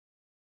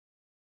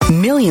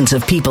Millions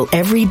of people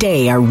every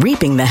day are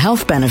reaping the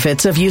health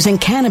benefits of using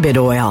cannabis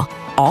oil,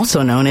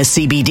 also known as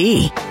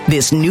CBD.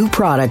 This new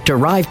product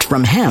derived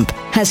from hemp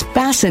has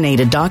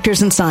fascinated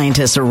doctors and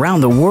scientists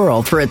around the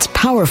world for its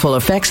powerful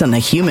effects on the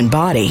human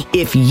body.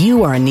 If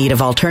you are in need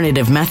of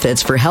alternative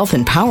methods for health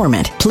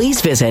empowerment, please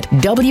visit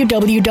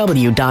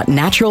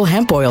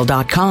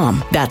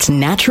www.naturalhempoil.com. That's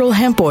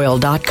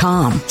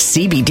naturalhempoil.com.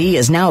 CBD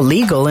is now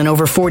legal in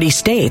over 40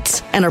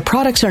 states, and our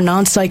products are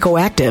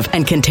non-psychoactive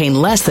and contain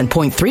less than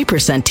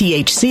 0.3%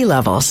 THC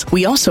levels.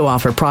 We also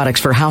offer products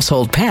for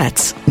household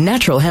pets.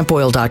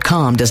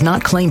 Naturalhempoil.com does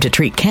not claim to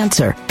treat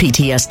cancer,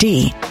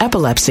 PTSD,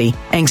 epilepsy,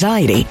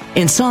 anxiety,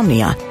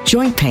 insomnia,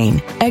 joint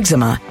pain,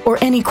 eczema, or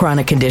any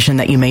chronic condition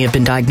that you may have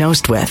been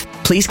diagnosed with.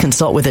 Please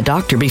consult with a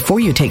doctor before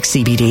you take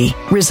CBD.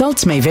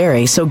 Results may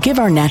vary, so give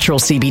our natural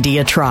CBD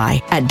a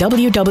try at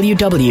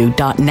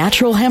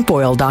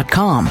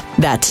www.naturalhempoil.com.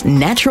 That's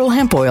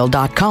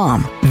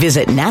naturalhempoil.com.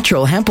 Visit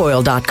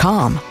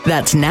naturalhempoil.com.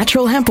 That's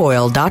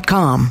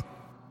naturalhempoil.com.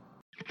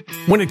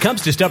 When it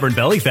comes to stubborn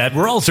belly fat,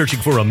 we're all searching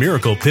for a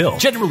miracle pill.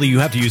 Generally, you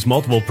have to use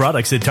multiple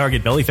products that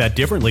target belly fat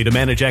differently to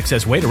manage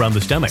excess weight around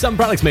the stomach. Some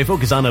products may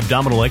focus on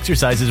abdominal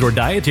exercises or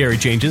dietary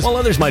changes, while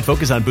others might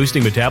focus on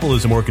boosting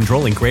metabolism or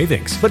controlling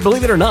cravings. But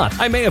believe it or not,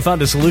 I may have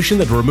found a solution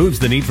that removes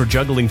the need for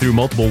juggling through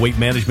multiple weight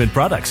management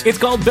products. It's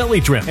called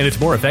Belly Trim, and it's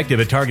more effective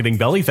at targeting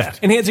belly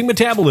fat, enhancing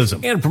metabolism,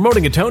 and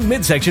promoting a toned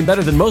midsection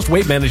better than most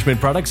weight management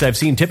products I've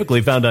seen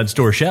typically found on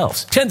store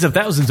shelves. Tens of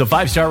thousands of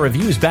 5-star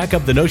reviews back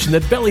up the notion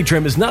that Belly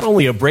Trim is not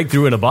only a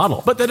breakthrough in a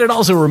bottle, but that it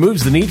also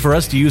removes the need for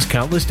us to use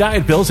countless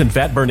diet pills and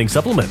fat-burning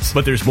supplements.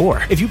 But there's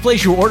more. If you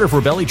place your order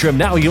for Belly Trim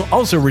now, you'll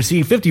also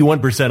receive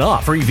 51%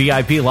 off, free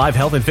VIP live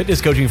health and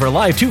fitness coaching for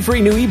life, 2 free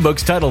new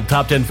ebooks titled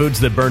Top 10 Foods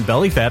That Burn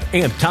Belly Fat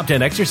and Top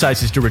 10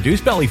 Exercises to Reduce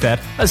Belly Fat,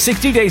 a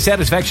 60-day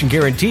satisfaction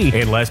guarantee,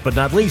 and last but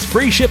not least,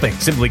 free shipping.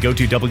 Simply go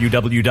to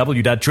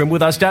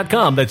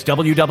www.trimwithus.com. That's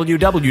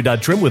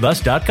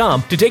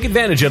www.trimwithus.com to take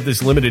advantage of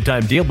this limited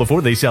time deal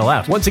before they sell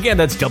out. Once again,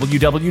 that's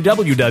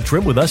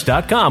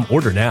www.trimwithus.com.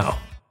 Order now.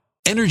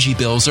 Energy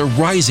bills are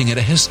rising at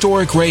a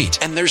historic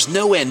rate, and there's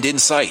no end in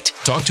sight.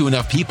 Talk to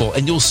enough people,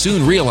 and you'll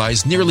soon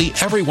realize nearly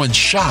everyone's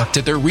shocked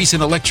at their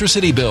recent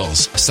electricity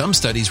bills. Some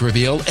studies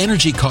reveal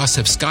energy costs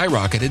have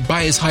skyrocketed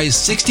by as high as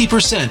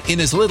 60%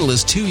 in as little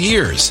as 2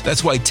 years.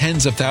 That's why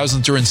tens of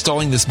thousands are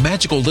installing this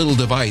magical little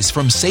device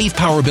from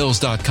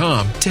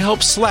SavePowerBills.com to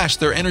help slash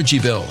their energy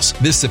bills.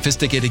 This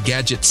sophisticated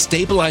gadget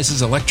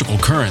stabilizes electrical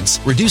currents,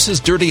 reduces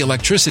dirty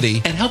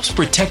electricity, and helps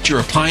protect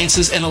your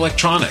appliances and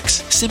electronics.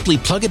 Simply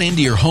plug it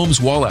into your home's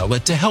wall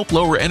outlet to help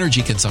lower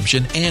energy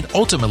consumption and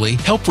ultimately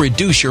help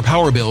reduce your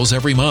power bills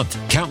every month.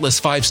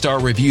 Countless 5-star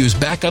reviews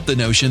back up the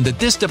notion that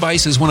this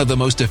device is one of the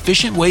most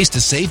efficient ways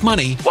to save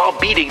money while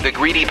beating the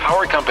greedy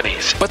power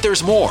companies. But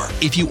there's more.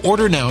 If you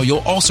order now, you'll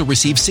also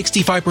receive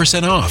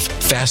 65% off,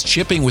 fast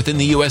shipping within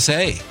the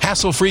USA,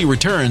 hassle-free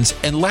returns,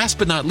 and last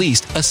but not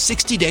least, a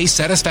 60-day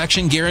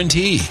satisfaction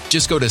guarantee.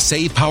 Just go to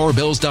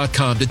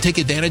SavePowerBills.com to take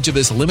advantage of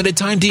this limited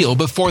time deal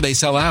before they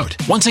sell out.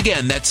 Once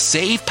again, that's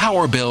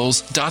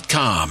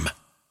SavePowerBills.com.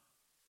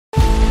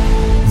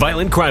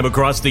 Violent crime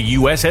across the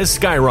U.S. has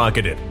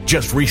skyrocketed.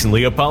 Just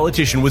recently, a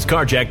politician was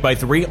carjacked by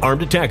 3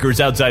 armed attackers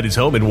outside his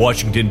home in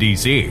Washington,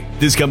 D.C.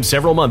 This comes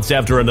several months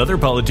after another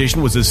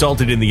politician was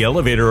assaulted in the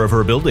elevator of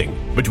her building.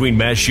 Between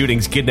mass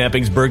shootings,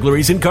 kidnappings,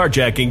 burglaries, and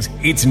carjackings,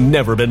 it's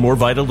never been more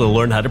vital to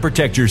learn how to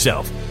protect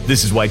yourself.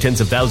 This is why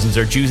tens of thousands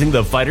are choosing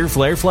the Fighter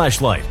Flare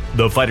flashlight.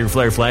 The Fighter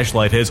Flare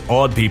flashlight has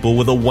awed people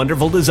with a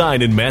wonderful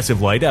design and massive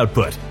light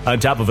output. On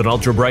top of an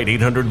ultra-bright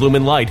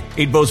 800-lumen light,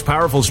 it boasts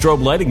powerful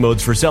strobe lighting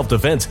modes for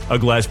self-defense, a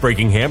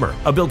glass-breaking hammer,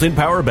 a built-in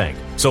power bank,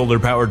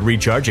 solar-powered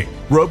recharging,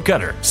 rope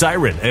cutter,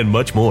 siren, and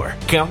much more.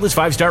 Countless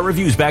 5-star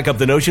reviews back up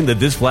the notion that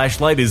this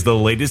flashlight is the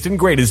latest and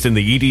greatest in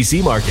the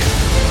EDC market.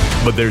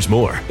 But there's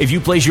more. If you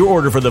place your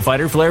order for the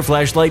Fighter Flare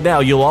flashlight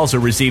now, you'll also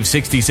receive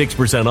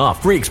 66%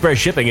 off, free express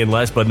shipping, and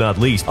last but not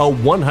least, a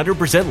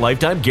 100%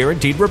 lifetime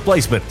guaranteed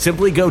replacement.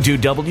 Simply go to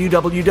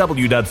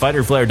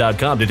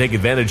www.fighterflare.com to take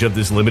advantage of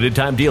this limited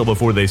time deal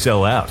before they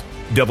sell out.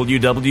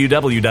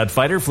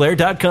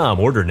 www.fighterflare.com.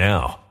 Order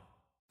now.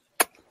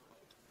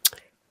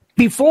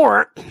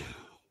 Before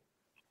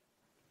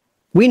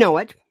we know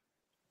it,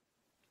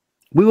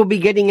 we will be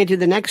getting into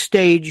the next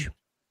stage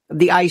of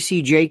the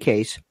ICJ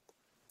case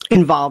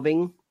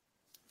involving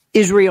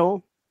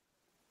Israel,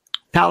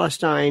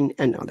 Palestine,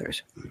 and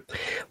others.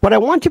 What I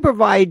want to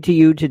provide to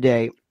you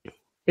today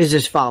is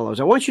as follows.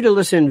 I want you to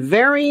listen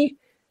very,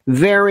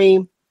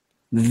 very,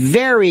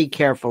 very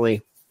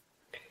carefully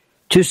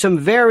to some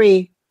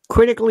very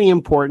critically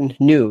important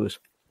news.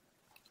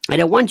 And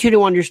I want you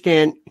to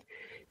understand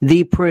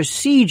the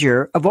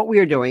procedure of what we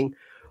are doing,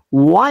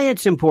 why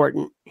it's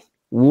important,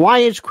 why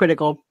it's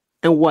critical,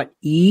 and what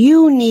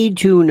you need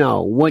to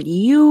know. What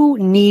you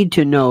need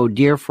to know,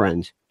 dear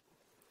friends,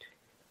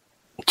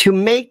 to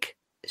make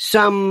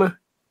some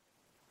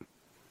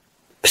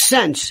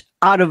sense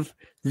out of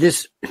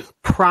this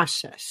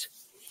process.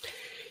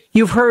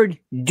 You've heard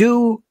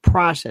due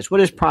process. What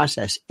is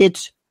process?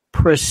 It's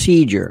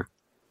procedure.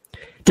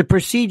 the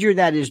procedure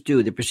that is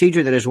due, the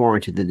procedure that is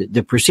warranted,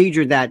 the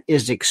procedure that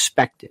is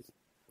expected.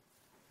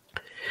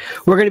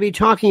 We're going to be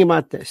talking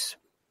about this.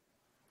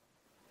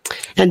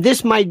 And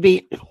this might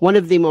be one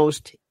of the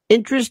most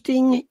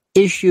interesting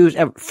issues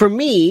ever. For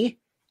me,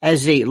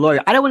 as a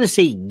lawyer, I don't want to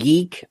say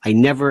geek. I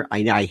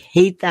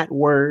hate that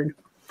word.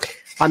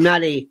 I'm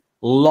not a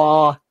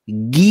law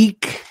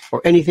geek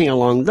or anything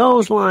along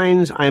those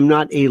lines. I'm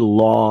not a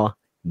law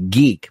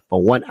geek. But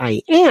what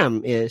I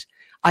am is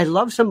I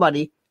love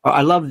somebody, or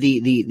I love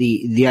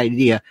the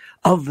idea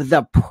of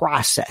the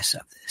process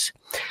of this,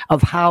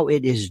 of how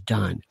it is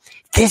done.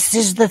 This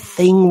is the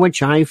thing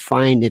which I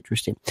find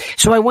interesting.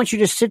 So I want you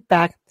to sit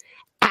back,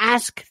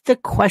 ask the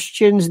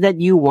questions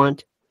that you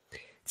want,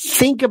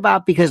 think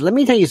about, because let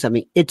me tell you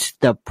something, it's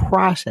the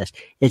process.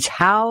 It's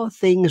how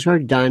things are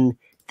done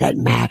that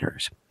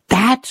matters.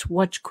 That's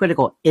what's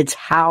critical. It's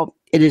how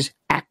it is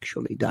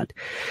actually done.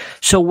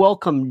 So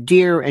welcome,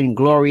 dear and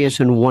glorious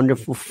and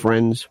wonderful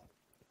friends.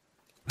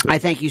 I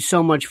thank you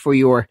so much for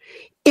your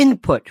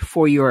input,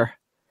 for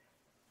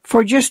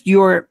just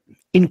your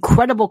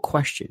incredible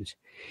questions,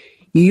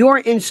 your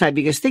insight,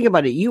 because think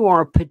about it, you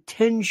are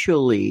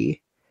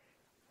potentially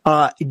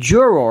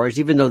jurors,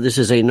 even though this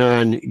is a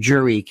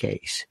non-jury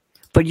case,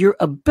 but your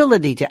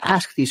ability to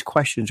ask these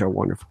questions are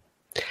wonderful.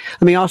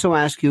 Let me also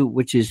ask you,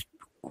 which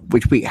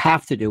we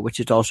have to do, which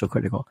is also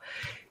critical.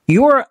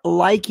 Your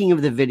liking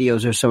of the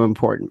videos are so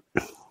important.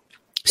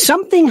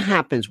 Something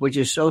happens, which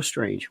is so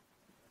strange.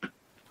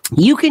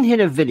 You can hit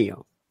a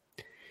video.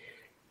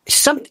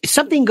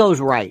 Something goes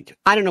right.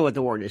 I don't know what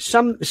the word is.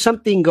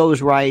 Something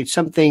goes right.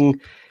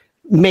 Something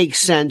makes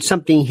sense.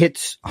 Something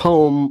hits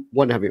home,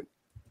 what have you.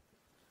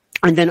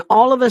 And then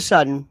all of a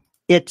sudden,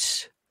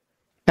 it's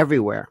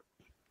everywhere.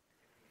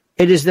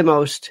 It is the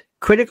most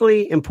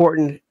critically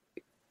important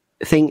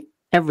thing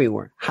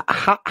everywhere.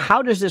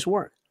 How does this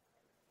work?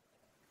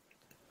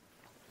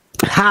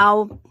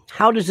 How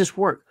does this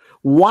work?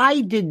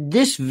 Why did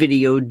this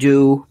video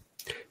do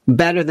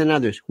better than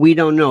others? We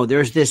don't know.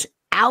 There's this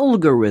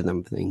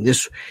algorithm thing,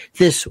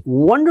 this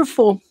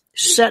wonderful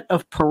set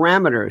of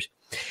parameters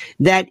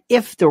that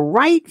if the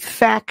right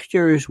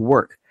factors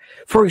work,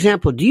 for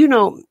example, do you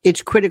know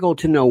it's critical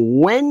to know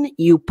when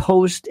you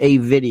post a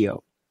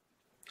video?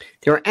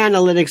 There are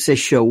analytics that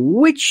show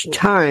which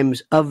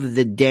times of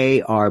the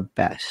day are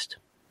best.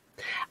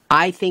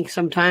 I think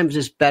sometimes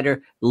it's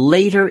better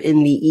later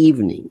in the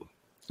evening.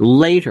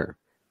 Later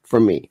for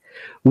me.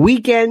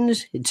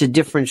 Weekends, it's a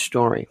different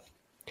story.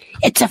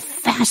 It's a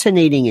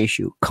fascinating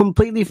issue,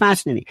 completely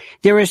fascinating.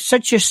 There is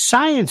such a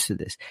science to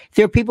this.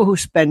 There are people who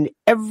spend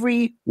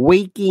every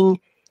waking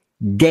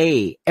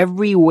day,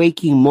 every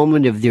waking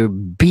moment of their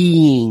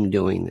being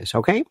doing this,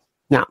 okay?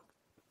 Now,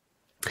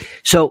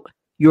 so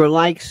your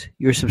likes,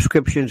 your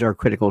subscriptions are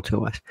critical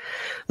to us.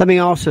 Let me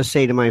also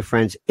say to my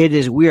friends,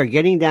 we are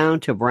getting down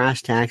to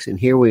brass tacks, and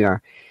here we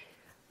are.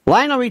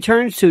 Lionel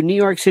returns to New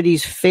York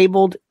City's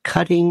fabled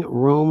Cutting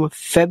Room,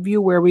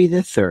 February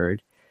the 3rd,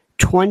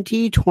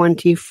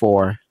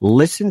 2024.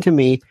 Listen to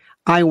me.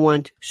 I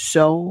want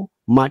so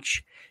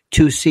much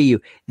to see you.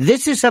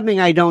 This is something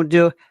I don't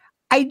do.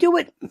 I do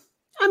it.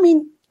 I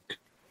mean,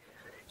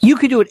 you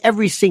could do it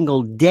every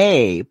single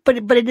day, but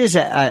it is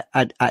a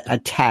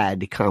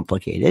tad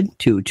complicated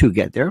to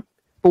get there.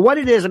 But what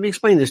it is, let me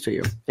explain this to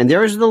you. And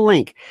there is the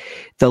link.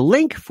 The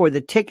link for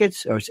the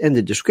tickets is in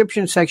the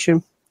description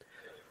section.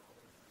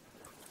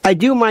 I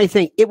do my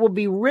thing. It will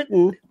be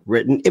written.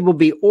 It will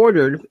be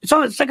ordered. It's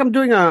like I'm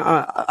doing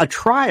a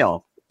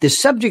trial. The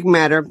subject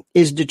matter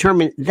is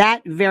determined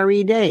that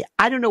very day.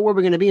 I don't know where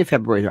we're going to be in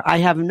February. I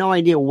have no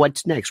idea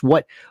what's next.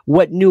 What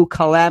new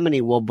calamity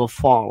will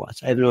befall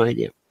us. I have no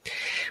idea.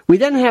 We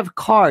then have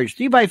cards,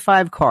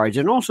 3x5 cards,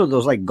 and also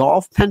those like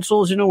golf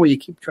pencils, where you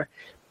keep track.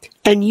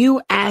 And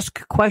you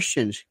ask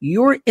questions.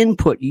 Your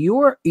input,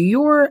 your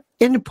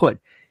input,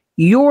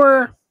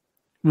 your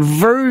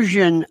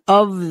version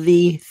of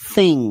the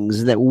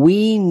things that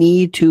we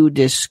need to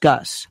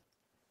discuss.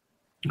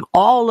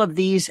 All of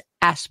these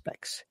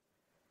aspects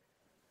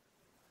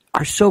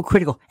are so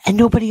critical, and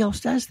nobody else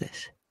does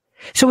this.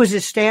 So is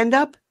it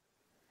stand-up?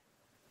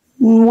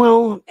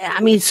 Well,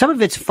 I mean, some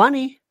of it's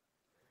funny.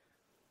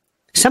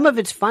 Some of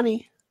it's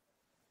funny.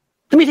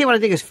 Let me tell you what I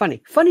think is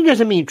funny. Funny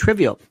doesn't mean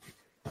trivial.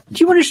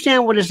 Do you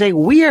understand what it's saying?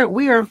 We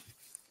are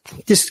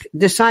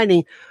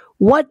deciding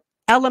what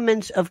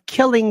elements of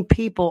killing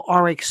people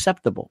are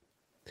acceptable.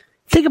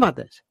 Think about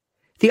this.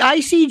 The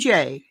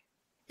ICJ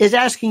is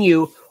asking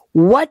you,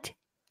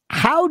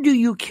 how do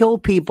you kill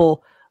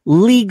people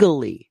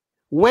legally?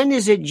 When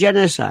is it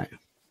genocide?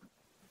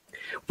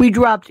 We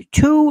dropped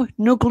 2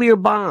 nuclear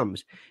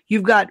bombs.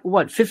 You've got,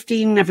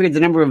 15, I forget the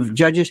number of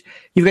judges.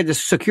 You've got the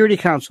Security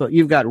Council.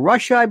 You've got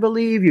Russia, I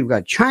believe. You've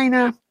got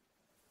China.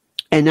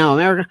 And now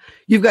America.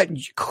 You've got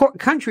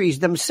countries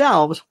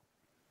themselves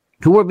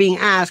who are being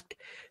asked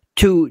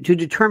to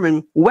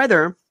determine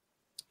whether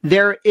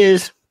there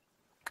is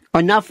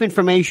enough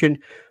information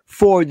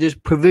for this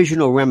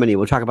provisional remedy.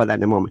 We'll talk about that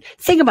in a moment.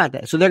 Think about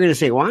that. So they're going to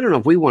say, well, I don't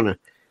know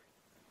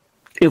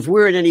if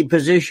we're in any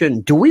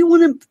position, do we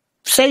want to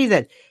say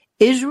that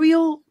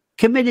Israel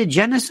committed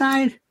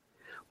genocide?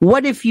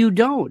 What if you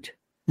don't?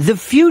 The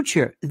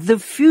future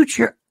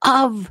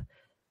of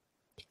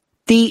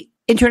the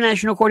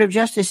International Court of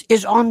Justice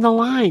is on the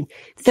line.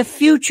 The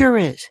future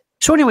is.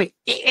 So anyway,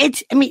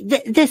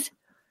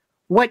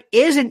 what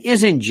is and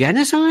isn't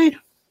genocide?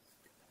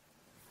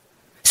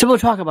 So we'll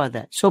talk about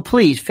that. So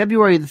please,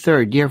 February the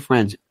 3rd, dear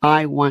friends,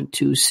 I want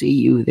to see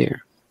you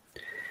there.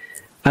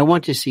 I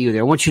want to see you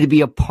there. I want you to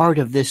be a part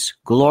of this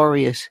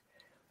glorious,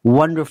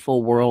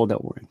 wonderful world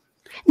that we're in.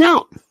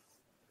 Now,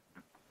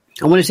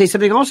 I want to say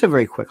something also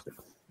very quickly.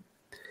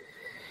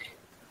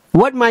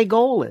 What my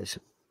goal is.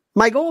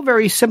 My goal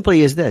very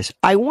simply is this.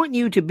 I want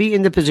you to be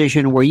in the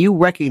position where you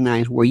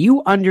recognize, where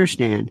you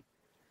understand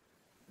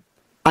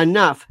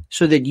enough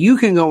so that you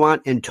can go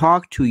out and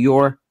talk to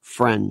your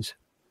friends.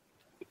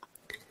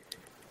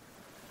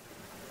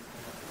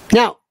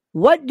 Now,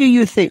 what do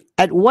you think?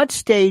 At what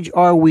stage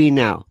are we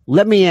now?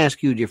 Let me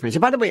ask you, dear friends.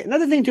 And by the way,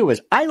 another thing too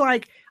is I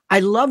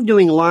love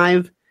doing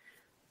live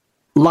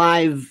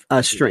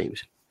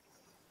streams.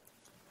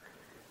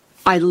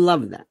 I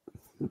love that.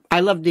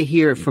 I love to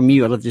hear from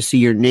you. I love to see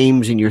your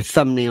names and your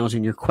thumbnails,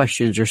 and your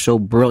questions are so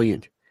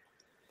brilliant.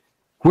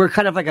 We're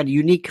kind of like a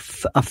unique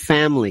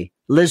family.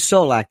 Liz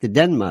Solak, the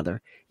den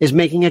mother, is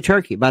making a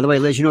turkey. By the way,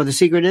 Liz, you know what the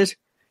secret is?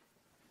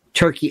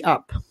 Turkey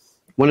up.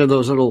 One of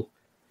those little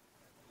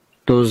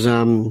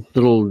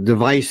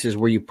devices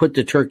where you put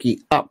the turkey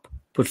up,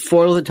 put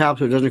foil at the top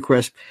so it doesn't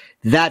crisp.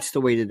 That's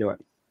the way to do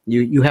it.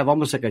 You have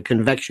almost like a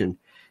convection.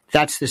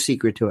 That's the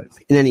secret to it.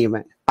 In any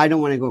event, I don't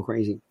want to go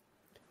crazy.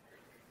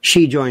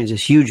 She joins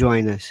us. You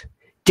join us.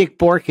 Dick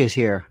Bork is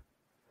here.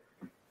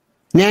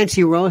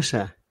 Nancy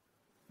Rosa.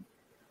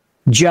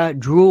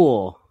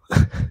 Drool.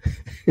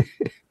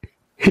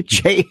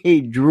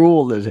 J.A.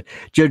 Drool is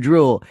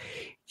Jadrool.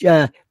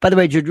 By the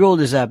way, Jadrool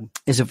is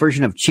a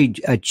version of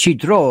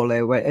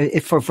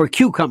chidrol. For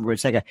cucumber,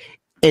 it's a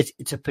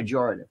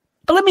pejorative.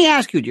 But let me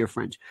ask you, dear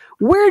friends,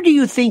 where do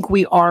you think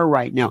we are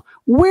right now?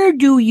 Where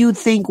do you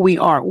think we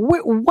are?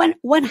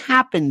 What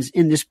happens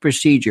in this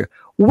procedure?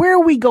 Where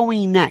are we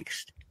going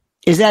next?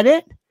 Is that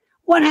it?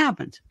 What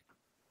happens?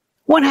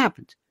 What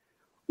happens?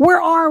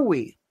 Where are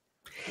we?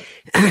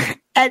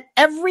 At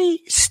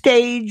every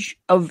stage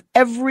of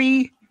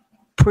every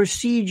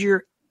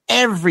procedure,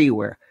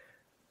 everywhere,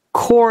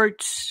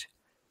 courts,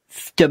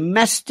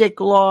 domestic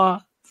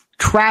law,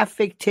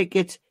 traffic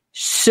tickets,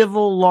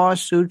 civil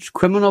lawsuits,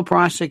 criminal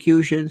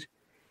prosecutions,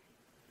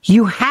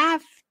 you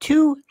have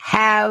to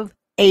have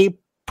the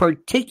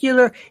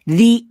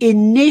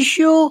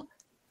initial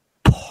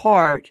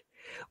part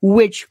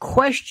which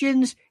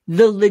questions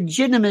the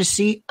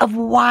legitimacy of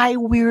why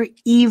we're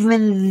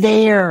even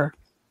there.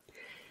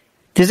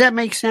 Does that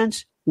make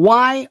sense?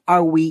 Why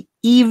are we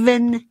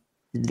even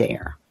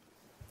there?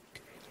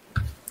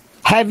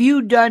 Have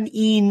you done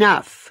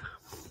enough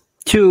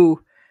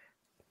to...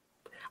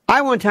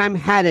 I one time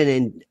had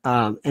an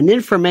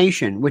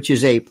information, which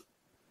is a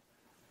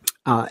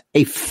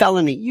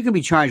felony. You can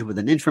be charged with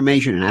an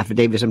information, an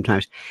affidavit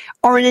sometimes,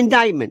 or an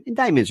indictment.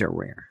 Indictments are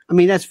rare. I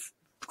mean, that's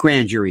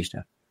grand jury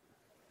stuff.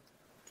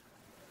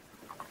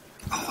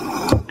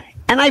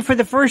 And I, for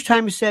the first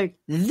time, said,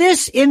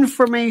 this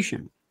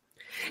information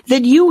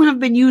that you have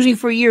been using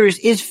for years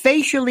is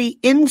facially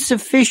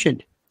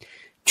insufficient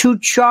to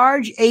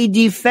charge a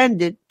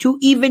defendant to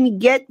even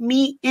get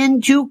me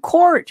into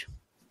court.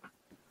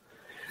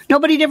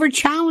 Nobody ever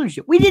challenged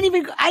it. I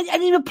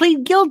didn't even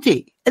plead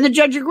guilty. And the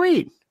judge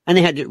agreed. And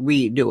they had to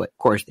redo it. Of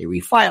course, they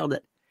refiled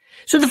it.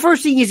 So the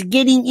first thing is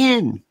getting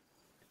in.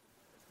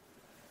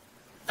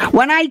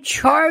 When I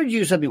charge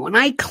you something, when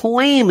I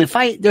claim,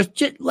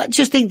 let's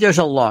just think there's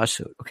a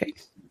lawsuit, okay?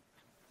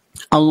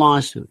 A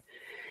lawsuit.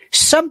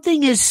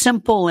 Something as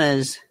simple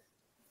as,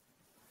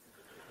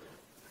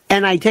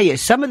 and I tell you,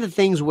 some of the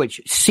things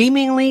which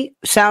seemingly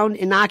sound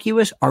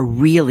innocuous are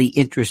really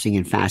interesting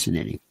and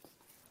fascinating.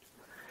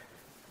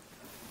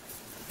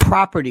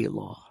 Property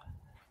law.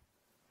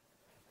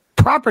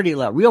 Property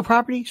law. Real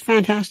property is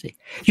fantastic.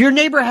 Your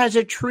neighbor has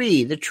a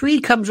tree. The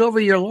tree comes over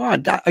your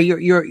lawn,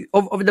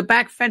 over the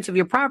back fence of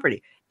your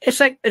property. It's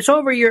like it's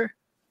over your...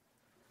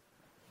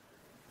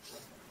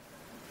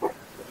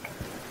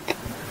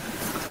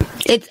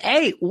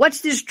 Hey,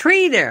 what's this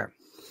tree there?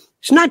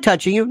 It's not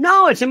touching you.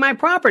 No, it's in my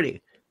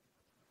property.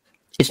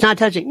 It's not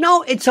touching.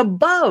 No, it's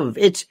above.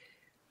 It's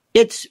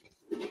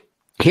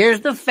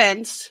here's the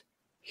fence.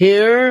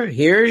 Here's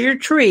your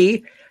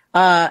tree.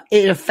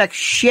 It affects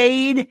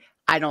shade.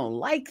 I don't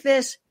like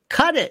this.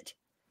 Cut it.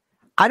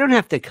 I don't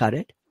have to cut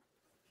it.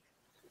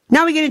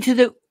 Now we get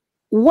into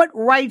what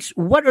rights,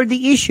 what are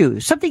the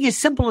issues? Something as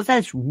simple as that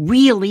is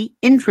really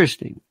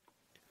interesting.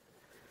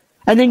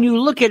 And then you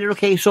look at it,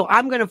 okay, so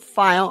I'm going to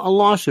file a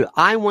lawsuit.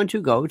 I want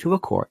to go to a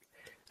court,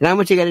 and I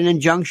want to get an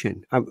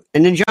injunction.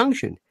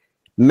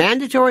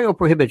 Mandatory or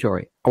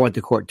prohibitory? I want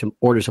the court to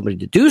order somebody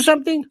to do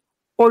something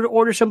or to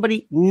order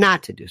somebody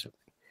not to do something.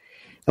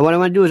 And what I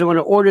want to do is I want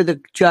to order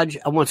the judge,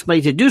 I want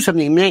somebody to do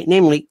something,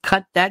 namely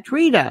cut that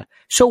tree down.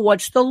 So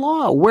what's the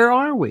law? Where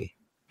are we?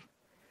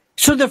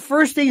 So the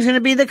first thing is going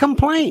to be the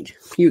complaint.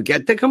 You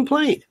get the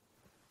complaint.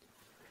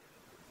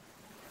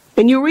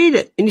 And you read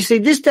it and you say,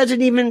 this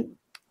doesn't even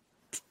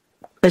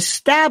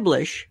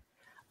establish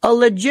a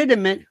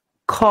legitimate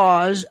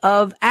cause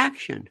of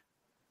action.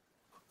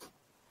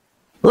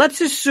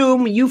 Let's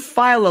assume you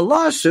file a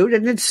lawsuit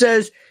and it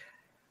says,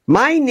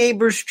 my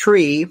neighbor's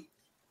tree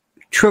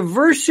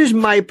traverses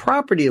my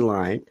property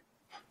line.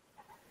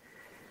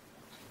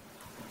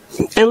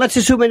 And let's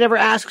assume it never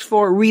asks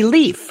for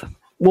relief.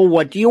 Well,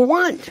 what do you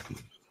want?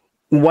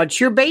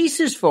 What's your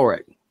basis for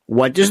it?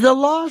 What does the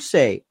law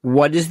say?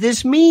 What does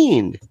this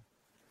mean?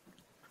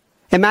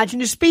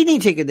 Imagine a speeding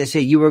ticket that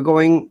said you were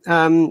going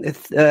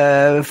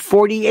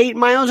 48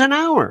 miles an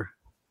hour.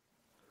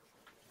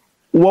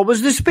 What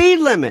was the speed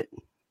limit?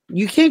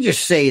 You can't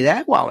just say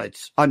that. Well,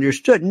 it's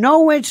understood.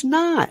 No, it's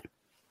not.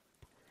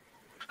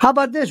 How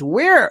about this?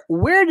 Where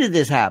did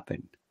this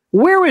happen?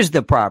 Where is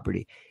the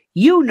property?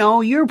 You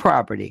know your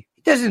property.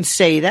 It doesn't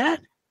say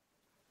that.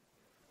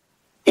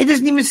 It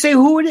doesn't even say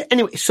who it is.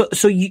 Anyway,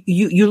 so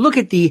you look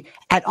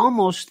at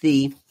almost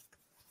the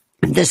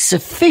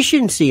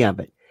sufficiency of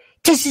it.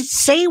 Does it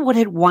say what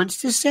it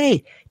wants to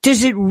say?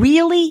 Does it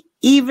really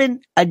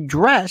even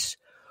address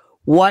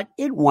what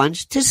it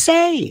wants to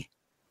say?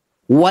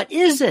 What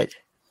is it?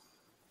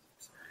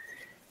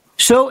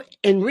 So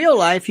in real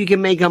life, you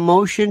can make a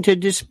motion to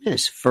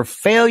dismiss for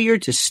failure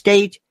to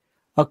state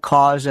a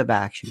cause of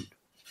action.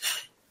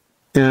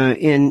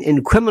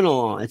 In criminal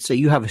law, let's say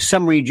you have a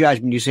summary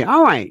judgment. You say,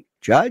 all right,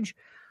 judge,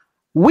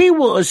 we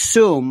will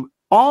assume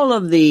all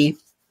of the,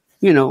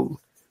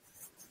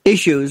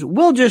 issues.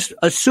 We'll just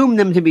assume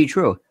them to be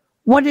true.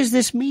 What does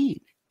this mean?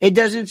 It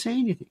doesn't say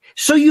anything.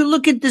 So you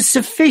look at the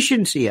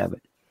sufficiency of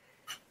it.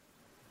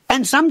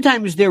 And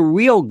sometimes they're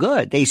real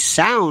good. They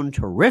sound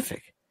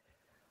terrific.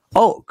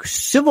 Oh,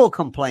 civil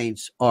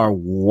complaints are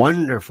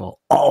wonderful.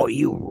 Oh,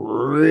 you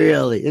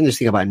really, and this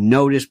thing about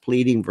notice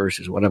pleading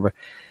versus whatever.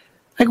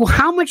 Like, well,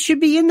 how much should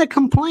be in the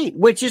complaint?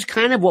 Which is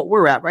kind of what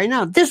we're at right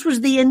now. This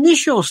was the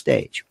initial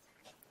stage.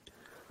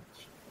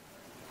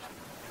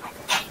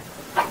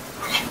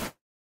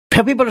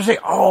 People say,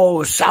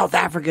 oh, South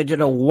Africa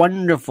did a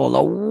wonderful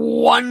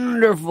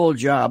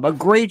job, a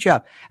great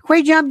job.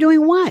 Great job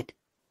doing what?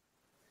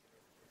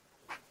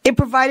 It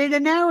provided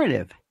a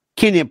narrative.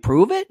 Can it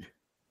prove it?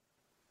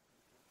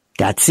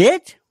 That's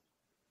it?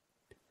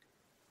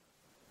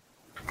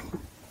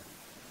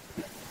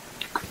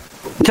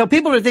 So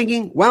people are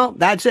thinking, well,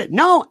 that's it.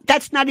 No,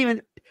 that's not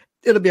even,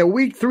 it'll be a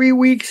week, 3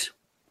 weeks.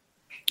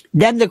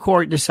 Then the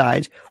court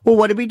decides, well,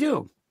 what do we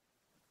do?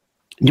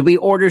 Do we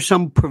order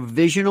some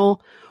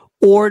provisional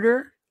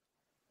order?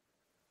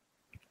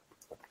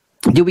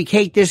 Do we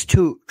take this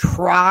to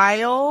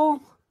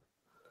trial?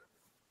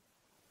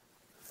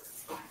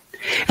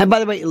 And by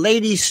the way,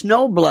 Lady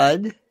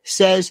Snowblood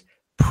says,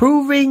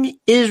 proving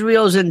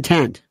Israel's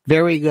intent.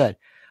 Very good.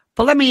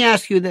 But let me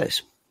ask you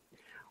this.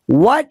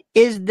 What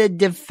is the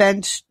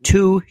defense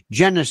to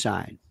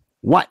genocide?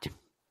 What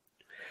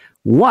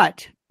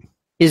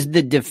is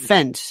the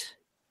defense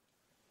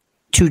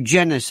to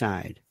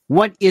genocide?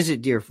 What is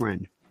it, dear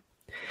friend?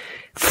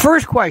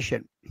 First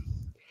question.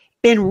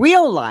 In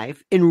real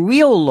life, in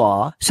real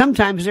law,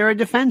 sometimes there are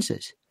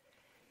defenses.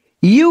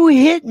 You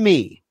hit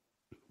me.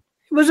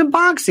 It was a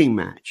boxing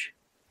match.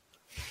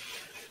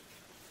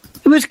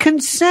 It was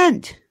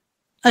consent.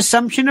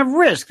 Assumption of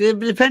risk,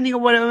 depending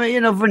on what,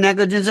 for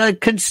negligence,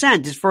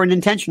 consent is for an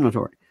intentional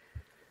tort.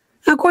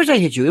 Now, of course I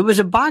hit you. It was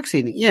a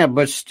boxing. Yeah,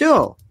 but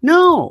still,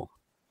 no.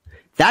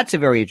 That's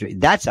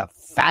a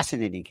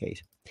fascinating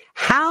case.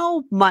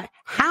 How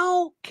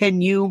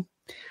can you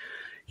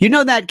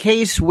that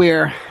case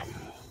where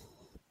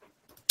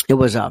it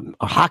was a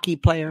hockey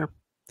player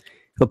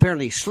who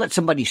apparently slit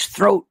somebody's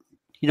throat,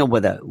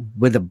 with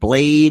a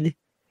blade?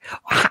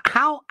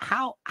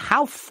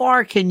 How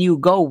far can you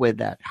go with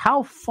that?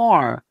 How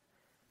far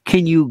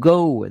can you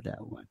go with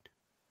that one?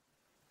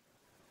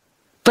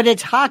 But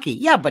it's hockey.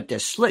 Yeah, but the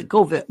slit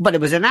but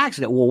it was an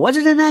accident. Well, was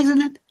it an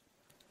accident?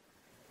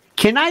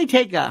 Can I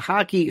take a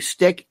hockey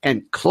stick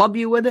and club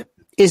you with it?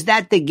 Is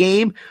that the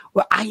game?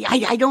 Well,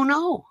 I don't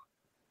know.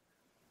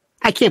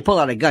 I can't pull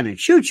out a gun and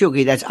shoot you.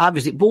 Okay, that's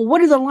obviously. But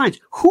what are the lines?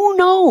 Who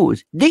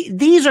knows?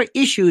 These are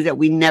issues that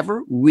we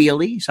never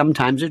really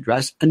sometimes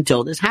address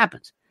until this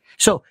happens.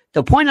 So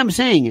the point I'm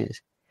saying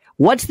is,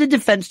 what's the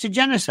defense to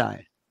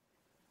genocide?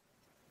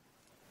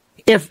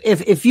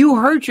 If you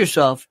hurt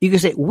yourself, you can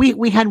say,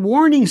 we had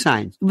warning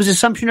signs. It was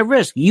assumption of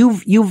risk.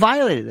 You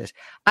violated this.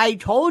 I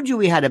told you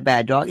we had a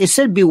bad dog. It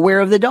said beware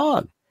of the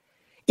dog.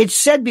 It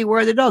said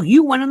beware of the dog.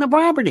 You went on the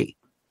property.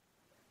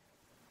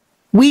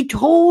 We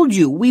told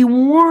you. We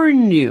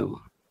warned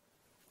you.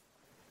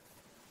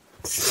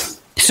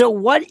 So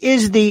what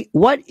is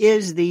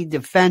the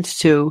defense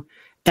to?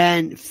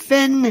 And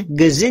Finn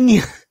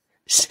Gazinia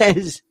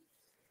says,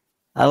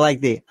 I like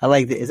the,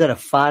 is that a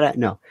fada?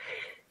 No.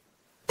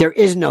 There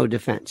is no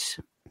defense.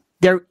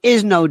 There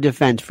is no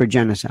defense for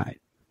genocide.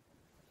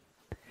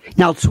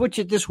 Now switch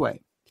it this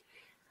way.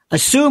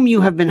 Assume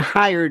you have been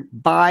hired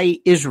by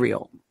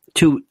Israel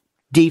to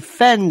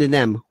defend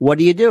them. What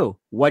do you do?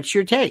 What's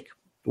your take?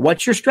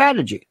 What's your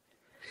strategy?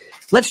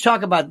 Let's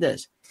talk about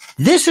this.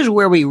 This is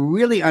where we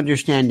really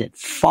understand it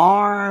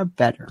far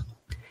better.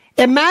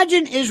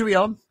 Imagine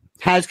Israel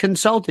has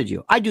consulted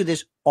you. I do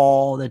this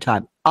all the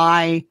time.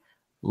 I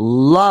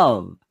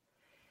love,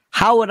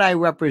 how would I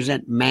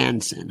represent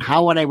Manson?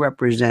 How would I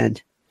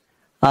represent,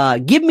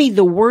 give me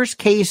the worst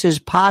cases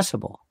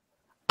possible.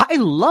 I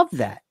love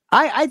that.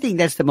 I think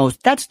that's the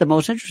most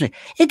interesting.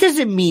 It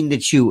doesn't mean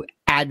that you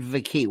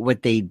advocate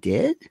what they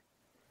did.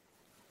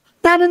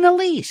 Not in the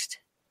least.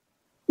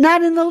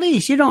 Not in the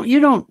least. You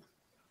don't.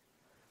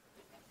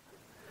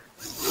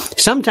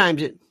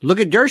 Sometimes,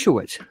 look at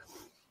Dershowitz.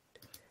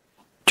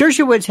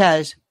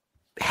 Dershowitz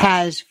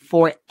has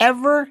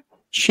forever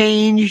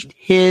changed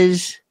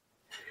his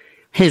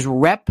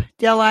rep,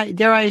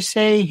 dare I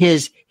say,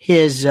 his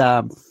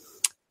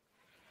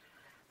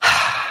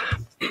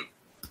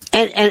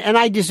and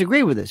I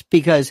disagree with this,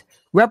 because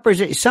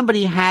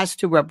somebody has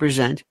to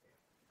represent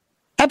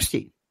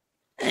Epstein.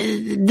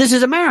 This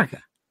is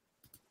America.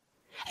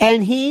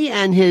 And he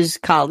and his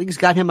colleagues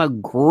got him a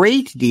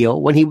great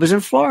deal when he was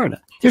in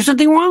Florida. There's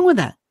nothing wrong with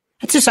that.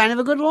 That's a sign of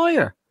a good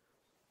lawyer.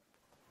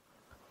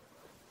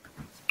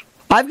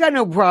 I've got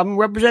no problem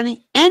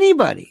representing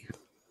anybody.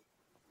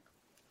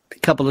 A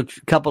couple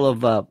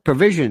of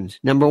provisions.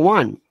 Number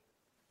one,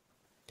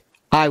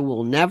 I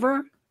will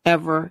never,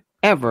 ever,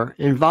 ever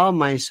involve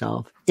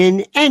myself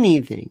in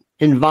anything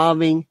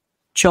involving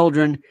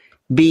children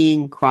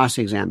being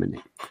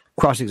cross-examined,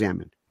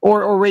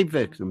 or rape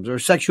victims, or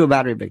sexual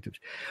battery victims,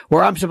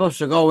 where I'm supposed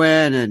to go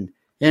in and,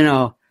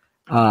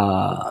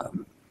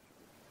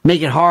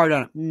 make it hard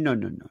on. No,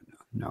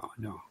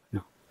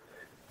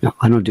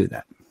 I don't do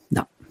that.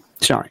 No,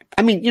 sorry.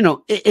 I mean,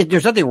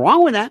 there's nothing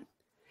wrong with that,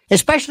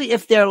 especially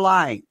if they're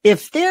lying.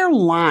 If they're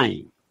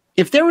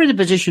in a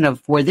position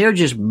of where they're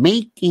just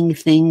making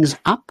things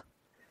up,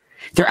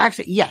 they're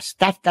actually, yes,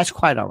 that's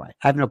quite all right.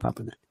 I have no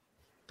problem with that.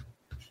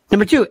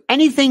 Number two,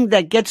 anything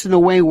that gets in the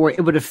way where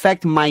it would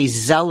affect my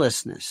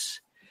zealousness,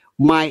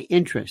 my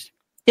interest.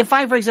 If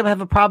I, for example, have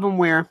a problem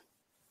where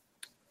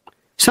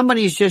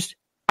somebody's just,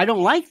 I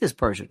don't like this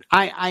person.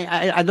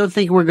 I don't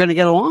think we're going to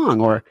get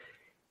along. Or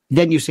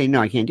then you say, no,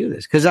 I can't do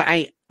this because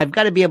I've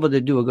got to be able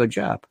to do a good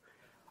job.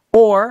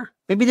 Or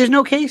maybe there's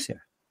no case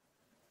there.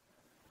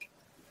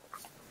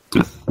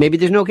 Maybe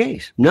there's no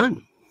case.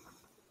 None.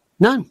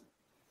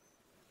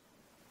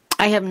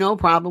 I have no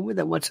problem with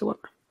it whatsoever.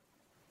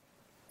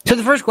 So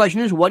the first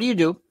question is, what do you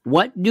do?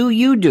 What do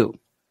you do?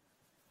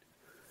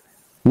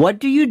 What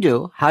do you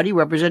do? How do you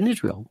represent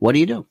Israel? What do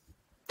you do?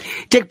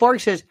 Dick Borg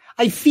says,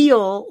 I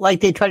feel like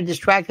they try to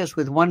distract us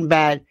with one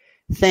bad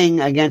thing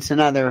against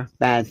another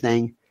bad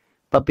thing,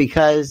 but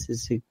because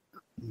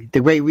the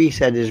Great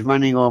Reset is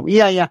running over.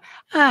 Yeah.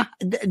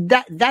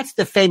 That's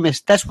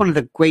one of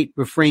the great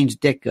refrains,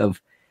 Dick, of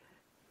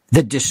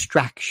the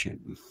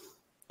distraction.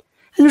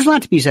 And there's a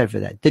lot to be said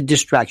for that. The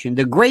distraction,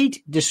 the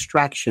great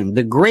distraction,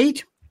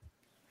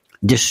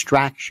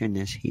 distraction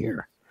is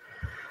here.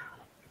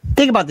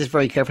 Think about this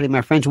very carefully,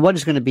 my friends. What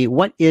is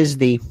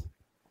the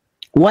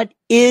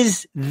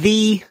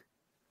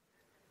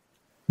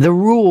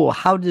rule?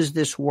 How does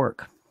this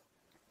work?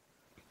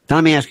 Now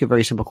let me ask you a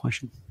very simple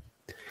question.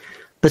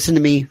 Listen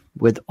to me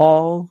with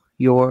all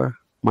your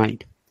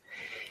might.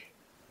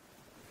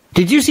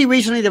 Did you see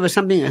recently there was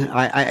something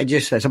I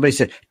just said? Somebody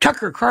said,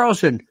 Tucker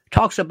Carlson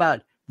talks about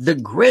the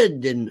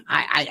grid, and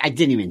I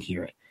didn't even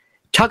hear it.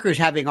 Tucker's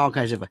having all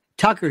kinds of,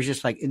 Tucker's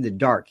just like in the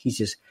dark. He's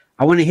just,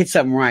 I want to hit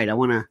something right.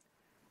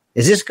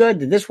 Is this good?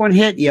 Did this one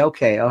hit? Yeah,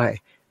 okay.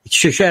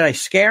 Should I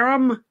scare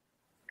him?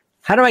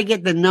 How do I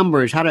get the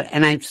numbers?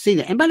 And I've seen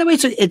it. And by the way,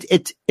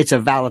 it's a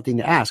valid thing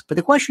to ask. But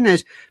the question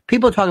is,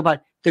 people talk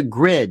about the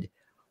grid.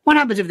 What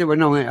happens if there were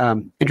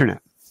no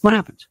internet? What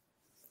happens?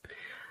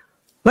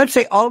 Let's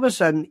say all of a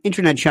sudden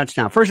internet shuts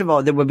down. First of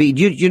all, there would be,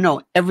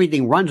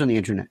 everything runs on the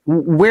internet.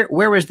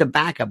 Where is the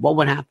backup? What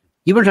would happen?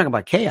 You were talking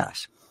about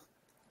chaos.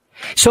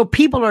 So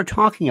people are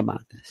talking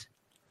about this.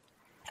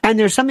 And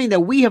there's something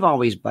that we have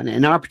always been,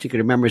 in our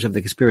particular members of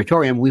the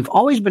conspiratorium, we've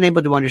always been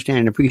able to understand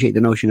and appreciate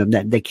the notion of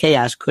that the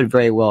chaos could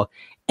very well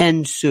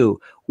ensue.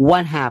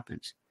 What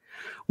happens?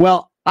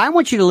 Well, I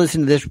want you to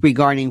listen to this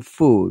regarding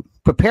food.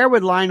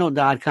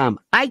 Preparewithlionel.com.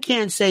 I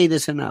can't say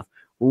this enough.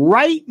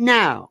 Right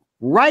now,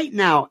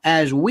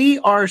 as we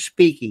are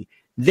speaking,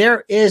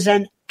 there is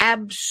an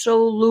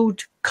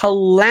absolute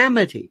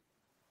calamity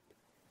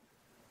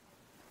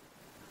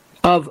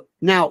of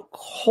now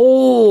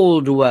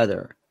cold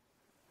weather.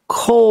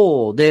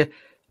 Cold. The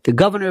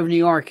governor of New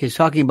York is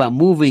talking about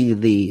moving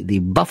the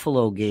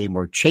Buffalo game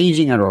or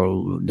changing it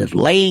or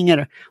delaying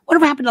it.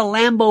 Whatever happened to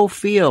Lambeau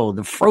Field,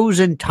 the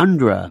frozen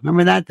tundra?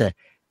 Remember that? The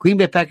Green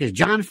Bay Packers,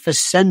 John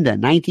Facenda,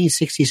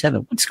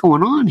 1967. What's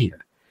going on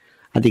here?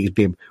 I think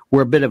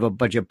we're a bit of a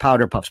bunch of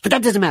powder puffs, but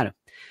that doesn't matter.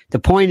 The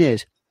point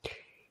is,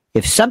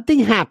 if something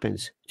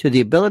happens to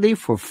the ability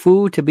for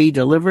food to be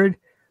delivered,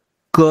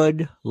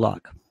 good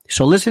luck.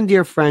 So listen,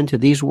 dear friend, to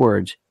these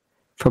words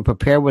from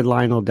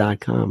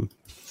preparewithlionel.com.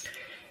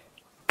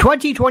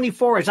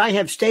 2024, as I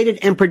have stated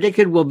and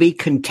predicted, will be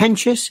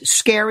contentious,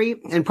 scary,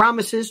 and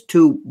promises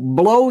to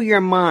blow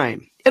your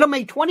mind. It'll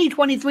make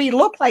 2023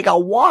 look like a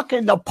walk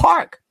in the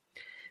park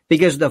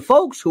because the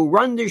folks who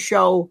run the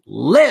show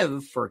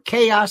live for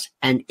chaos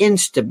and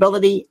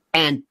instability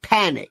and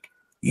panic.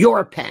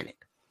 Your panic.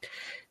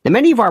 Now,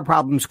 many of our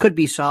problems could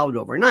be solved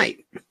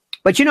overnight,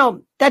 but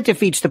that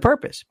defeats the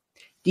purpose.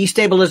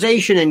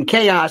 Destabilization and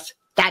chaos,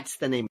 that's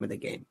the name of the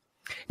game.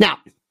 Now,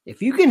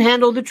 if you can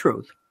handle the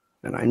truth,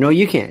 and I know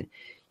you can,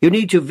 you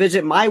need to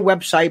visit my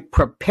website,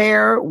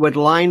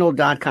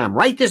 preparewithlionel.com.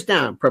 Write this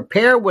down,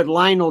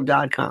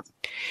 preparewithlionel.com.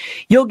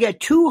 You'll get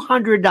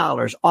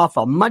 $200 off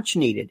a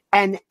much-needed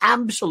and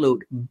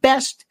absolute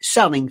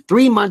best-selling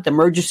 3-month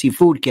emergency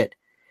food kit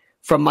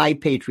from My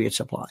Patriot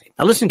Supply.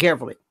 Now listen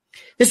carefully.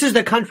 This is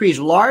the country's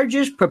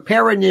largest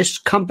preparedness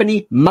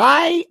company.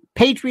 My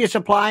Patriot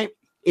Supply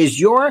is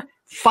your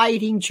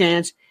fighting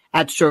chance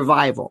at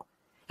survival.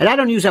 And I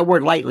don't use that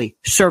word lightly,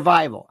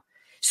 survival.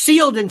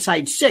 Sealed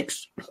inside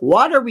 6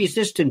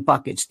 water-resistant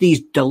buckets,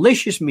 these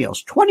delicious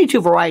meals,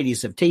 22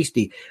 varieties of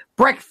tasty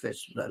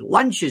breakfasts,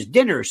 lunches,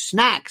 dinners,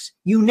 snacks,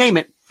 you name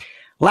it,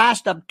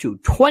 last up to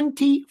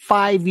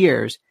 25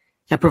 years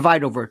and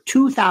provide over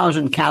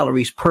 2,000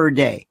 calories per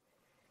day.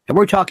 And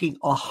we're talking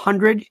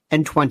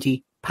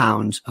 120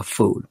 pounds of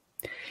food.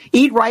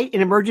 Eat right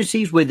in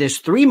emergencies with this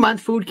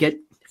 3-month food kit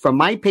from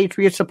My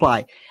Patriot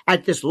Supply.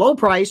 At this low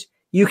price,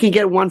 you can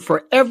get one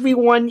for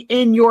everyone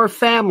in your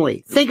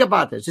family. Think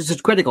about this. This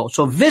is critical.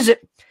 So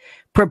visit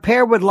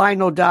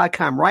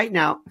preparewithlionel.com right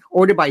now.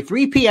 Order by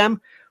 3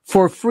 p.m.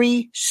 for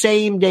free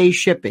same-day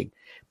shipping.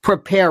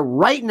 Prepare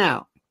right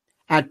now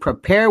at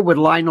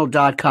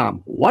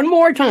preparewithlionel.com. One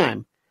more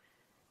time.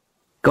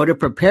 Go to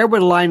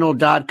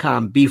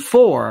preparewithlionel.com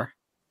before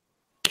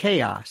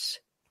chaos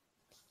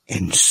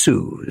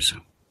ensues.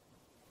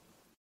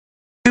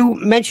 You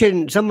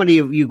mentioned, somebody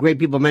of you great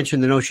people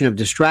mentioned the notion of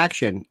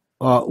distraction.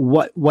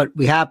 What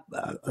we have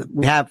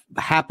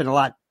happen a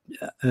lot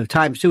of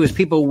times too is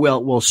people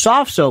will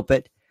soft soap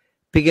it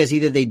because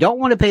either they don't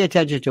want to pay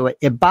attention to it,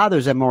 it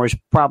bothers them, or it's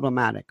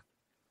problematic.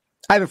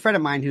 I have a friend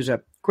of mine who's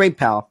a great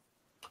pal,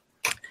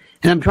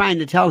 and I'm trying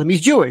to tell him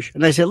he's Jewish,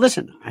 and I said,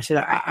 listen, I said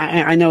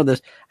I know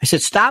this. I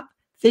said, stop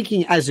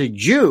thinking as a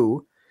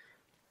Jew.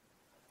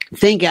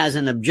 Think as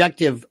an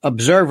objective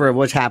observer of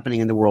what's happening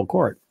in the World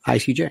Court,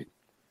 ICJ.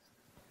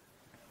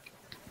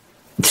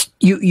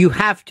 You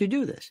have to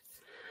do this.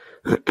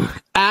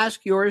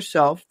 Ask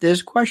yourself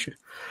this question.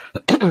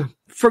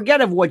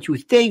 Forget of what you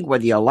think,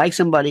 whether you like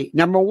somebody.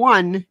 Number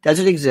one, does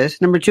it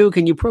exist? Number two,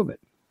 can you prove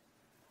it?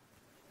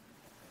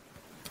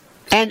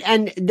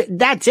 And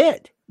that's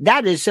it.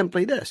 That is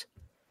simply this.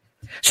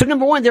 So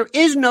number one, there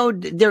is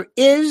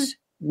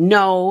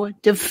no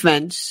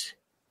defense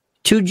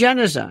to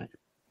genocide,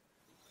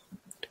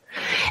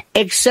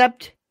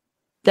 except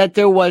that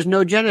there was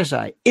no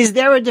genocide. Is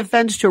there a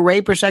defense to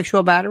rape or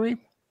sexual battery?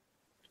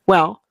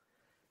 Well,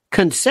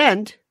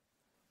 consent,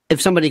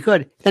 if somebody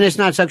could, then it's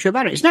not sexual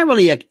battery. It's not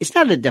really it's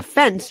not a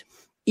defense.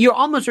 You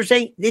almost are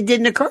saying it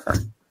didn't occur.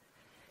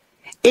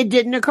 It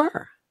didn't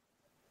occur.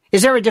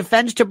 Is there a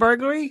defense to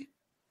burglary?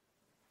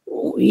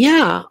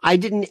 Yeah, I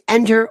didn't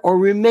enter or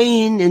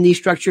remain in the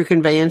structure,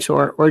 conveyance,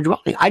 or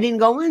dwelling. I didn't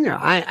go in there.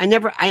 I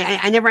never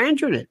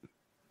entered it.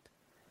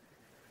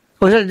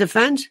 Was it a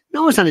defense?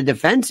 No, it's not a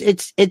defense.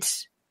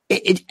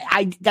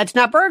 That's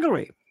not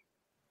burglary.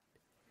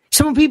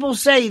 Some people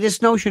say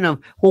this notion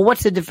of, well,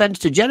 what's the defense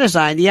to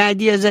genocide? The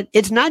idea is that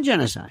it's not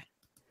genocide.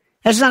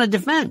 That's not a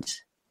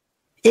defense.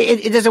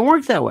 It doesn't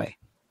work that way.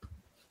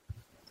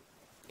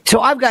 So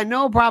I've got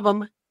no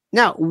problem.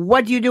 Now,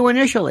 what do you do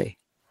initially?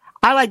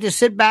 I like to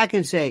sit back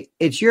and say,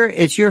 it's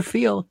your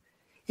field.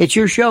 It's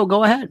your show.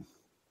 Go ahead.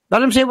 Let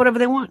them say whatever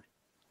they want.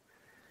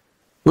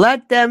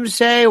 Let them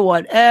say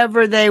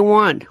whatever they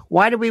want.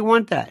 Why do we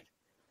want that?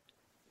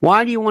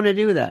 Why do you want to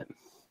do that?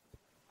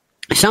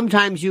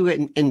 Sometimes you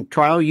get in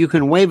trial, you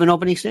can waive an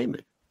opening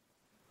statement.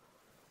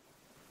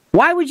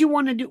 Why would you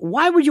want to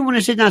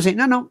sit down and say,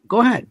 no,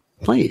 go ahead,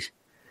 please.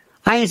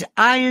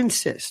 I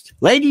insist.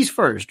 Ladies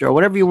first, or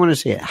whatever you want to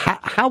say it.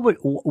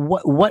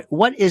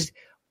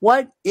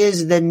 What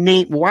is the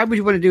name? Why would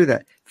you want to do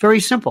that?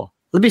 Very simple.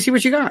 Let me see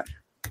what you got.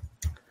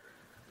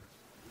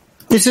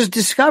 This is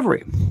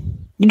discovery.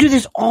 You do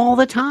this all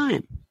the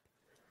time.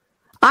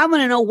 I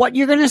want to know what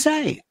you're going to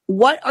say.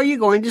 What are you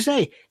going to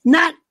say?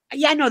 I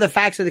know the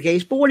facts of the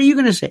case, but what are you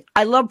going to say?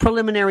 I love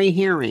preliminary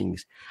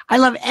hearings. I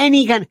love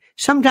any kind.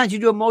 Sometimes you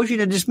do a motion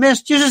to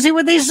dismiss just to see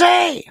what they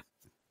say.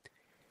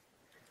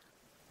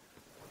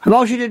 A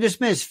motion to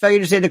dismiss, failure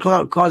to say the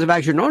cause of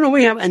action. No,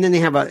 we have, and then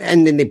they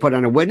put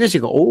on a witness.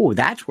 You go, oh,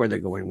 that's where they're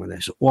going with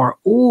this. Or,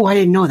 oh, I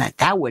didn't know that.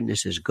 That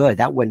witness is good.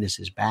 That witness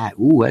is bad.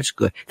 Ooh, that's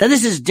good. Now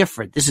this is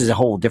different. This is a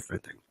whole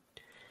different thing.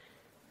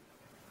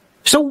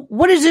 So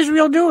what is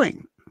Israel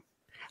doing?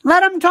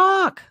 Let them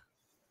talk.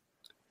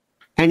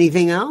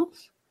 Anything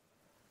else?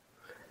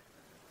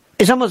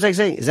 It's almost like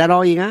saying, is that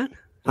all you got?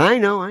 I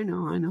know.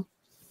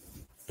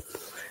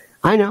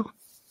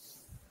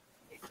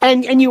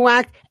 And you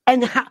act,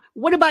 and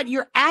what about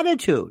your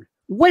attitude?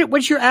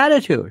 What's your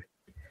attitude?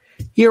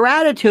 Your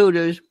attitude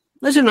is,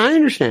 listen, I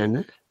understand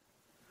this.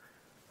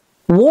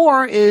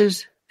 War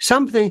is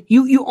something,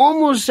 you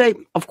almost say,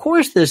 of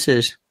course this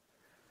is.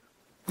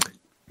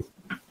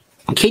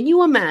 Can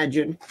you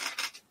imagine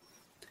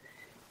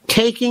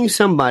taking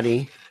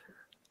somebody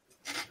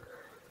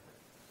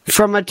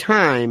from a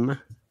time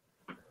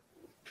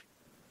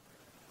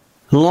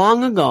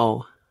long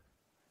ago,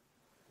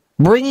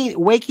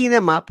 waking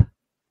them up,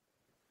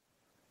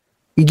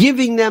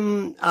 giving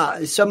them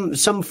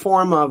some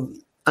form of,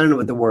 I don't know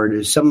what the word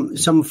is,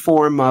 some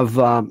form of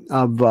what's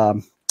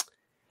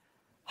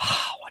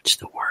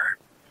the word?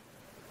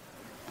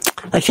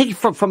 Like take it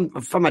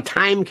from a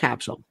time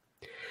capsule,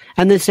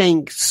 and then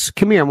saying,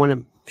 "Come here, I want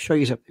to show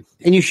you something,"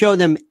 and you show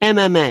them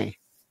MMA.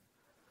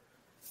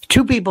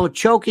 Two people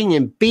choking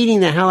and beating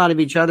the hell out of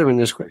each other in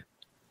this square.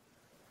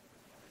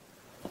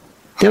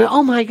 They're like,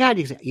 oh my God.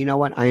 You know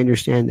what? I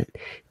understand that.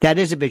 That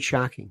is a bit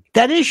shocking.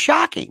 That is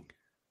shocking.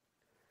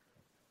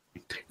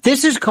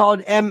 This is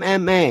called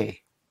MMA.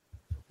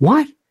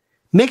 What?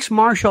 Mixed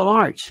martial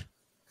arts.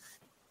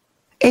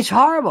 It's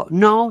horrible.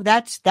 No,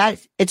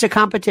 it's a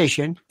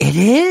competition. It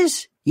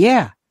is?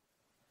 Yeah.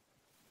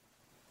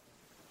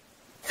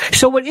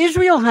 So what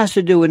Israel has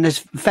to do in this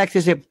fact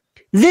is that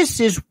this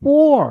is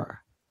war.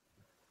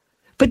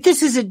 But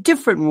this is a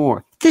different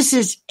war. This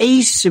is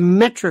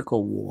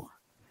asymmetrical war.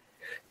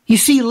 You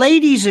see,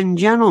 ladies and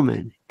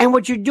gentlemen, and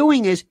what you're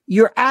doing is,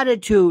 your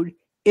attitude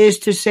is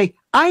to say,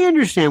 I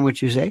understand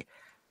what you say.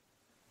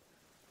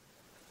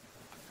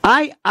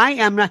 I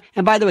am not,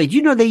 and by the way, do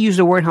you know they use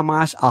the word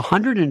Hamas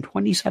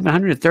 127,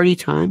 130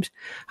 times?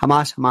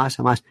 Hamas, Hamas,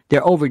 Hamas.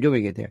 They're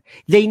overdoing it there.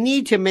 They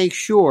need to make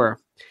sure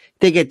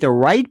they get the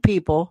right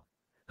people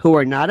who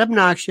are not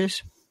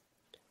obnoxious.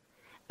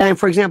 And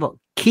for example,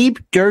 keep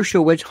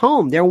Dershowitz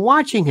home. They're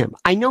watching him.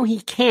 I know he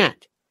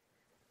can't.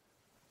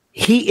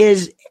 He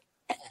is,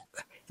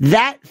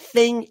 that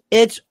thing,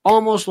 it's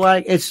almost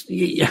like it's,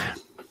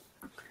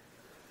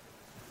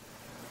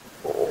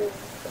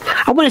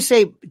 I want to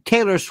say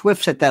Taylor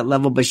Swift's at that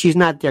level, but she's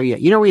not there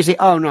yet. You know where you say,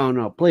 oh,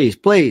 no, please,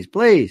 please,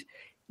 please.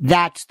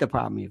 That's the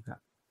problem you've got.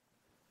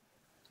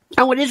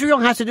 And what Israel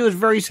has to do is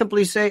very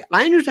simply say,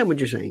 I understand what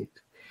you're saying.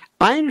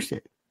 I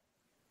understand.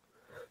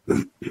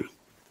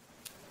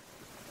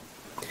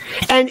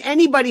 And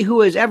anybody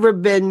who has ever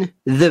been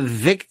the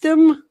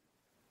victim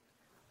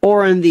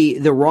or in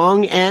the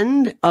wrong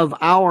end of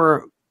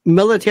our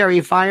military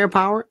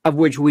firepower, of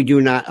which we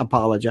do not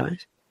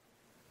apologize,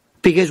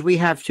 because we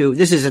have to,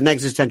 this is an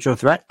existential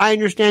threat. I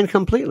understand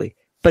completely,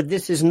 but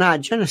this is not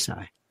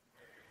genocide.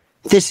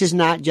 This is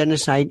not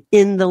genocide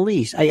in the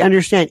least. I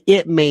understand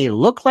it may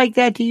look like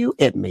that to you.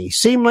 It may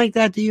seem like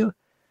that to you.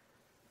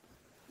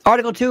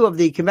 Article 2 of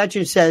the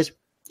convention says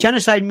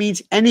genocide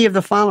means any of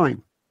the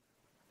following: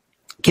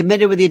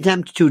 committed with the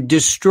attempt to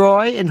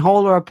destroy in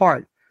whole or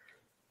apart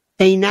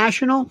a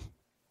national,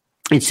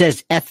 it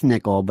says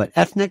ethnical, but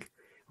ethnic,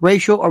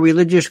 racial, or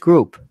religious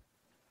group.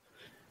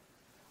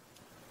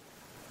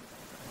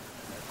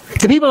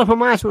 The people of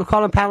Hamas will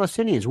call them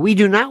Palestinians. We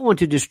do not want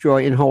to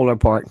destroy in whole or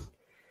part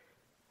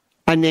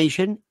a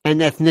nation, an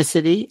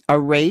ethnicity, a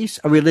race,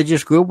 a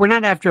religious group. We're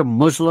not after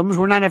Muslims.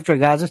 We're not after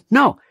Gaza.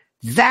 No,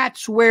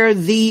 that's where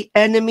the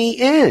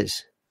enemy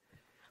is.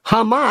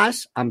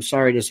 Hamas, I'm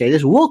sorry to say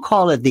this, we'll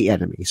call it the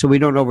enemy, so we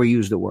don't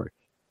overuse the word.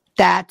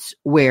 That's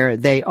where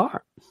they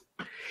are.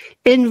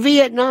 In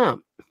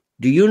Vietnam,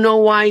 do you know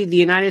why the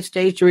United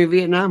States during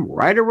Vietnam,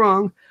 right or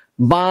wrong,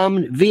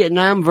 bombed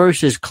Vietnam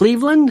versus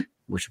Cleveland,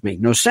 which make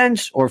no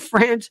sense, or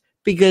France,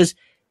 because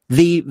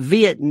the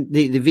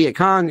Viet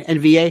Cong and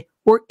VA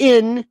were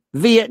in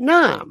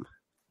Vietnam.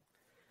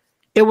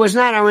 It was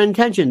not our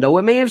intention, though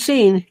it may have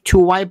seemed, to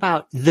wipe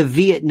out the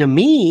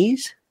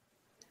Vietnamese.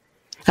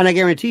 And I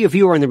guarantee you, if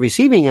you were on the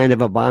receiving end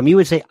of a bomb, you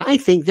would say, I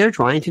think they're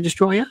trying to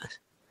destroy us.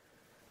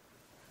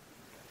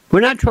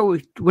 We're not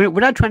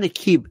trying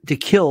to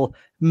kill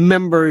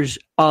members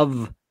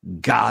of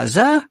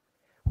Gaza.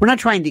 We're not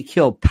trying to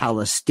kill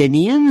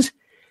Palestinians.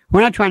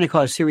 We're not trying to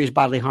cause serious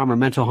bodily harm or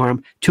mental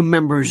harm to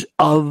members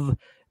of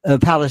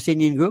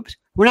Palestinian groups.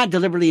 We're not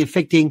deliberately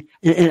inflicting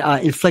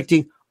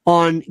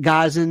on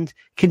Gazans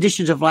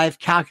conditions of life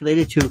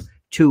calculated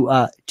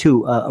to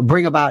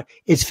bring about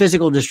its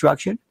physical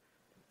destruction.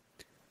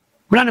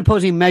 We're not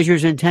imposing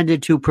measures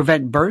intended to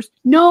prevent birth.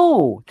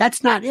 No,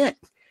 that's not it.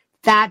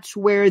 That's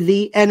where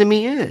the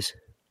enemy is.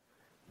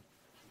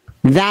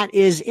 That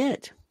is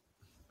it.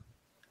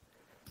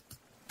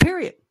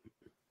 Period.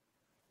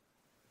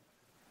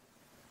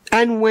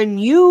 And when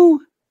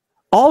you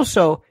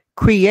also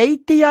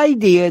create the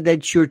idea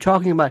that you're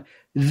talking about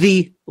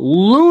the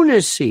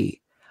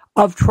lunacy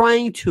of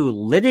trying to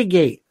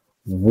litigate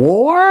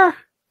war,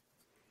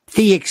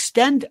 the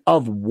extent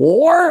of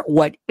war,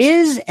 what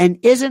is and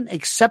isn't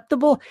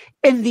acceptable,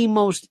 in the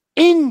most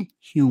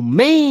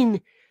inhumane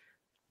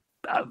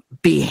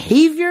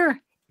behavior,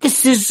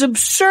 this is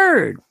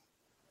absurd.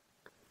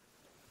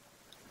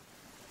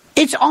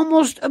 It's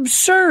almost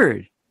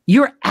absurd.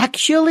 You're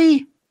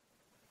actually...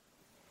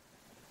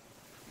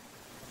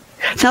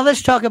 Now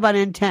let's talk about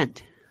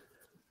intent.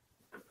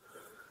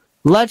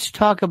 Let's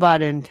talk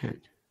about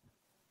intent.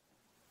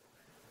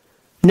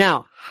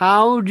 Now,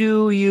 how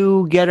do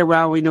you get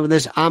around, we know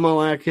this,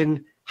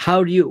 American,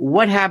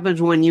 what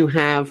happens when you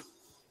have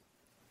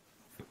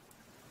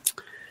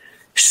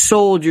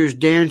soldiers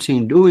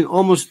dancing, doing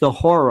almost the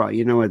horror,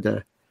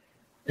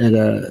 at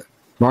a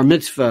bar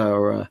mitzvah,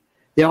 or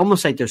they're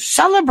almost like they're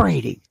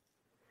celebrating.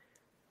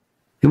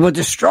 We will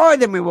destroy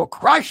them, we will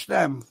crush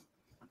them.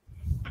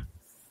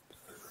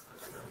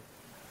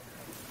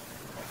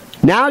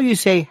 Now you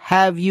say,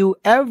 have you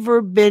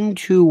ever been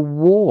to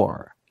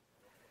war?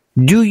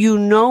 Do you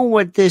know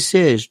what this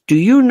is? Do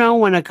you know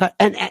when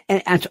and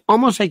it's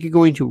almost like you're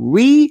going to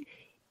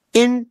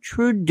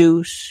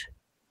reintroduce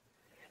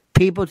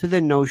people to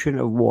the notion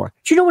of war.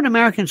 Do you know what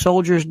American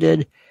soldiers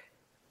did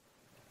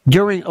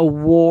during a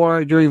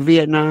war, during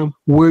Vietnam,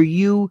 where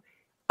you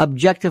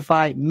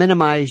objectify,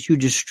 minimize, you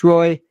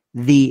destroy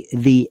the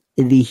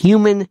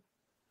human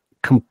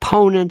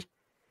component?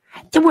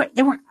 There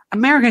were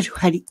Americans who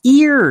had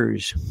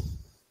ears.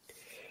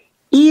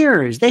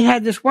 They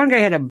had this one guy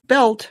had a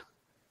belt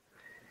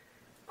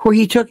where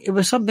he took, it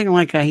was something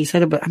like, he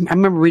said, but I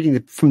remember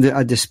reading from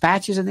the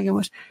dispatches, I think it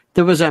was.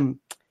 There was,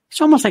 it's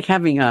almost like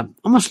having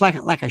almost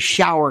like a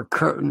shower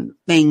curtain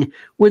thing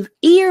with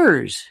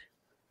ears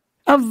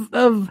of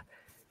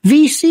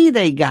VC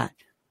they got.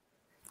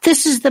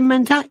 This is the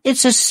mentality.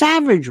 It's a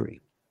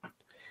savagery.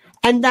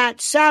 And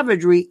that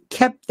savagery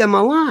kept them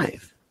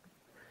alive.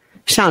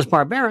 Sounds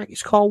barbaric.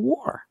 It's called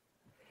war.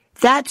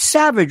 That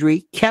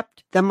savagery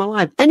kept them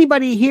alive.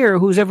 Anybody here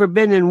who's ever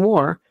been in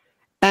war,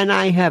 and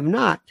I have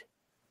not,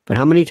 but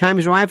how many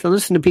times do I have to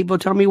listen to people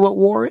tell me what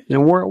war is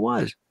and where it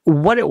was,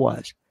 what it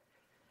was?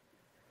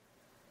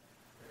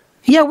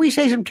 Yeah, we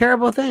say some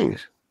terrible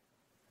things.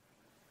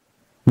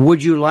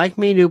 Would you like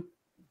me to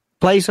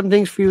play some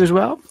things for you as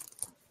well?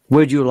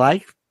 Would you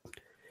like?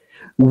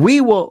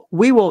 We will,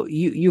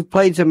 you've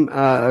played some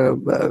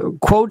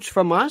quotes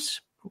from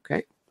us.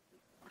 Okay.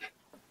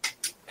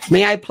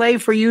 May I play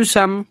for you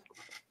some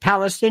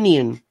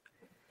Palestinian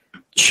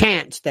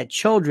chants that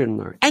children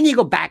learn? And you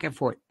go back and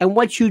forth. And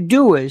what you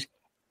do is,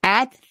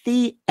 at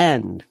the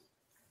end,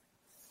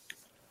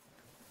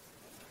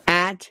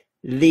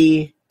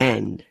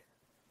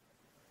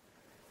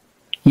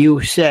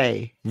 you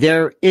say,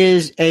 there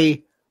is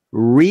a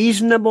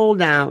reasonable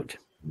doubt.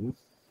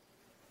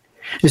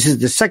 This is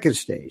the second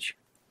stage.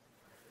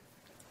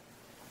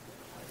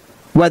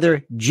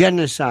 Whether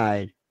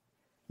genocide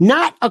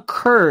not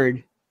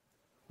occurred,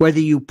 whether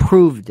you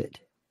proved it.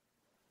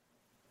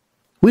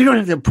 We don't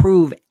have to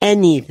prove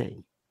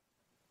anything.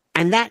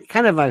 And that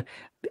kind of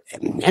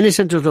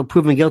innocent until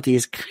proven guilty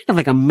is kind of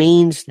like a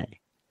mainstay.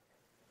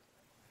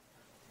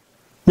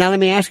 Now let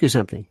me ask you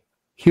something.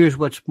 Here's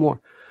what's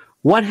more.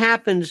 What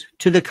happens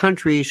to the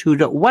countries who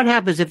don't? What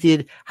happens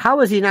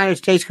how is the United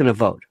States going to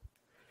vote?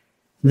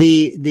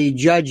 The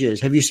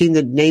judges. Have you seen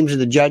the names of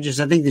the judges?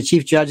 I think the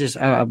chief judges.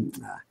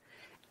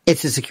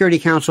 It's the Security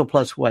Council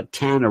plus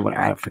 10 or what?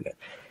 I forget.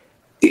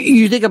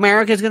 You think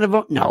America is going to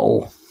vote?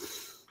 No.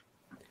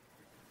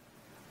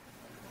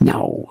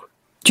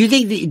 Do you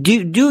think?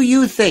 Do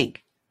you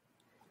think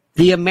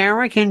the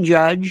American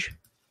judge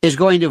is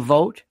going to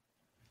vote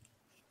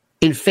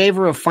in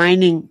favor of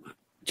finding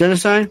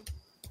genocide?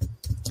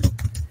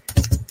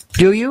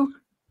 Do you?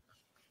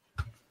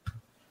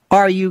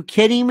 Are you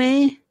kidding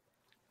me?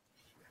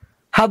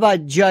 How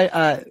about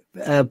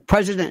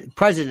President?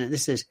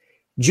 This is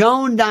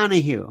Joan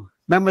Donahue.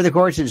 Member of the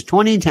court since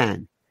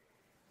 2010.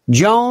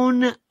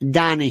 Joan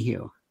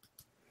Donahue.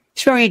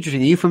 It's very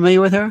interesting. Are you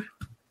familiar with her?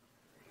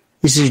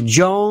 This is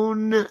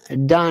Joan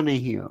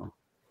Donahue.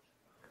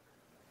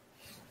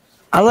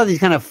 I love these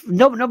kind of,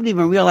 nobody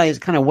even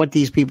realized kind of what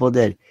these people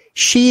did.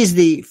 She's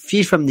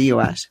from the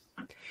U.S.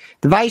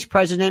 The vice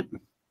president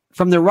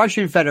from the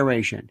Russian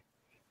Federation,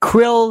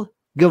 Kirill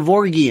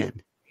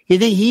Gevorgian. You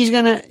think he's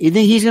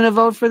gonna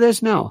vote for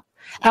this? No.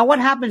 And what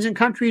happens in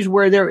countries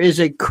where there is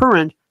a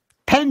current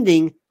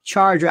pending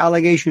charge or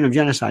allegation of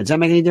genocide? Does that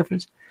make any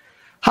difference?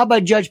 How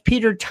about Judge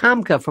Peter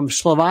Tomka from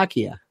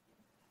Slovakia?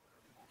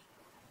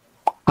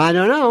 I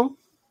don't know.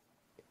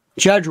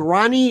 Judge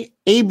Ronnie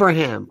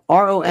Abraham,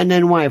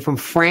 Ronny, from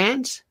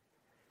France.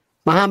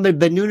 Mohammed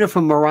Bennouna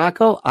from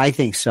Morocco. I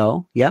think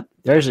so. Yep.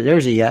 There's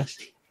a yes.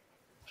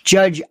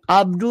 Judge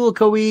Abdul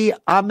Qawi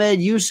Ahmed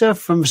Yusuf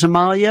from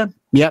Somalia.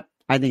 Yep.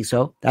 I think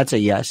so. That's a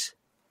yes.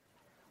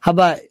 How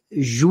about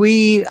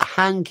Zhui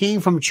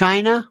Hanqing from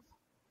China?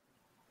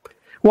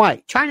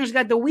 Why? China's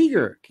got the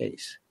Uyghur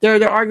case.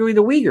 They're arguing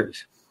the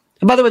Uyghurs.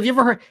 And by the way, have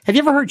you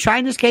ever heard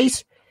China's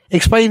case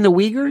explaining the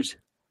Uyghurs?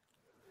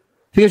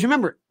 Because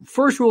remember,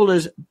 first rule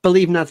is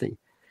believe nothing.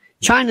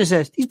 China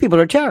says these people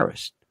are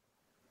terrorists.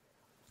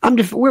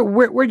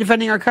 We're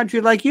defending our country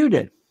like you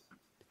did.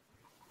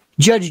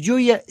 Judge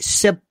Julia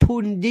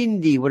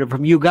Sepundindi,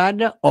 from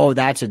Uganda. Oh,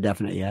 that's a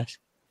definite yes.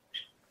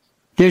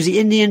 There's the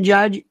Indian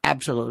judge.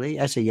 Absolutely,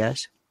 that's a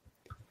yes.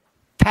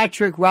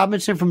 Patrick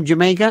Robinson from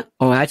Jamaica.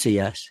 Oh, that's a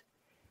yes.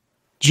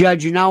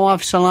 Judge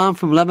Nawaf Salam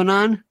from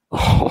Lebanon.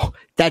 Oh,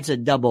 that's a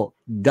double,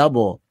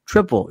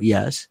 triple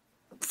yes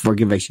for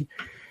conviction.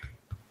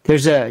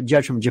 There's a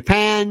judge from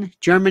Japan,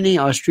 Germany,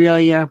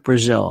 Australia,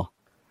 Brazil.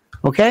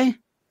 Okay?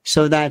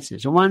 So that's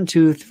it. So 1,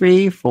 2,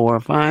 3, 4,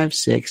 5,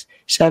 6,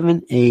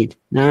 7, 8,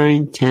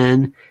 9,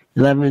 10,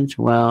 11,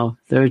 12,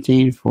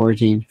 13,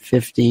 14,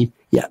 15.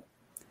 Yeah.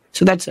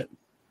 So that's it.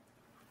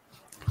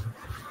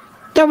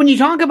 Now, when you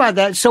talk about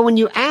that, so when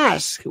you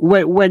ask,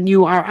 when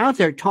you are out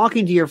there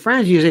talking to your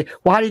friends, you say,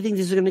 well, how do you think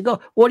this is going to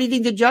go? What do you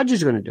think the judge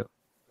is going to do?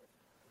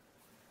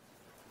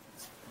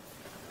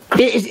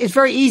 It's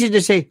very easy to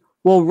say,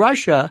 well,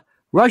 Russia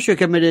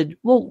committed,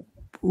 well,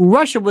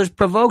 Russia was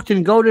provoked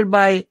and goaded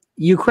by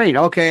Ukraine.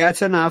 Okay,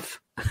 that's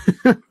enough.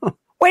 Wait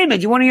a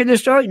minute, you want to hear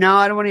this story? No,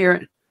 I don't want to hear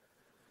it.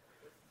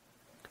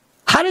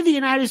 How did the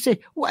United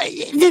States,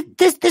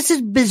 this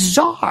is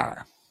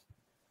bizarre.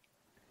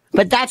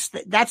 But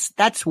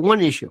that's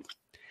one issue.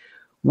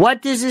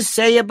 What does it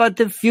say about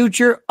the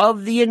future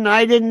of the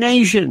United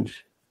Nations?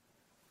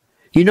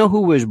 You know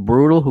who was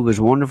brutal, who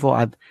was wonderful?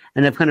 I've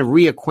kind of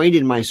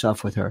reacquainted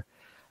myself with her.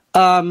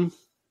 Palki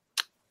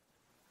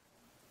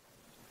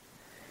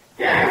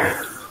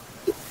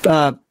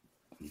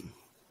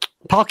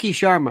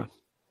Sharma.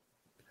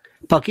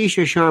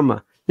 Palkisha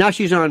Sharma. Now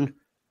she's on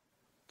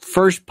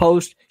First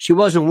Post. She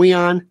was in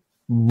WeOn.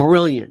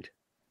 Brilliant.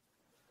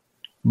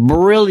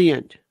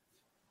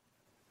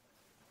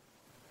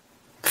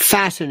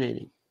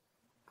 Fascinating.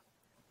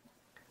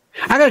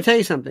 I got to tell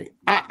you something.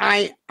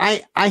 I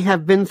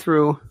have been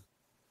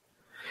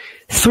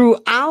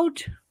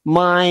throughout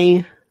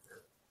my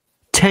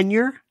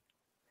tenure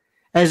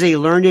as a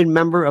learned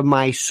member of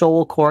my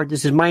sole court.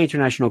 This is my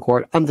international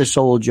court. I'm the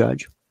sole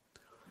judge.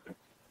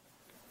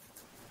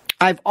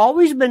 I've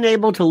always been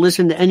able to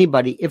listen to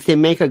anybody if they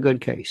make a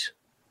good case.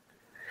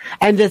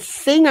 And the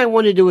thing I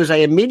want to do is I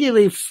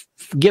immediately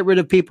get rid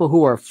of people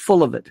who are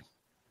full of it.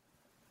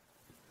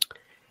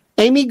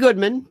 Amy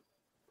Goodman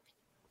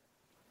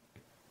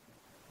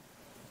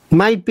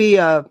might be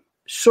a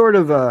sort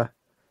of a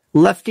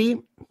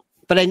lefty,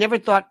 but I never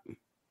thought,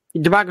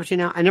 Democracy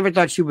Now!, I never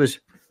thought she was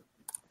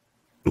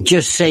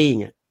just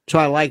saying it. So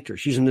I liked her.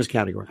 She's in this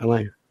category. I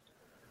like her.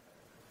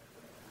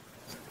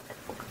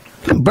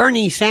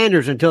 Bernie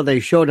Sanders, until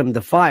they showed him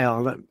the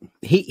file,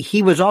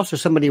 he was also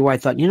somebody where I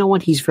thought, you know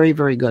what, he's very,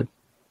 very good.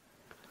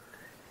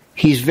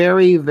 He's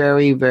very,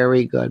 very,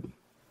 very good.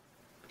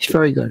 He's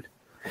very good.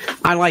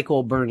 I like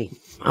old Bernie.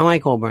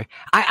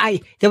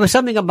 There was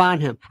something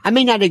about him. I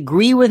may not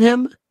agree with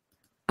him.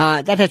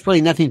 That has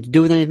really nothing to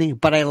do with anything,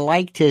 but I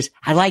liked his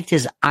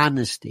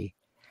honesty.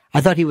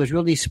 I thought he was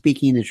really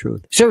speaking the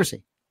truth.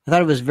 Seriously. I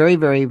thought it was very,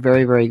 very,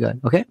 very, very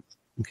good. Okay.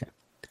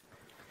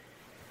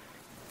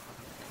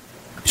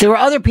 There were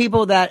other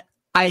people that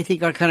I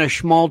think are kind of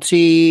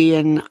schmaltzy,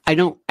 and I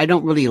don't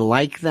really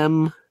like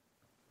them.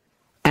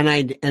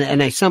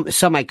 And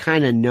some I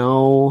kind of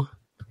know,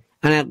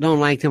 and I don't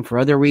like them for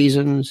other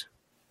reasons,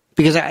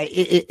 because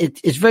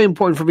it's very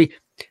important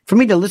for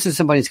me to listen to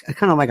somebody. It's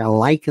kind of like I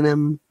like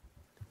them,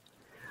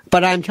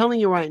 but I'm telling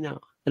you right now,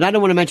 and I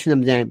don't want to mention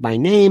them by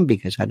name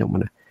because I don't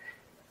want to.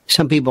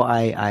 Some people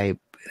I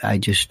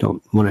just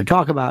don't want to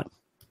talk about,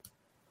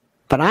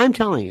 but I'm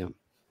telling you,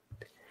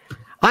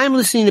 I'm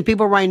listening to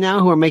people right now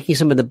who are making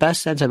some of the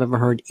best sense I've ever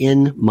heard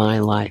in my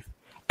life,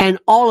 and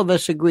all of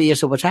us agree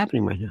as to what's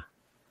happening right now.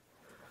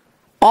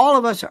 All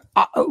of us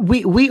are.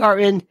 We are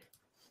in.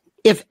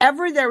 If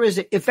ever there was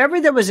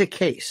a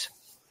case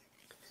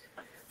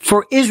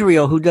for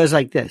Israel who does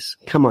like this,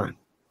 come on,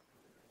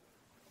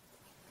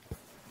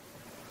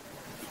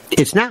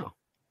 it's now.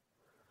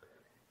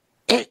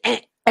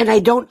 And I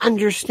don't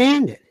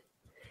understand it.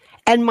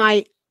 And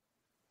my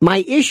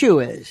issue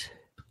is,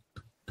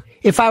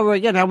 if I were,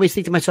 again, I always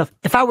think to myself,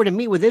 if I were to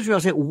meet with Israel,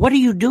 I'd say, what are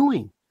you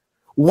doing?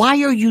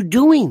 Why are you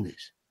doing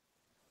this?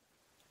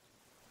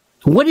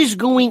 What is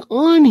going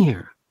on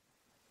here?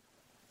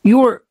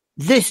 And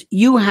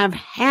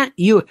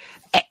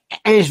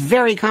it's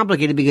very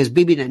complicated because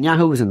Bibi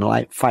Netanyahu was in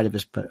the fight of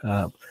his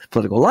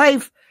political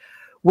life.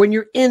 When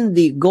you're in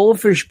the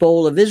goldfish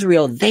bowl of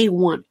Israel, they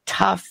want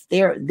tough.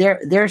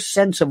 Their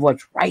sense of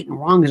what's right and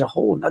wrong is a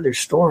whole other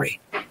story.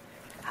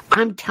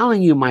 I'm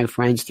telling you, my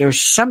friends,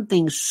 there's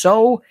something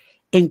so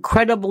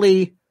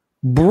incredibly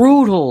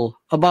brutal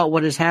about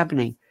what is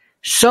happening.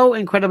 So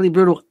incredibly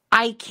brutal.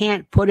 I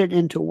can't put it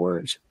into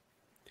words.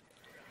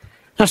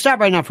 Now stop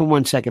right now for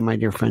 1 second, my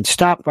dear friends.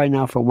 Stop right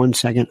now for 1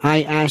 second.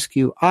 I ask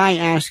you, I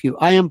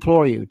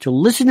implore you to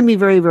listen to me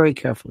very, very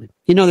carefully.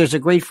 You know, there's a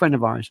great friend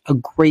of ours, a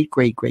great,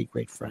 great, great,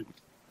 great friend.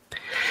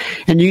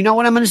 And you know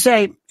what I'm going to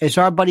say? It's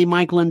our buddy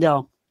Mike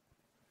Lindell.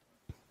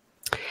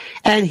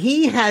 And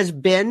he has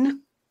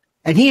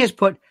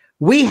put,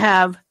 we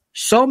have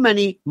so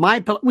many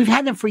MyPillow, we've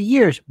had them for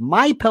years,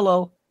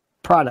 MyPillow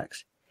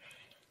products.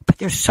 But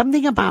there's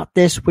something about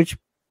this which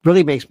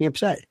really makes me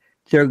upset.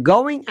 They're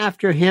going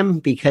after him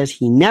because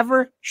he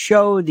never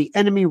showed the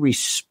enemy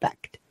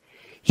respect.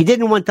 He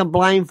didn't want them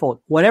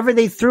blindfolded. Whatever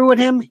they threw at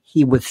him,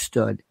 he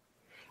withstood.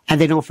 And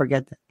they don't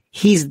forget that.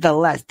 He's the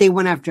last. They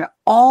went after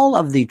all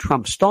of the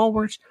Trump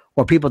stalwarts,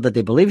 or people that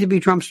they believe to be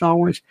Trump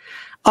stalwarts,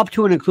 up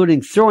to and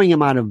including throwing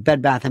him out of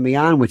Bed Bath &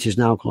 Beyond, which is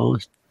now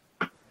closed.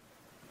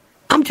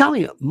 I'm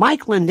telling you,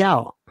 Mike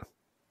Lindell,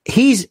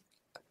 he's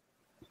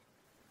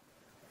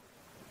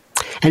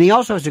And he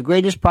also has the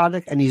greatest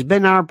product, and he's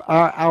been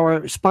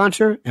our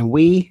sponsor, and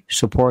we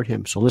support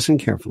him. So listen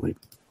carefully.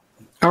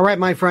 All right,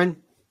 my friend.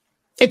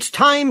 It's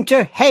time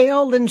to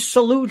hail and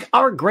salute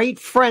our great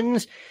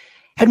friends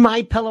at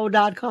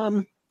MyPillow.com.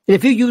 And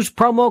if you use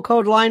promo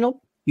code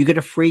Lionel, you get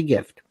a free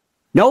gift.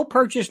 No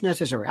purchase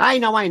necessary. I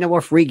know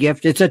a free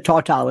gift. It's a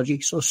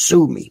tautology, so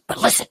sue me. But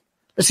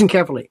listen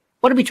carefully.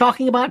 What are we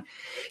talking about?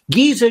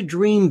 Giza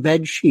Dream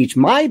Bed Sheets,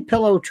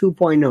 MyPillow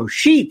 2.0,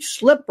 sheets,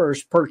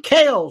 slippers,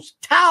 percales,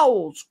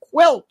 towels,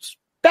 quilts,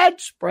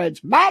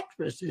 bedspreads,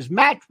 mattresses,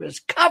 mattress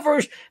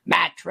covers,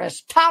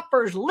 mattress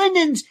toppers,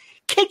 linens,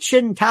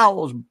 kitchen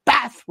towels,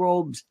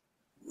 bathrobes,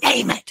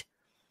 name it.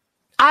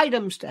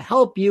 Items to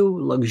help you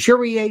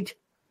luxuriate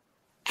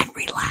and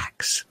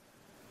relax.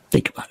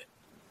 Think about it.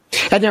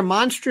 And they're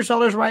monster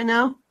sellers right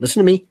now.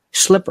 Listen to me.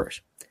 Slippers.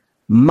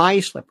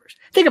 My slippers.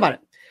 Think about it.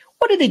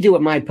 What do they do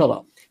with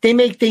MyPillow? They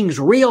make things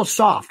real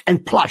soft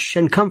and plush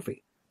and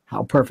comfy.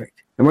 How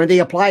perfect. And when they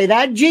apply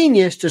that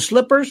genius to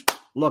slippers,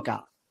 look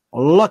out.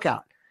 Look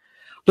out.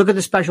 Look at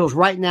the specials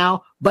right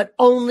now, but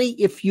only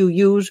if you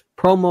use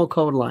promo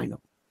code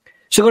Lionel.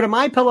 So go to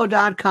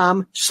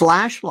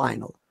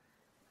MyPillow.com/Lionel.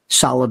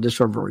 Solid this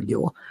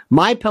review.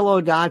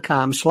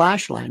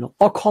 MyPillow.com/Lionel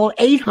or call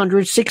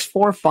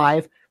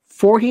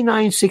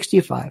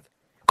 800-645-4965.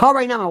 Call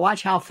right now and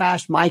watch how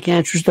fast Mike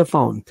answers the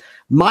phone.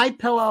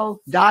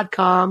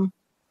 MyPillow.com,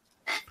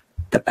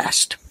 the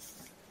best.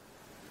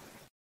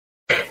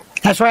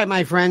 That's right,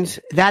 my friends.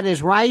 That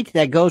is right.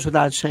 That goes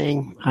without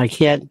saying. I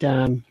can't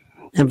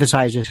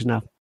emphasize this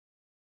enough.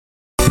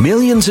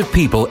 Millions of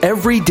people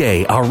every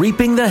day are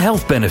reaping the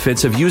health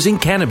benefits of using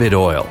cannabis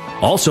oil,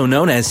 also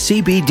known as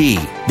CBD.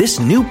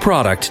 This new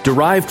product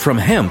derived from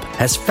hemp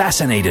has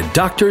fascinated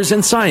doctors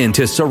and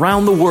scientists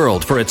around the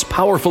world for its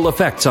powerful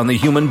effects on the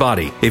human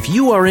body. If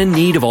you are in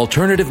need of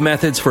alternative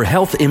methods for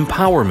health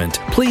empowerment,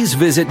 please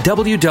visit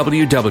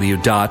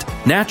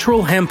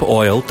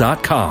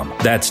www.naturalhempoil.com.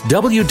 That's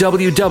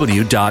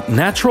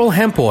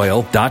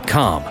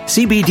www.naturalhempoil.com.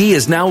 CBD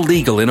is now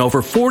legal in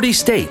over 40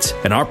 states,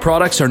 and our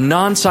products are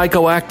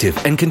non-psychoactive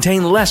and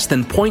contain less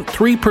than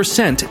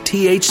 0.3%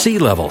 THC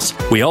levels.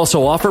 We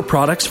also offer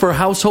products for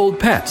household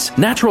pets.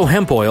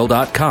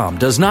 NaturalHempOil.com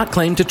does not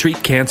claim to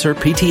treat cancer,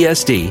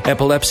 PTSD,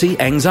 epilepsy,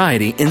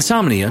 anxiety,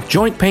 insomnia,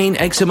 joint pain,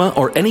 eczema,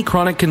 or any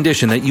chronic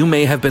condition that you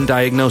may have been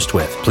diagnosed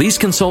with. Please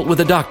consult with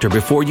a doctor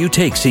before you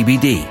take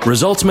CBD.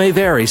 Results may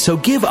vary, so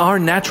give our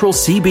natural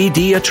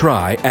CBD a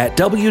try at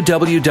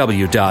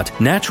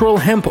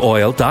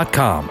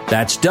www.naturalhempoil.com.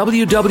 That's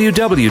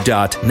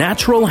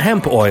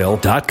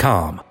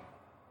www.naturalhempoil.com.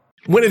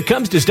 When it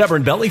comes to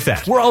stubborn belly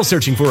fat, we're all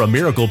searching for a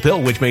miracle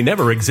pill which may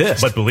never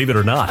exist. But believe it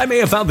or not, I may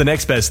have found the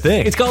next best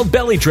thing. It's called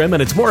Belly Trim,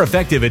 and it's more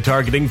effective at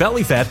targeting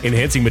belly fat,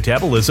 enhancing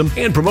metabolism,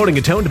 and promoting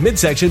a toned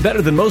midsection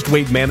better than most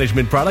weight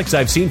management products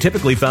I've seen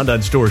typically found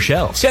on store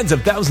shelves. Tens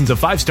of thousands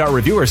of 5-star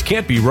reviewers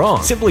can't be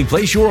wrong. Simply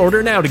place your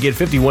order now to get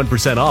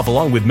 51% off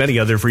along with many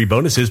other free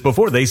bonuses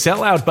before they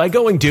sell out by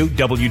going to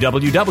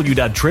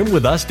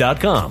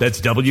www.trimwithus.com. That's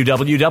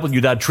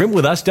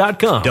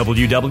www.trimwithus.com.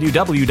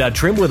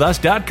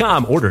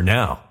 www.trimwithus.com. Order now.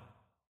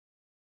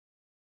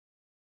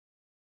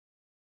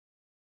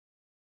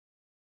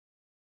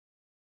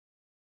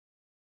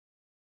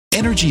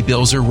 Energy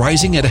bills are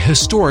rising at a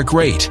historic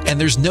rate, and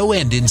there's no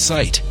end in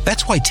sight.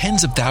 That's why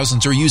tens of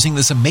thousands are using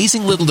this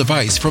amazing little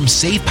device from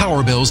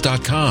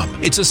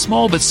SavePowerBills.com. It's a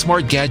small but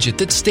smart gadget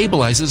that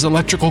stabilizes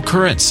electrical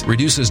currents,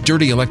 reduces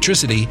dirty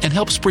electricity, and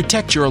helps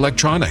protect your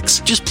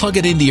electronics. Just plug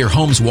it into your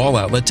home's wall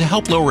outlet to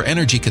help lower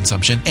energy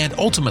consumption and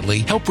ultimately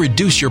help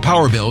reduce your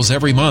power bills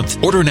every month.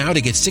 Order now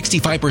to get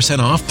 65%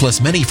 off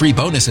plus many free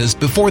bonuses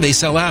before they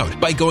sell out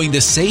by going to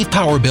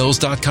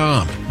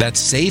SavePowerBills.com.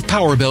 That's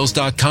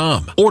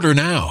SavePowerBills.com. Order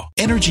now.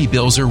 Energy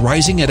bills are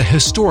rising at a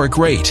historic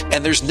rate,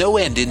 and there's no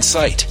end in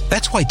sight.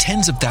 That's why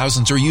tens of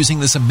thousands are using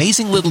this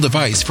amazing little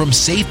device from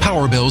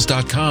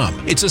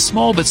SavePowerBills.com. It's a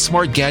small but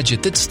smart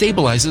gadget that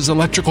stabilizes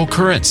electrical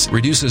currents,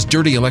 reduces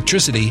dirty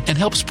electricity, and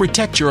helps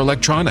protect your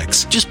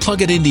electronics. Just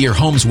plug it into your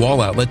home's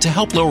wall outlet to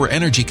help lower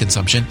energy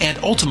consumption and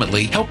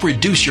ultimately help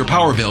reduce your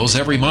power bills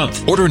every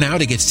month. Order now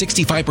to get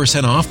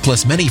 65% off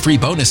plus many free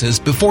bonuses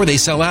before they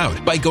sell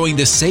out by going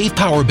to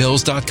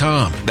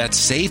SavePowerBills.com.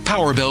 That's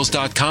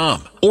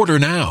SavePowerBills.com. Order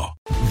now.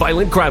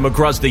 Violent crime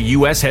across the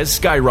U.S. has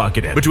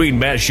skyrocketed. Between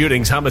mass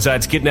shootings,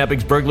 homicides,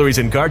 kidnappings, burglaries,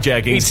 and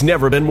carjacking, it's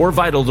never been more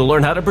vital to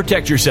learn how to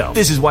protect yourself.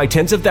 This is why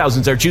tens of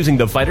thousands are choosing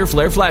the Fighter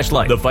Flare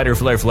flashlight. The Fighter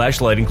Flare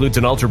flashlight includes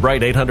an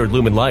ultra-bright 800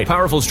 lumen light,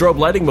 powerful strobe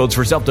lighting modes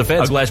for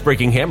self-defense, a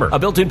glass-breaking hammer, a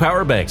built-in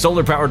power bank,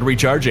 solar-powered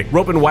recharging,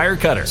 rope and wire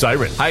cutter,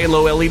 siren, high and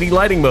low LED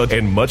lighting mode,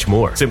 and much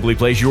more. Simply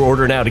place your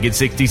order now to get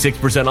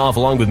 66% off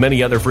along with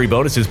many other free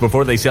bonuses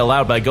before they sell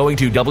out by going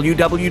to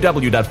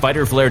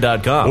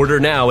www.fighterflare.com. Order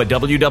now at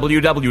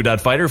www.fighterflare.com.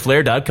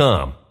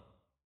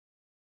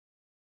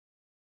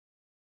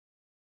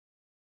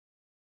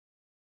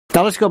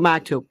 Now let's go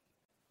back to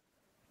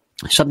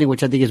something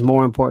which I think is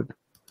more important.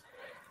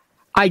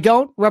 I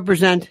don't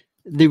represent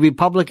the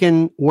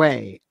Republican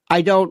way.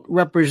 I don't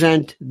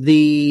represent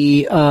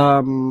the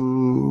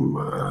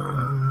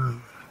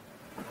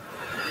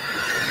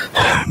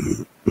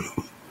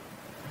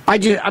I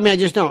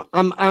just don't.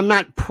 I'm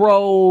not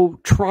pro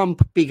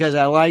Trump because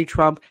I like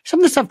Trump. Some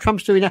of the stuff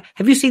Trump's doing now.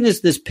 Have you seen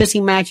this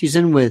pissing match he's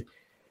in with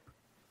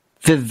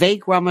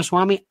Vivek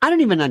Ramaswamy? I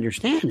don't even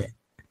understand it.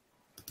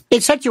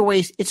 It's such a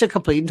waste. It's a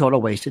complete and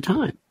total waste of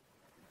time.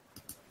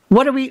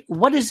 What are we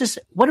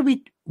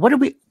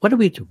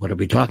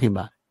talking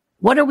about?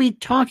 What are we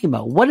talking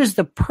about? What is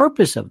the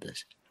purpose of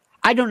this?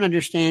 I don't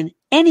understand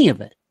any of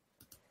it.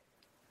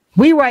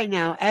 We right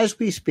now, as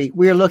we speak,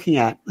 we are looking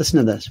at, listen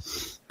to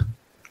this.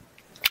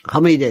 How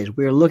many days?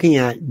 We are looking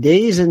at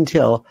days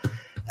until,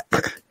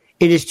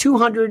 it is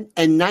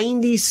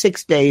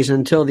 296 days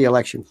until the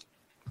election.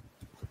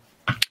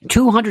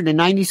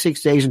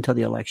 296 days until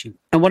the election.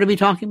 And what are we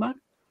talking about?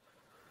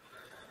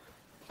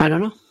 I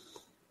don't know.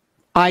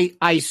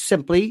 I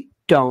simply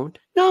don't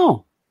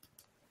know.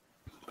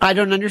 I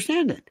don't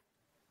understand it.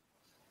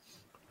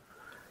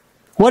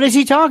 What is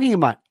he talking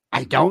about?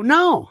 I don't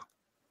know.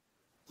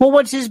 Well,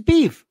 what's his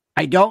beef?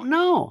 I don't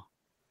know.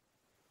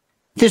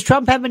 Does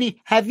Trump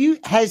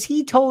has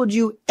he told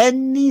you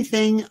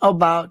anything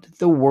about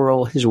the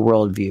world, his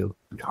worldview?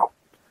 No.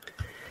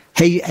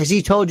 Hey, has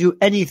he told you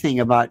anything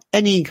about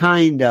any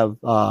kind of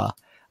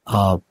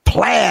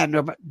plan?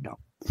 No.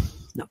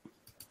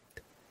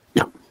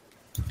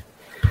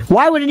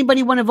 Why would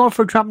anybody want to vote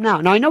for Trump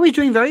now? Now, I know he's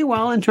doing very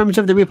well in terms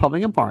of the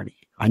Republican Party.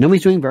 I know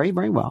he's doing very,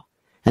 very well.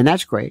 And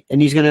that's great. And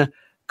he's going to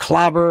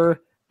clobber,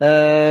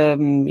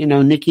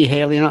 Nikki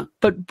Haley.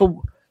 But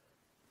what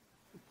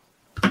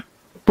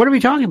are we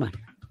talking about?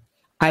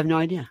 I have no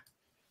idea.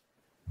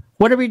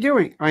 What are we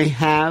doing? I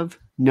have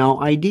no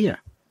idea.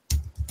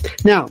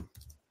 Now,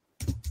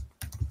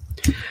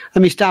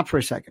 let me stop for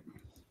a second.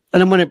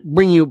 And I'm going to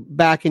bring you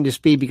back into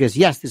speed because,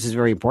 yes, this is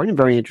very important,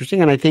 very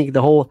interesting. And I think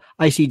the whole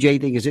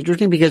ICJ thing is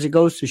interesting because it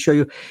goes to show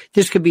you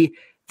this could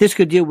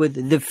deal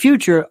with the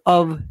future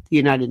of the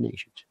United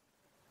Nations.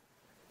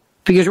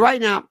 Because right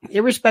now,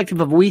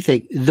 irrespective of what we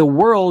think, the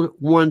world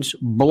wants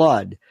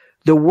blood.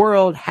 The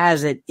world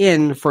has it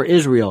in for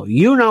Israel.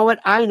 You know it.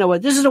 I know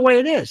it. This is the way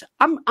it is.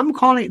 I'm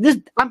calling it this.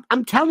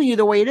 I'm telling you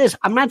the way it is.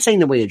 I'm not saying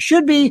the way it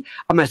should be.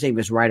 I'm not saying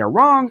it's right or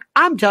wrong.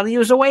 I'm telling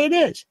you it's the way it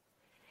is.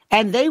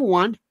 And they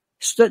want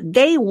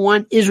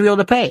Israel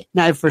to pay.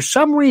 Now, if for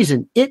some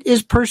reason it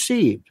is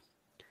perceived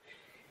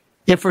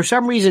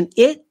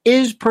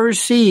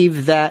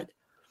that,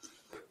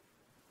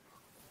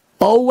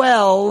 oh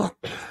well,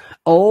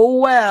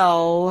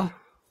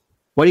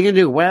 what are you going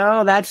to do?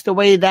 Well, that's the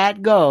way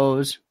that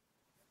goes.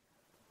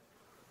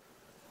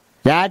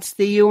 That's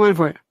the UN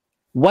for it.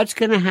 What's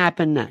going to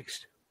happen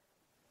next?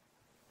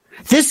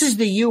 This is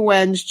the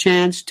UN's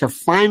chance to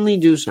finally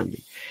do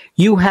something.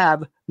 You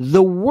have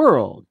the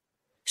world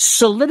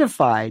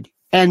solidified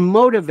and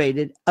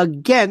motivated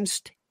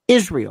against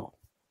Israel.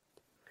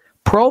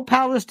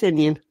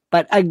 Pro-Palestinian,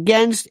 but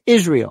against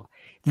Israel.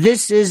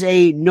 This is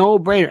a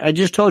no-brainer. I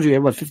just told you,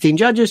 there were 15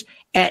 judges,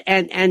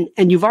 and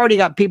you've already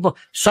got people,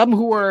 some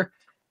who are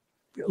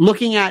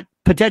looking at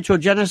potential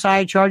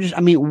genocide charges.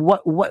 I mean,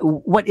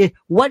 what is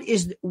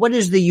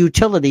the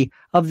utility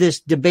of this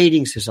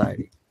debating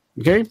society?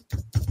 Okay?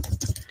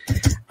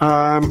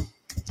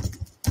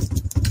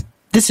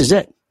 This is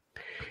it.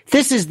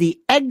 This is the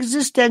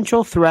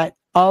existential threat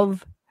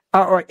of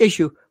or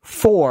issue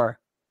for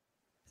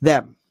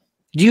them.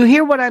 Do you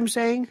hear what I'm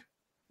saying?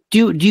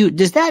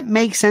 Does that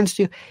make sense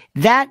to you?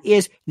 That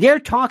is, they're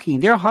talking,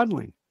 they're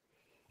huddling.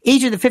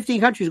 Each of the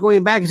 15 countries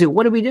going back and saying,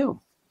 what do we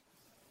do?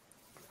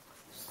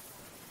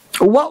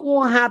 What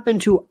will happen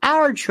to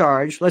our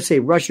charge? Let's say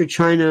Russia,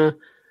 China,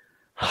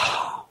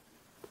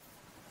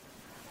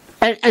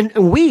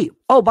 and we.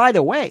 Oh, by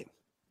the way,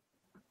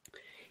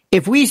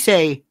 if we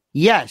say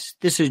yes,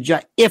 this is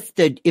if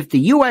the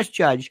U.S.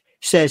 judge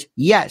says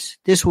yes,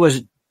 this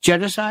was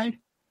genocide.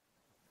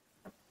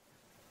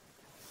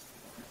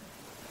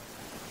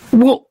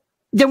 Well,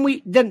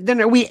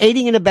 then are we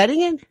aiding and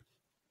abetting it?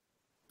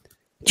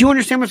 Do you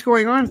understand what's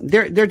going on?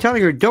 They're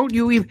telling her, don't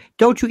you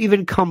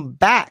even come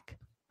back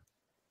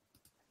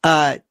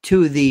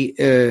to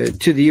the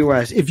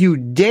U.S. if you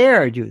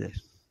dare do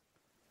this.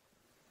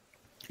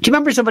 Do you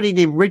remember somebody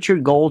named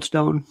Richard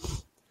Goldstone? Do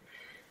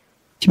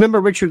you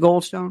remember Richard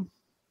Goldstone?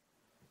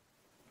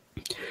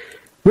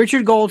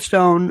 Richard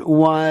Goldstone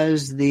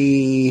was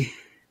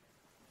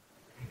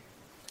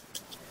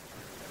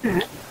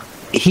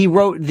he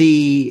wrote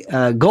the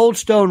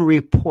Goldstone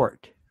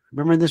Report.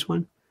 Remember this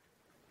one?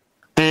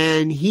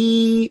 And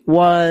he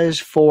was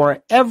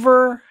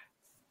forever.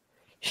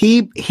 I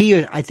think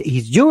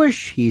he's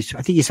Jewish.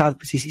 I think he's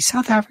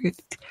South African.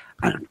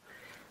 I don't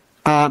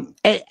know.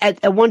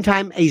 At one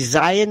time, a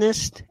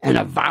Zionist, an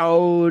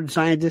avowed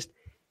Zionist.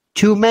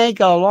 To make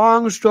a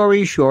long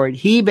story short,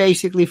 he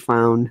basically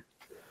found,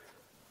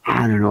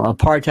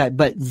 apartheid,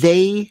 but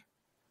they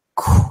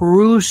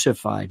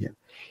crucified him.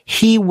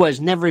 He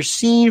was never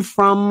seen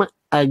from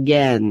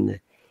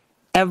again,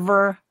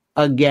 ever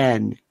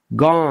again.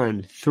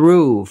 Gone,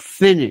 through,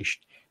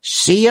 finished.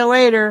 See you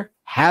later.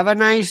 Have a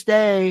nice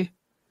day.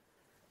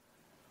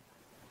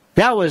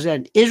 That was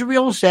it.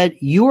 Israel said,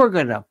 you are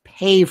going to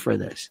pay for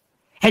this.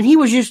 And he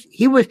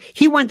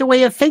went the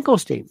way of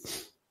Finkelstein.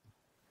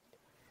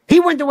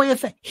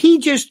 He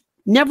just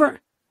never,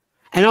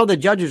 and all the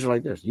judges are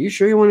like this. Are you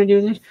sure you want to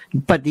do this?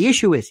 But the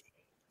issue is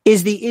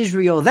the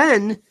Israel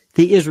then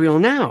the Israel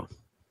now?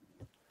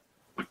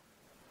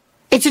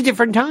 It's a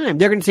different time.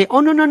 They're going to say,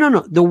 oh,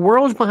 no. The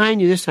world's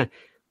behind you this time.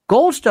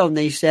 Goldstone,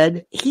 they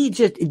said,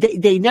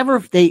 they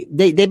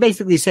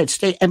basically said,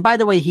 stay. And by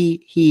the way,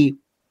 he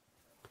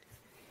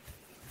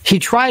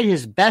tried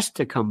his best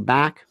to come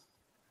back.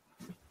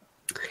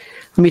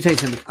 Let me tell you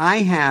something.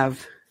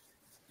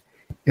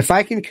 If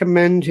I can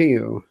commend to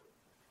you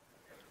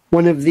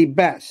one of the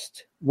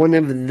best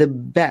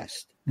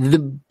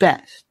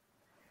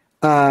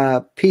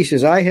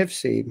pieces I have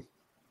seen.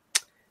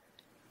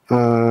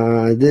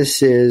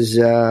 This is,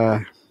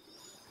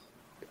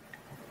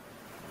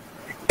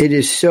 it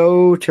is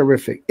so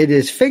terrific. It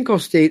is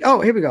Finkelstein.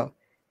 Oh, here we go.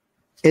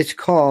 It's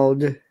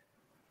called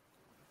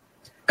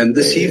and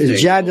this evening,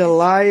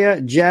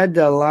 Jadaliah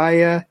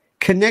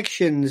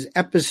Connections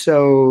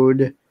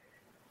episode.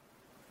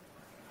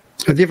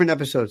 Different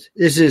episodes.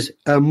 This is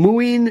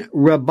Muin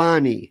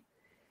Rabbani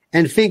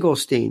and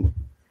Finkelstein.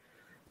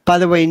 By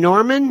the way,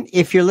 Norman,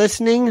 if you're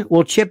listening,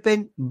 we'll chip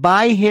in.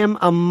 Buy him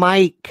a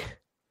mic.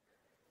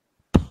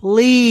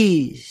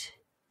 Please.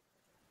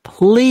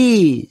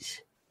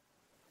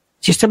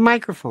 Just a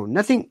microphone.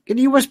 Nothing. A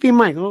USB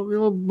mic. A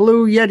little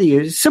blue Yeti.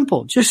 It's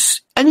simple.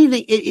 Just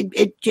anything.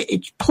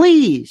 It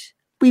please.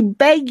 We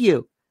beg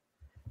you.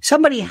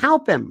 Somebody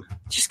help him.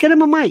 Just get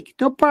him a mic.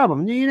 No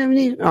problem. You never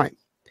need. All right.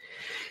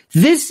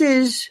 This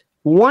is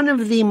one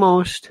of the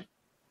most,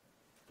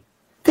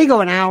 they go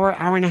an hour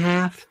and a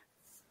half.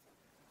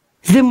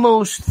 The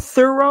most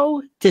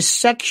thorough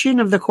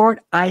dissection of the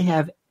court I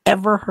have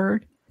ever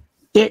heard.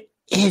 It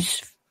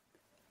is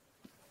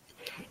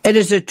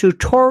a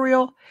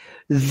tutorial,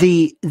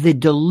 the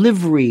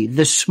delivery,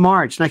 the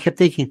smarts. And I kept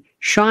thinking,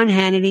 Sean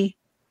Hannity,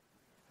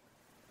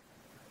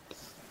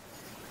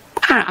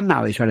 I'm not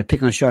always trying to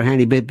pick on Sean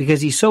Hannity, but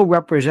because he's so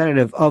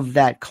representative of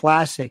that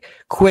classic,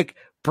 quick,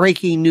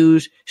 breaking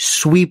news,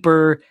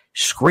 sweeper,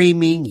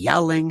 screaming,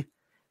 yelling.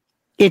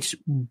 It's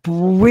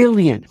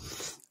brilliant.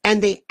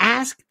 And they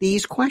ask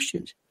these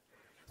questions.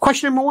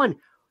 Question number one,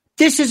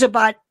 this is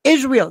about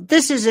Israel.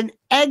 This is an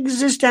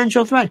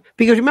existential threat.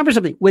 Because remember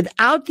something,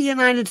 without the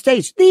United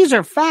States, these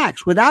are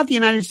facts. Without the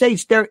United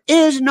States, there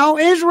is no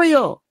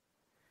Israel.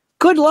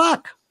 Good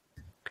luck.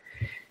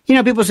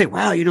 People say,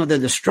 well, they're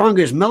the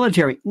strongest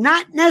military.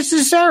 Not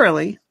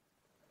necessarily.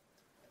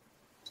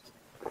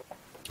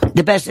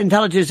 The best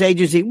intelligence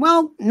agency,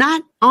 well,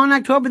 not on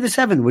October the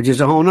 7th, which is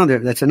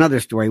that's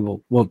another story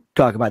we'll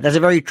talk about. That's a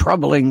very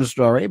troubling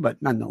story,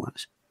 but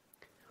nonetheless.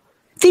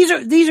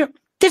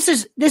 This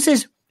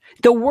is,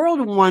 the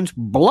world wants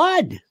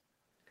blood.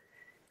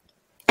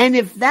 And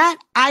if that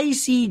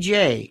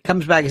ICJ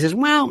comes back and says,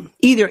 well,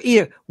 either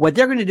what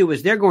they're going to do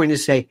is they're going to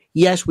say,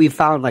 yes, we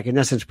found in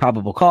essence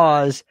probable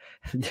cause.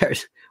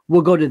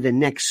 We'll go to the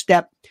next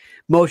step.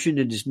 Motion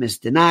to dismiss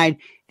denied.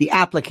 The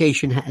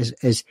application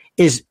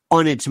is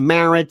on its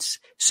merits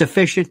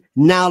sufficient.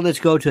 Now let's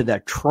go to the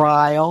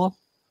trial.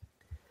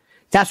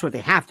 That's what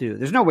they have to do.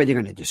 There's no way they're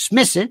going to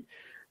dismiss it.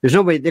 There's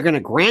no way they're going to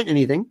grant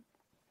anything.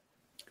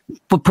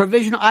 But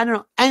provisional, I don't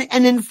know.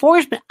 And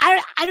enforcement,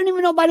 I don't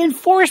even know about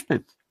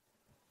enforcement.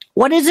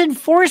 What does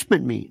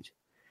enforcement mean?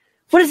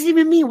 What does it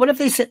even mean? What if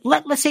they say,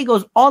 let's say it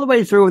goes all the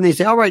way through and they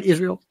say, all right,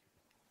 Israel,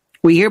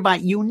 we hereby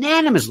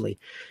unanimously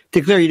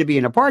declare you to be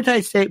an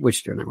apartheid state,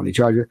 which they're not going to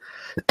charge you.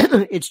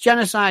 It's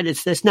genocide.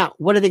 It's this. Now,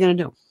 what are they going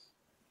to do?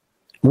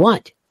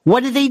 What?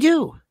 What do they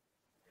do?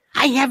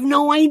 I have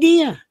no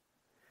idea.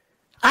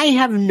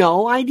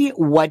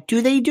 What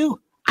do they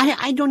do?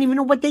 I don't even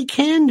know what they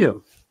can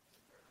do.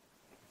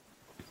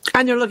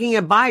 And they're looking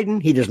at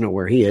Biden. He doesn't know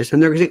where he is.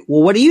 And they're going to say,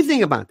 well, what do you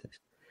think about this?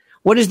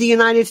 What is the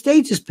United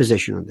States'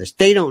 position on this?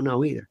 They don't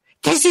know either.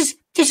 This is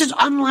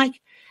unlike,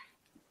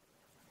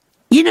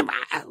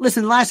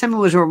 listen, the last time it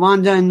was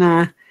Rwanda and,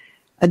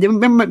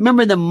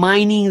 remember the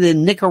mining, the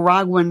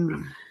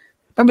Nicaraguan,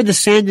 remember the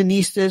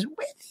Sandinistas?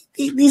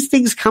 These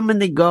things come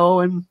and they go,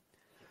 and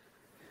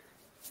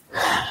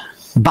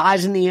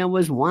Bosnia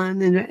was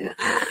one.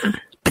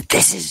 But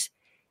this is,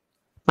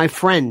 my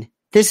friend,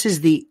 this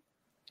is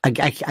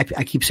I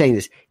keep saying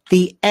this,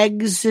 the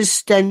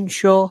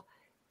existential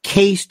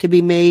case to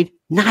be made,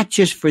 not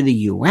just for the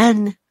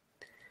UN,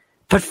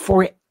 but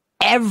for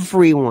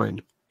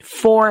everyone.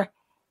 For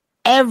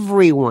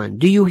everyone.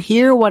 Do you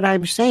hear what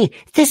I'm saying?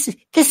 This is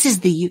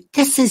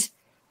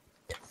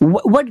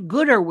what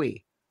good are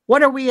we?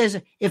 What are we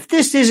if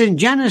this isn't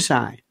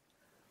genocide?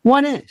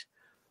 What is?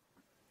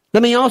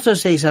 Let me also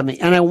say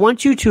something, and I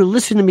want you to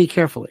listen to me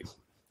carefully.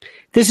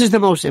 This is the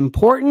most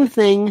important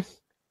thing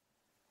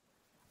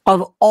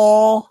of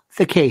all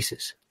the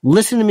cases.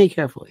 Listen to me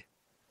carefully.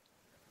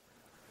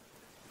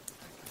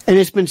 And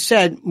it's been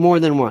said more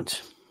than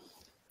once.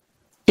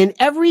 In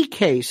every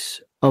case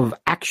of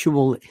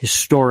actual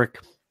historic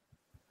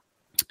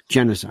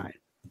genocide,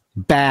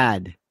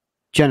 bad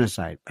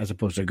genocide, as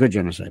opposed to good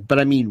genocide, but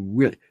I mean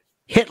really,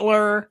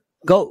 Hitler,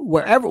 go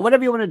wherever,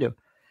 whatever you want to do.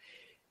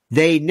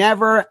 They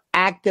never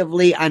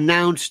actively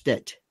announced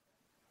it.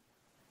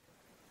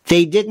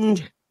 They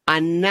didn't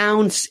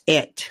announce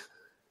it.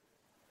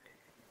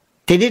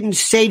 They didn't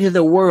say to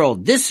the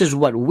world, this is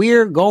what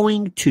we're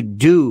going to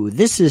do.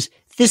 This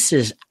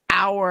is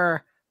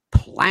our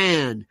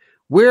plan.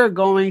 We're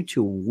going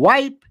to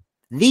wipe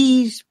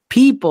these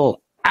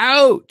people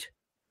out.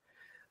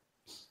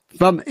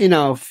 From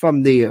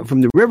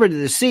the river to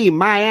the sea,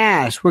 my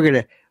ass.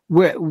 We're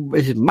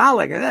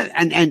Moloch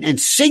and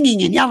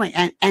singing and yelling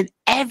and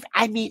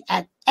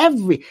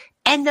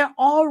they're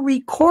all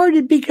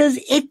recorded because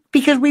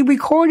we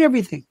record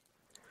everything.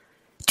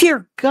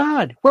 Dear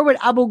God, where would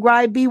Abu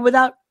Ghraib be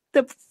without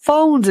the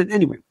phones? And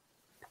anyway,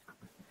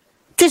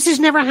 this has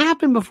never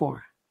happened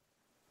before.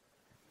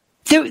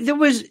 There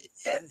was,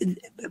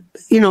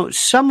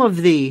 some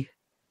of the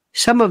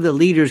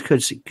leaders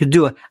could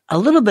do a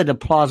little bit of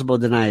plausible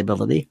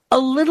deniability, a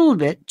little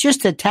bit,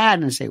 just a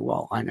tad, and say,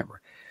 "Well,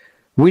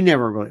 we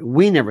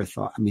never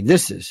thought. I mean,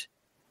 this is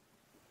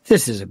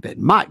a bit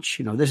much.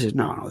 This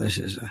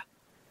is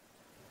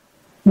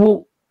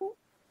well,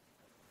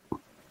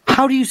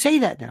 how do you say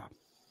that now?"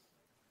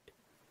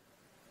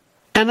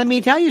 And let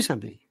me tell you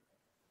something.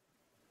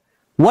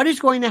 What is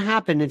going to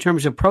happen in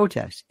terms of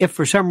protests if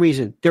for some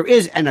reason there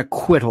is an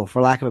acquittal,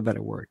 for lack of a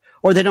better word,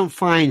 or they don't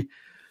find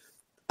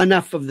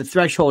enough of the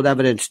threshold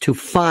evidence to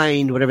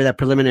find whatever that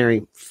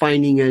preliminary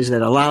finding is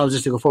that allows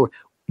us to go forward?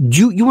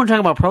 You want to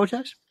talk about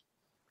protests?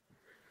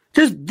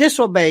 This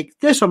will make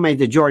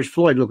the George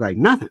Floyd look like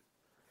nothing.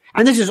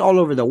 And this is all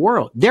over the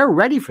world. They're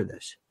ready for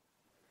this.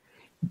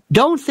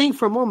 Don't think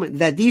for a moment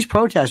that these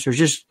protesters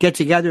just get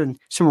together in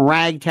some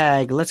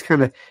ragtag, let's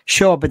kind of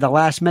show up at the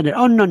last minute.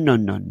 Oh,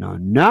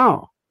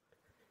 no.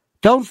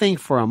 Don't think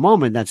for a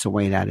moment that's the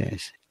way that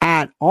is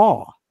at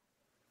all.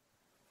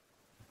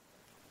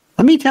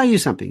 Let me tell you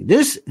something.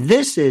 This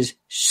is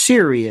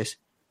serious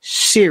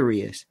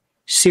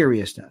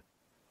stuff.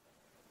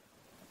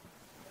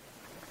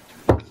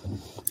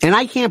 And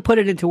I can't put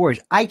it into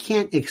words. I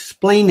can't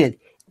explain it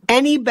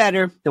any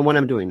better than what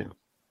I'm doing now.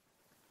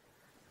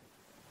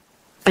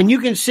 And you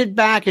can sit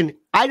back and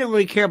I don't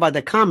really care about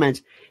the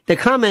comments. The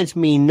comments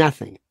mean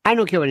nothing. I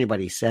don't care what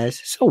anybody says.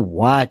 So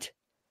what?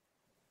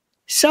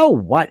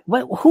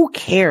 Who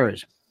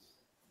cares?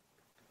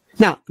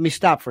 Now, let me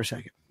stop for a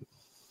second.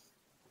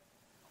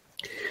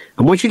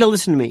 I want you to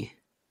listen to me.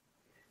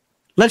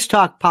 Let's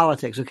talk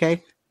politics,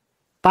 okay?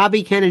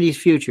 Bobby Kennedy's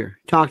future.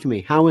 Talk to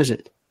me. How is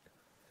it?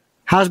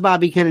 How's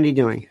Bobby Kennedy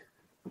doing?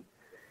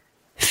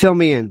 Fill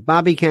me in.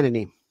 Bobby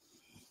Kennedy.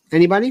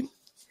 Anybody?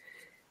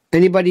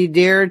 Anybody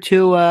dare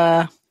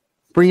to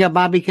bring up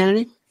Bobby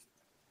Kennedy?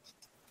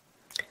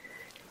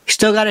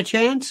 Still got a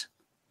chance?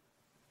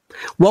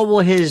 What will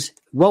his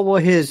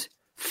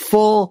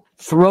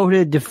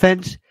full-throated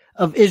defense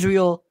of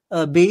Israel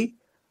be?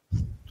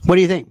 What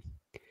do you think?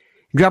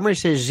 Drummer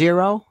says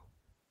 0.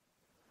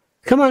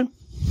 Come on.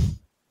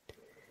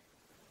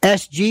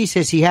 SG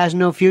says he has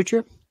no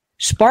future.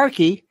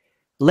 Sparky,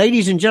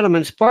 ladies and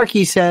gentlemen,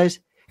 Sparky says,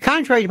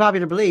 contrary to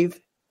popular belief,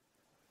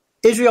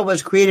 Israel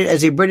was created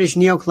as a British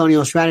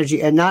neo-colonial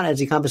strategy and not as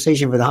a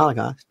compensation for the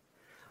Holocaust.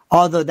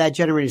 Although that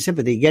generated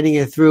sympathy, getting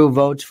it through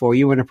votes for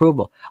UN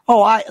approval.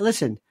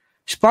 Listen,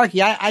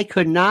 Sparky, I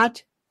could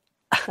not.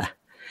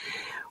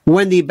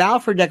 When the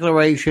Balfour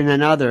Declaration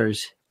and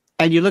others,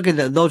 and you look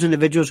at those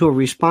individuals who are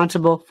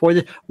responsible for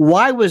this,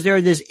 why was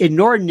there this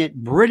inordinate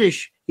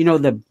British,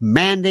 the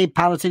mandate,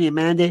 Palestinian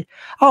mandate?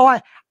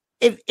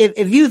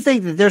 If you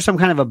think that there's some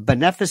kind of a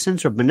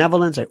beneficence or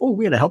benevolence, like,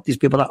 we got to help these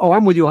people out.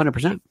 I'm with you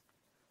 100%.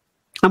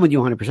 I'm with you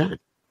 100%.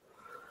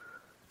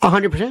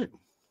 100%.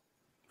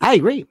 I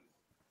agree.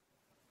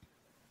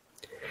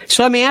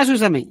 So let me ask you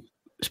something,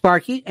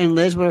 Sparky and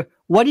Liz.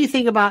 What do you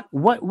think about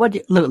look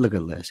at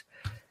Liz.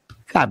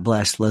 God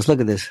bless Liz.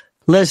 Look at this.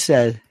 Liz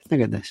said,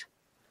 look at this.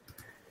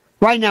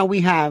 Right now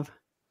we have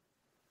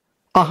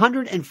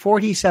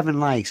 147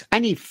 likes. I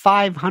need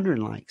 500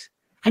 likes.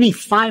 I need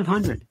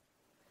 500.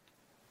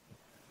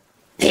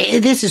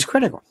 This is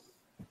critical.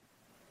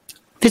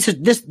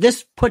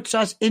 This puts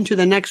us into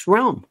the next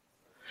realm.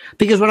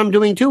 Because what I'm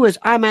doing too is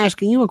I'm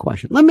asking you a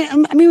question. Let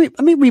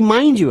me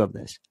remind you of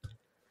this.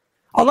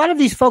 A lot of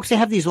these folks that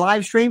have these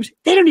live streams,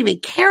 they don't even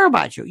care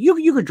about you.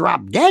 You could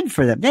drop dead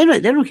for them. They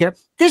don't care.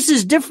 This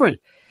is different.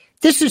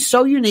 This is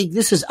so unique.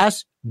 This is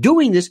us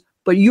doing this,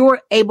 but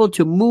you're able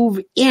to move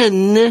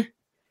in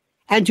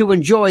and to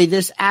enjoy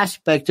this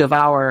aspect of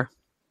our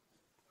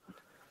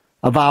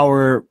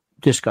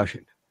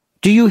discussion.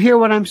 Do you hear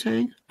what I'm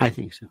saying? I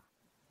think so.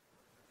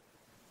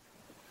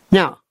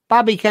 Now,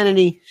 Bobby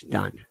Kennedy's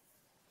done.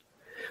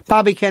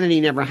 Bobby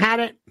Kennedy never had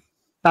it.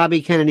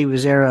 Bobby Kennedy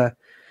was there.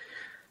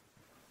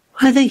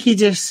 I think he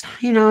just,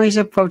 he's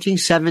approaching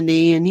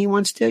 70 and he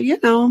wants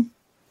to,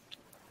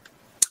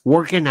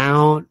 working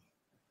out.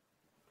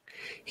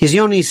 He's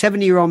the only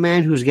 70-year-old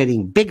man who's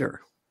getting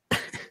bigger,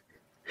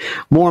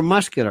 more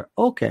muscular.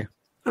 Okay.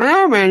 All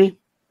right, Randy.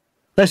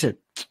 Listen,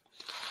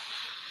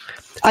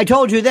 I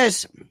told you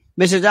this,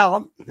 Mrs.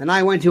 Ella, and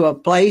I went to a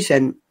place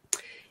and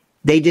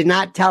they did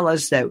not tell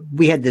us that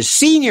we had the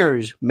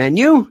seniors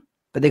menu.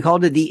 but they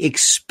called it the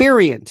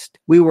experienced.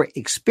 We were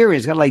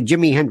experienced, kind of like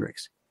Jimi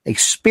Hendrix.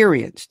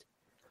 Experienced.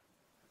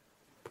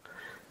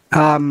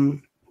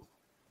 I'm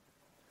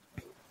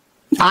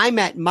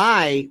at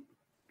my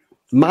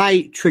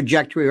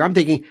trajectory where I'm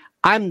thinking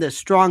I'm the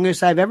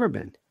strongest I've ever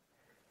been.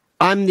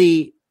 I'm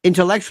the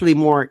intellectually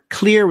more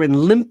clear and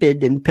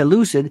limpid and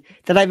pellucid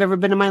that I've ever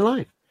been in my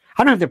life.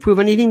 I don't have to prove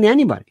anything to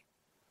anybody.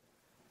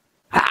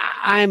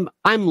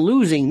 I'm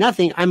losing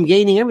nothing. I'm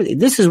gaining everything.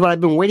 This is what I've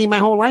been waiting my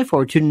whole life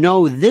for, to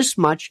know this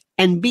much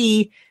and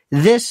be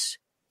this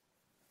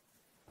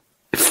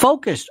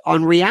focused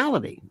on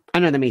reality. I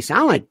know that may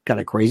sound like kind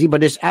of crazy,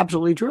 but it's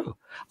absolutely true.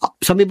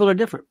 Some people are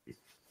different.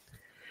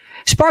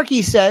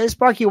 Sparky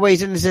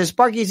weighs in and says,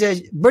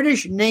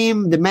 British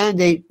named the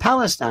mandate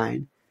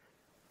Palestine.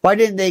 Why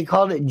didn't they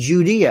call it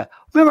Judea?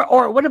 Remember,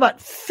 or what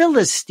about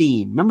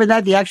Philistine? Remember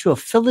that, the actual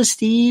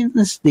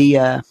Philistines?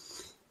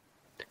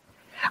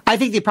 I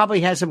think they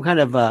probably had some kind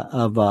of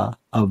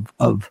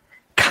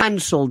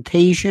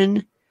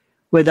consultation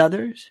with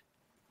others.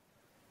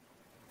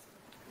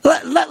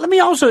 Let me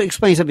also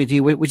explain something to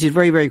you, which is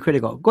very, very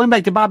critical. Going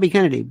back to Bobby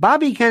Kennedy.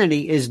 Bobby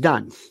Kennedy is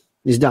done.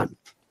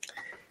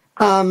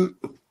 And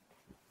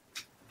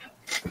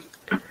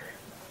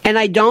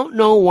I don't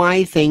know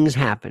why things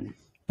happen,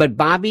 but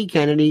Bobby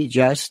Kennedy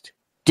just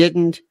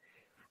didn't.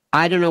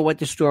 I don't know what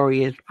the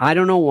story is. I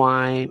don't know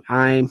why.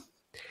 I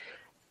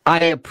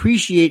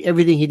appreciate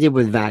everything he did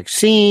with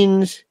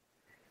vaccines.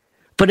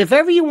 But if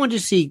ever you want to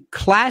see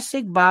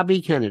classic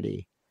Bobby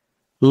Kennedy,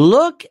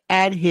 look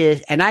at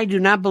his, and I do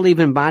not believe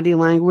in body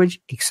language,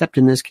 except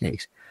in this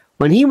case.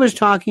 When he was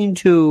talking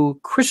to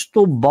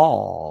Crystal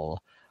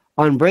Ball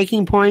on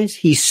Breaking Points,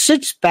 he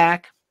sits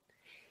back,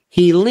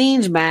 he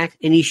leans back,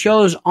 and he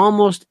shows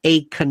almost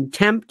a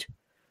contempt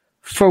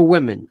for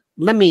women.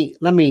 Let me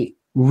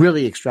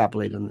really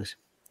extrapolate on this.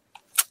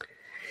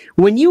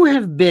 When you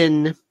have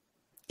been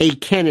a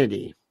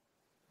Kennedy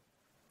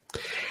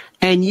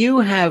and you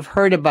have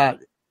heard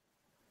about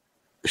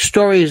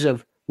stories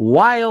of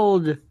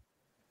wild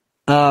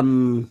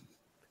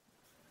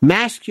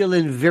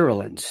masculine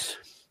virulence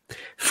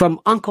from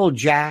Uncle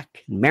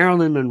Jack,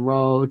 Marilyn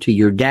Monroe, to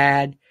your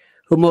dad,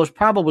 who most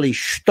probably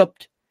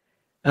stooped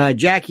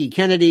Jackie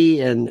Kennedy,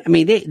 and I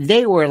mean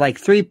they were like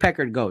three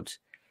peckered goats.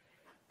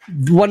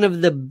 One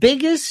of the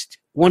biggest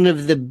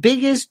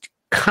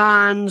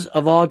cons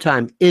of all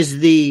time is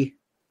the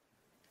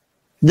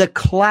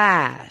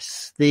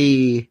class,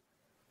 the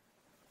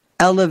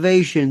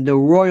elevation, the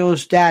royal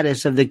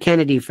status of the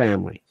Kennedy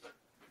family.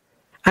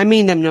 I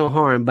mean them no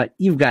harm, but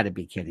you've got to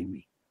be kidding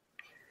me.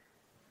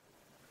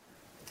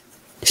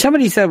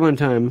 Somebody said one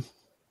time,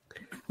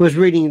 was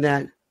reading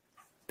that,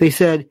 they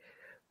said,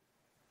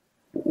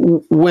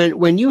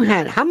 when you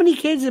had, how many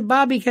kids did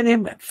Bobby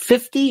Kennedy have?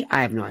 50?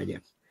 I have no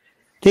idea.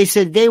 They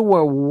said they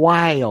were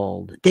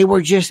wild. They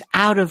were just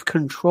out of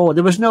control.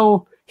 There was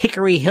no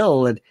Hickory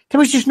Hill, and there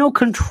was just no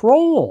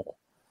control.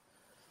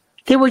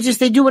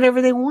 They do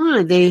whatever they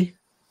wanted.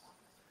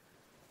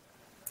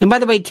 And by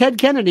the way, Ted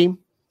Kennedy,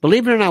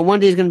 believe it or not, one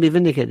day is going to be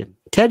vindicated.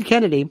 Ted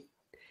Kennedy,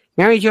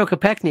 Mary Jo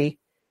Kopechne,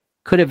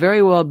 could have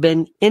very well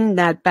been in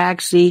that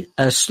backseat,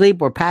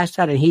 asleep or passed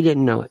out, and he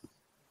didn't know it.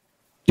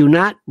 Do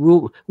not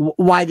rule.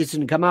 Why this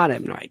didn't come out, I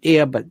have no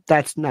idea, but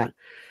that's not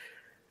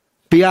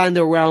beyond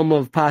the realm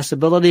of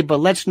possibility. But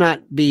let's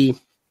not be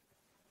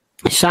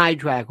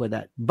sidetracked with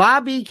that.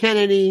 Bobby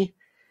Kennedy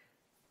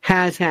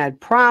has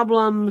had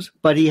problems,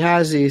 but he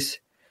has these.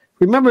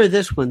 Remember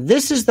this one.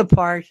 This is the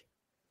part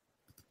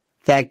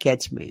that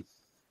gets me.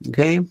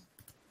 Okay?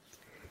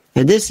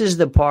 And this is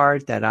the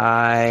part that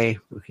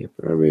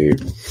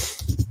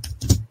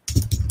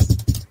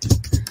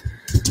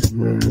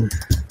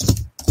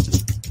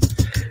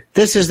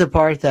this is the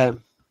part that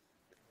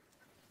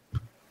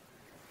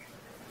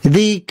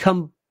the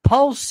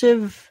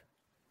compulsive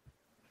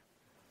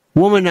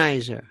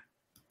womanizer,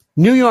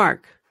 New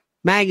York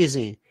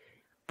Magazine,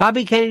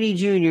 Bobby Kennedy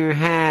Jr.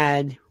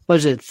 had,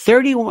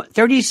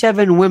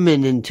 37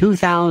 women in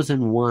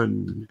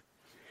 2001.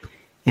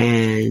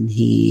 And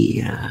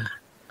he,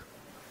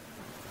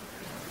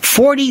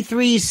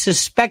 43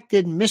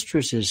 suspected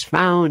mistresses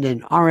found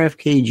in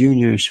RFK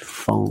Jr.'s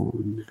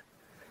phone.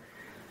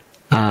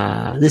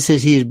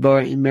 He's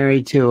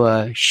married to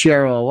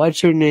Cheryl.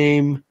 What's her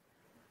name?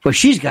 Well,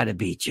 she's got to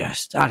be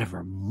just out of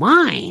her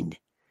mind.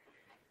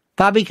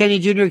 Bobby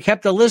Kennedy Jr.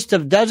 kept a list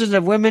of dozens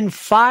of women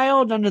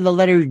filed under the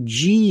letter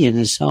G in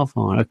his cell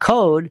phone, a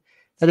code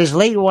that his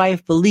late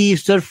wife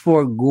believed stood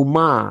for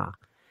Gumar.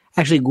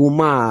 Actually,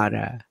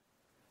 Gumar.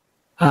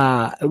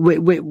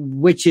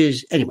 Which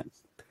is, anyway.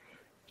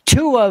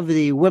 Two of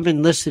the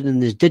women listed in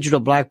this digital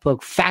black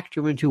book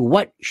factor into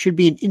what should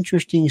be an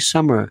interesting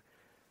summer.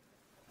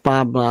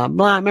 Blah, blah,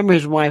 blah. Remember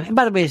his wife. And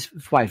by the way, his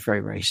wife's very,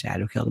 very sad,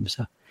 who killed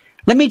himself.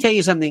 Let me tell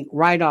you something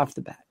right off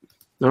the bat.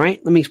 All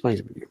right? Let me explain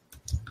something here.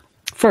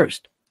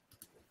 First,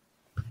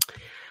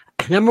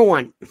 number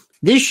one,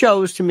 this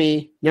shows to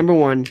me, number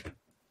one,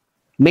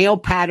 male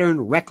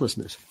pattern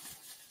recklessness.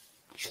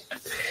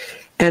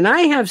 And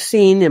I have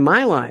seen in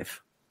my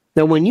life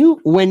that when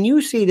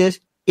you see this,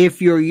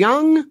 if you're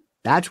young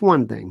That's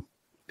one thing.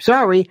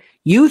 Sorry,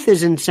 youth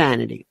is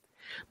insanity.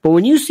 But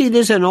when you see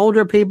this in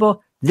older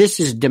people, this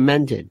is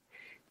demented.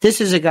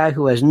 This is a guy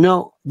who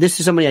this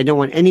is somebody I don't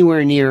want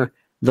anywhere near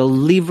the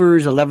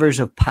levers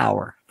of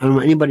power. I don't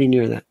want anybody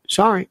near that.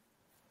 Sorry.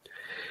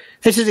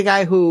 This is a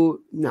guy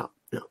who, no.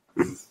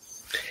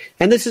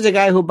 And this is a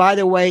guy who, by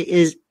the way,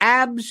 is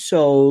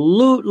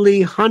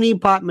absolutely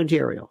honeypot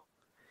material.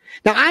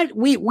 Now,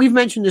 we've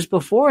mentioned this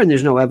before, and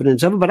there's no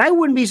evidence of it, but I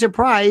wouldn't be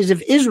surprised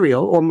if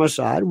Israel or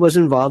Mossad was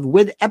involved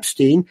with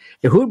Epstein,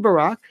 Ehud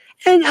Barak,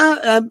 and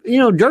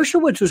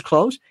Dershowitz was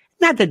close.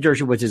 Not that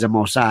Dershowitz is a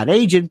Mossad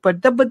agent,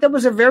 but there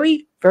was a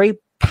very, very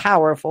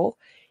powerful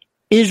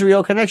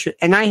Israel connection.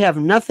 And I have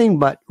nothing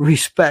but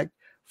respect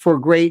for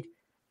great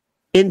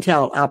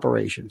intel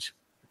operations.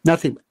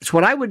 Nothing. It's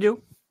what I would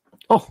do.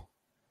 Oh,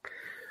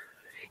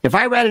 if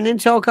I ran an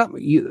intel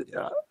company,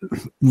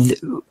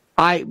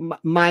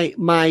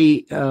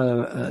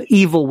 my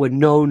evil would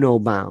know no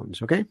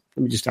bounds. Okay, let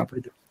me just stop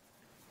right there.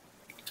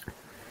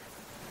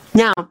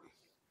 Now,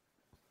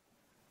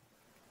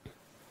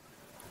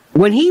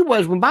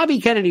 when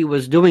Bobby Kennedy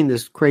was doing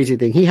this crazy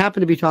thing, he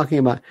happened to be talking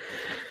about,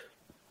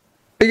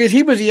 because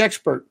he was the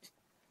expert.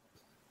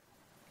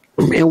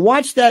 And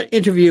watch that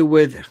interview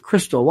with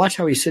Crystal. Watch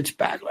how he sits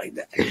back like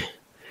that.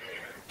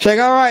 It's like,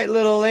 all right,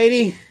 little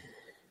lady,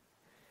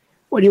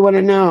 what do you want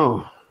to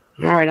know?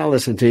 All right, I'll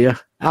listen to you.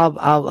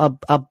 I'll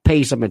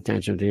pay some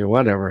attention to you,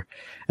 whatever.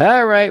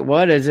 All right,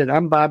 what is it?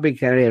 I'm Bobby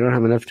Kennedy. I don't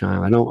have enough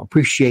time. I don't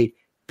appreciate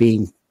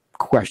being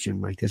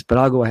questioned like this, but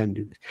I'll go ahead and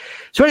do this.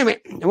 So anyway,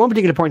 at one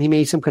particular point, he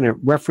made some kind of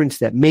reference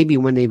that maybe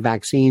when they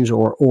vaccines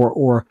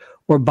or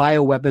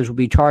bioweapons will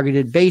be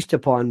targeted based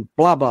upon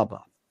blah, blah,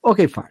 blah.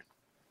 Okay, fine.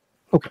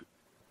 Okay.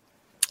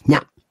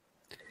 Now,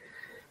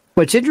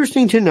 what's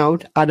interesting to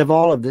note out of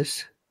all of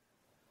this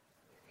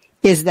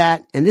is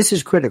that, and this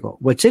is critical,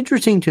 what's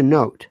interesting to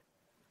note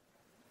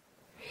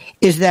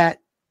is that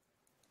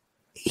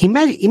he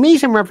made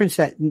some reference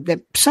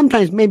that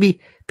sometimes maybe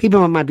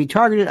people might be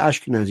targeted,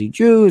 Ashkenazi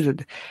Jews. Or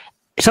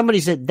somebody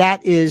said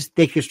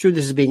they construed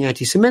this as being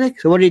anti-Semitic.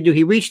 So what did he do?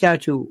 He reached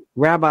out to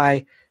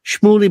Rabbi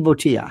Shmuley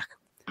Boteach.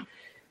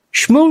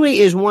 Shmuley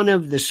is one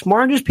of the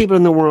smartest people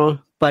in the world,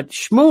 but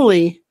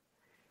Shmuley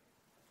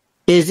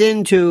is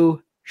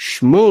into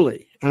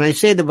Shmuley. And I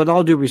say that with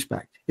all due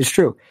respect. It's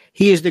true.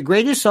 He is the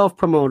greatest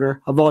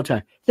self-promoter of all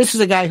time. This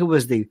is a guy who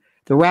was the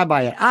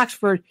rabbi at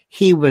Oxford.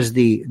 He was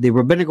the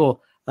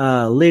rabbinical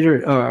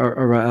leader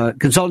or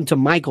consultant to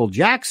Michael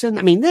Jackson.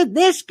 I mean,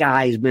 this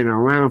guy's been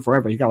around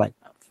forever. He's got like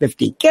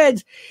 50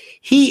 kids.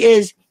 He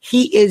is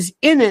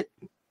in it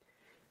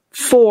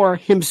for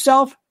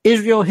himself,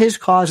 Israel, his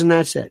cause, and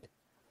that's it.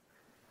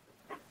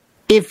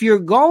 If you're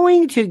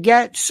going to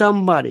get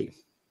somebody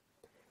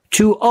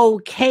to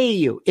okay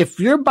you, if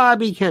you're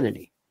Bobby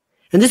Kennedy,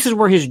 and this is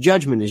where his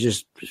judgment is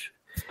just,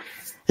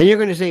 and you're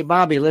going to say,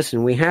 Bobby,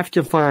 listen, we have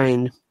to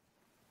find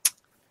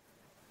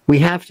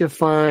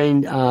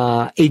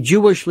a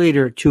Jewish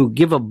leader to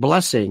give a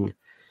blessing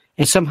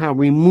and somehow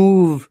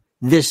remove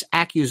this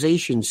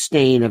accusation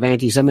stain of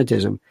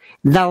anti-Semitism.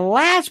 The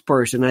last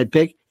person I'd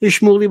pick is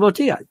Shmuley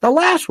Boteach. The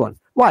last one.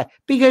 Why?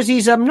 Because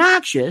he's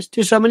obnoxious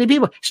to so many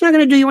people. It's not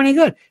going to do you any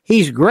good.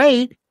 He's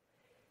great.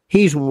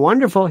 He's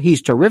wonderful.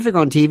 He's terrific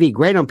on TV.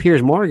 Great on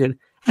Piers Morgan.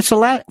 That's a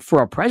lot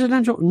for a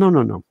presidential.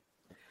 No.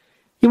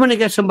 You want to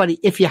get somebody,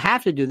 if you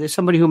have to do this,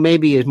 somebody who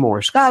maybe is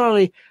more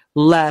scholarly,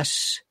 somebody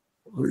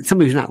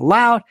who's not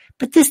loud.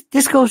 But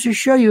this goes to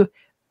show you,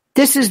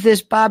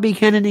 this Bobby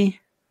Kennedy.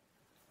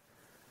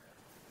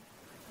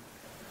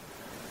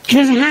 He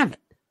doesn't have it.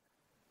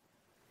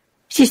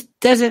 He just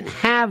doesn't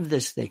have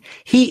this thing.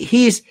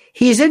 He's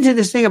into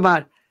this thing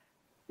about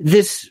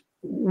this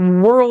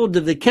world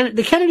of the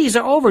Kennedys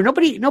are over.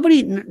 Nobody.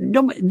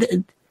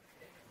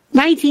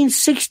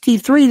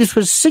 1963. This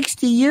was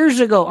 60 years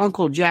ago.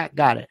 Uncle Jack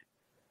got it.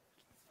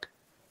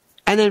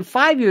 And then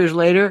 5 years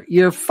later,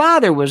 your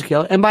father was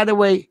killed. And by the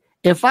way,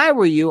 if I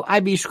were you,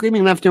 I'd be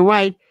screaming left and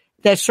right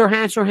that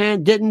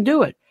Sirhan didn't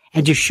do it.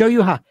 And to show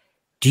you how,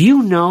 do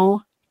you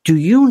know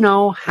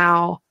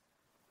how,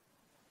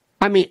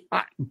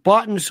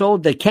 bought and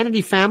sold the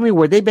Kennedy family,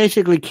 where they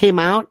basically came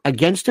out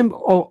against him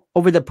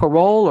over the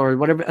parole or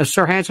whatever,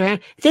 Sirhan.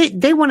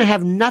 They want to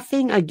have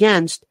nothing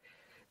against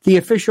the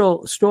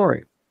official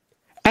story.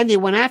 And they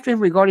went after him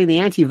regarding the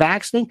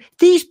anti-vax thing.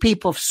 These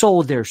people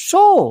sold their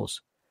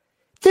souls.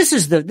 This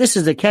is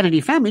the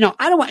Kennedy family. No,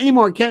 I don't want any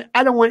more.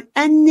 I don't want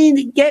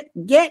any.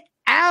 Get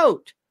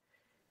out.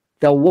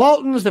 The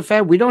Waltons, the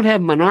family. We don't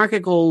have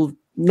monarchical.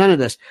 None of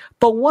this.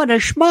 But what a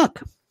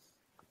schmuck.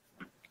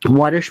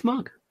 What a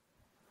schmuck.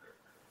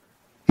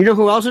 You know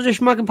who else is a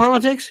schmuck in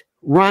politics?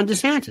 Ron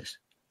DeSantis.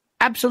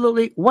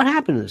 Absolutely. What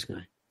happened to this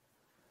guy?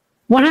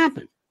 What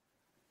happened?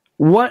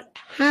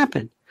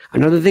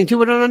 Another thing, too,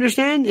 we don't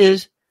understand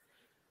is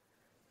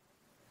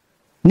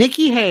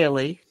Nikki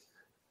Haley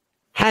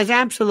has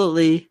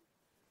absolutely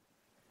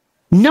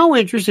no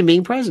interest in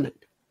being president.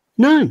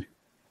 None.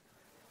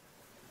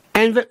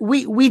 And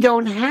we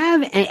don't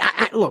have any.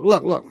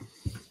 Look.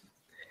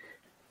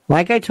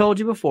 Like I told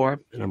you before,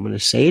 and I'm going to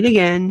say it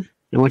again,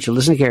 I want you to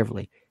listen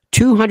carefully.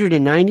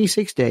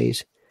 296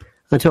 days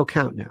until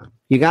countdown.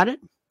 You got it?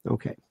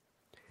 Okay.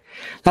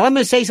 Now I'm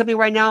going to say something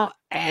right now,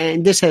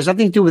 and this has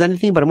nothing to do with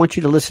anything, but I want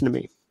you to listen to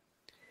me.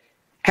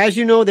 As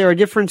you know, there are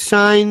different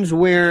signs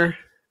where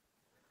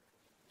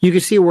you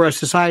can see where a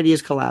society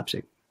is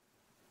collapsing.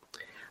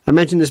 I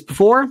mentioned this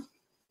before.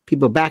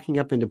 People backing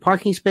up into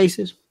parking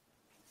spaces.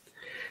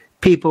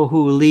 People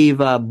who leave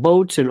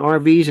boats and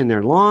RVs in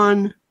their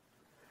lawn.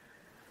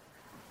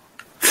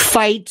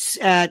 Fights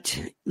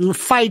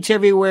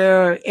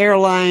everywhere,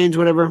 airlines,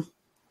 whatever.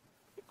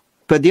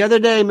 But the other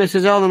day,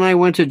 Mrs. L and I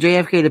went to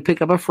JFK to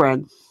pick up a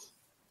friend.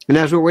 And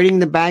as we're waiting in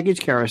the baggage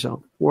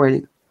carousel,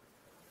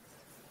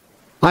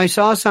 I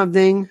saw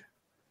something.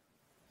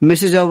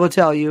 Mrs. L will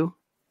tell you.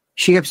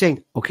 She kept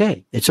saying,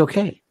 okay, it's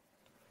okay.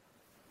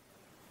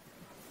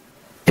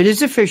 It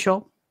is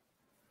official.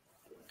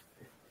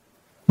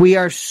 We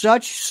are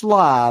such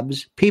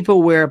slobs.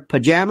 People wear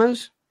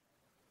pajamas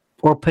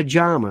or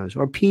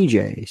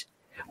PJs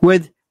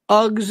with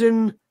Uggs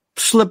and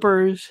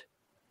slippers.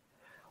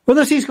 What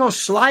are those things called?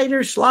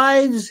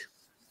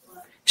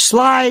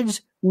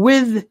 Slides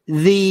with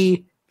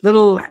the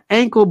little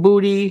ankle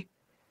booty,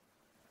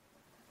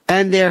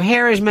 and their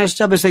hair is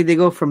messed up. It's like they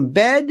go from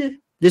bed.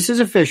 This is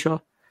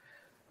official.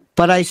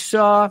 But I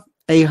saw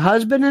a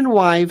husband and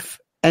wife,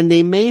 and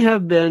they may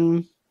have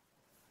been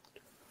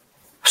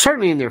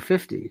certainly in their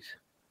 50s,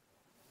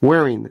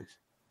 wearing this.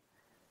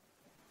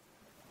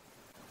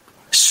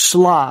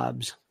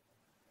 Slobs.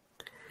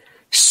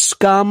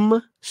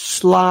 Scum,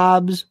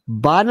 slobs,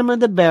 bottom of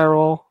the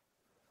barrel,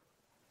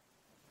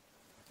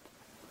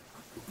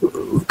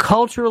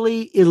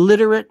 culturally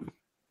illiterate,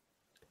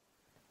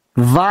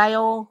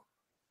 vile,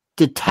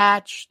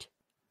 detached,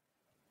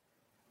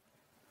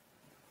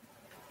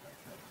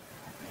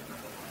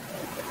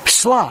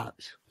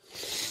 slobs.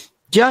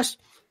 Just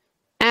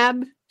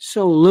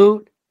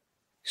absolute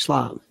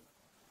slobs.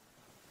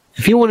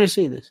 If you want to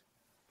see this.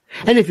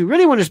 And if you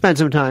really want to spend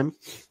some time,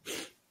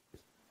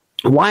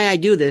 why I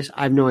do this,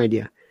 I have no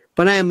idea.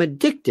 But I am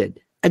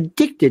addicted to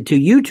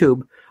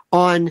YouTube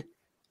on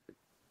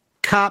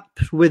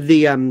cops with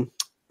the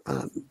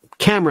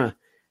camera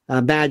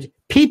badge.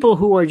 People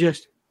who are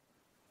just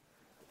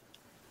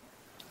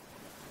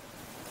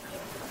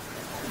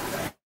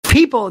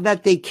people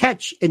that they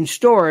catch in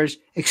stores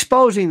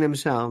exposing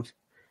themselves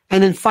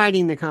and then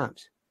fighting the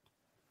cops.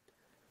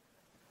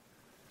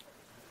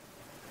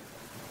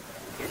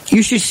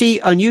 You should see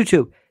on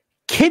YouTube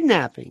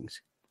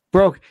kidnappings.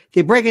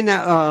 They break in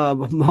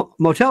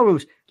motel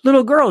rooms,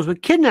 little girls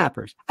with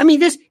kidnappers. I mean,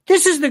 this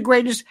is the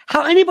greatest.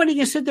 How anybody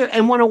can sit there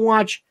and want to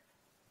watch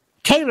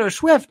Taylor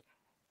Swift.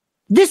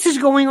 This is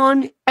going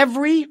on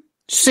every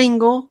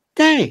single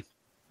day.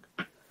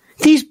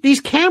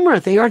 These camera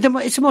things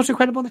it's the most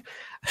incredible thing.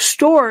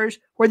 Stores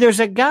where there's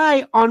a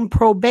guy on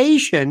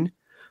probation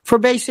for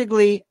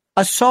basically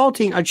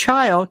assaulting a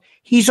child.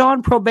 He's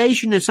on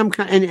probation at some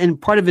kind,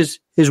 and part of his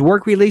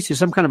work release is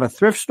some kind of a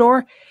thrift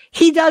store.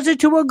 He does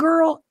it to a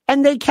girl,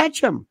 and they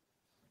catch him.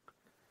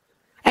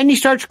 And he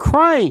starts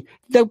crying.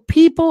 The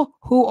people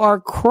who are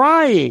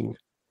crying.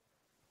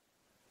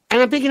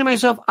 And I'm thinking to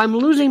myself, I'm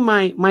losing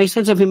my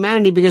sense of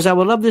humanity, because I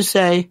would love to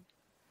say,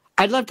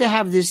 I'd love to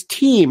have this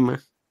team.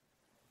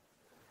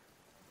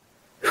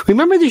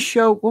 Remember the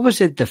show? What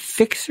was it? The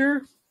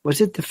Fixer? Was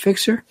it The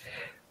Fixer?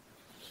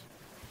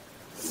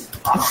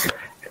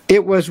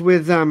 It was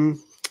with George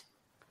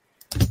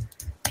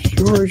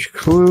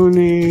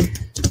Clooney.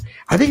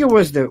 I think it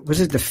was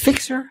it The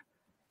Fixer?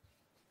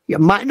 Yeah,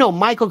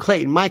 Michael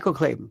Clayton.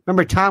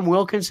 Remember Tom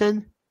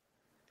Wilkinson?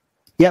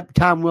 Yep,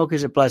 Tom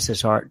Wilkinson, bless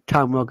his heart.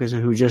 Tom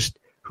Wilkinson, who just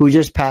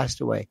passed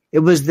away. It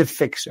was The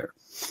Fixer.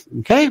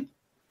 Okay?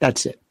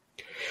 That's it.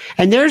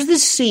 And there's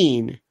this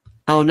scene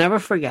I'll never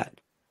forget.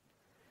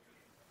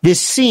 This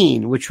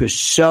scene, which was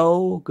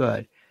so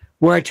good,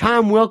 where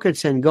Tom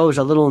Wilkinson goes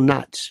a little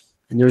nuts,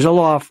 and there's a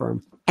law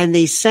firm, and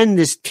they send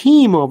this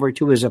team over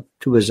to his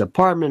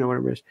apartment or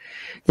whatever it is.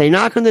 They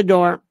knock on the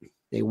door.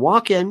 They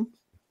walk in.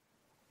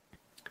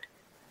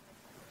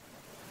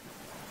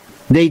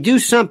 They do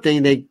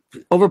something. They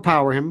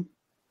overpower him.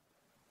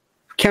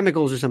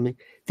 Chemicals or something.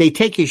 They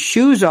take his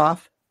shoes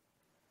off,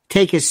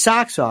 take his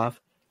socks off,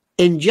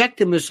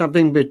 inject him with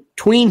something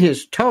between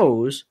his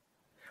toes,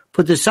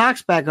 put the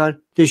socks back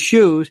on, the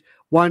shoes,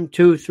 1,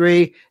 2,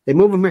 3. They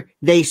move them here.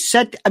 They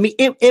set. I mean,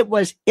 it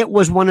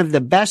was one of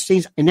the best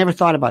things. I never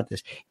thought about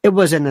this. It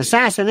was an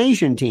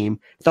assassination team,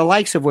 the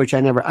likes of which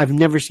I've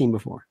never seen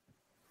before.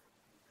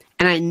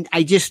 And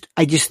I just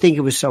think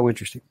it was so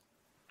interesting.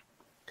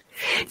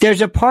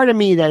 There's a part of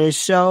me that is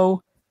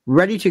so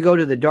ready to go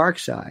to the dark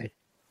side,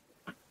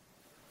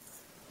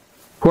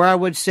 where I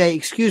would say,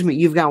 excuse me,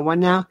 you've got what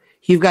now?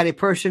 You've got a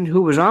person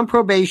who was on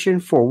probation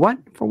for what?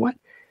 For what?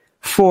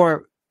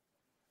 For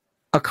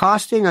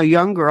accosting a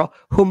young girl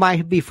who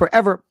might be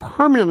forever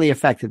permanently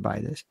affected by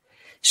this,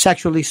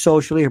 sexually,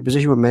 socially, her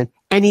position with men.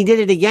 And he did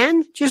it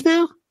again just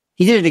now?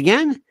 He did it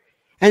again?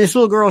 And this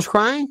little girl's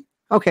crying?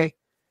 Okay.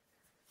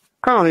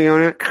 Call the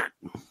owner.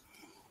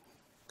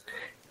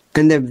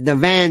 And the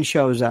van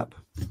shows up.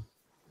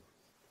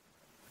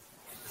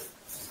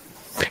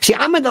 See,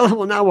 I'm at the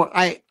level now where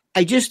I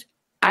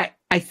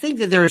think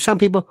that there are some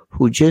people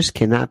who just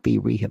cannot be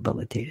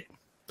rehabilitated.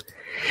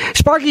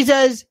 Sparky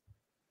says,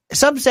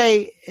 some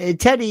say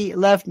Teddy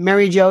left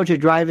Mary Jo to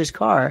drive his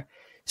car,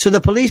 so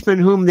the policeman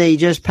whom they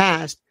just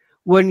passed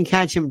wouldn't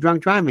catch him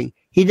drunk driving.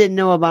 He didn't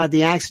know about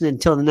the accident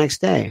until the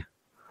next day.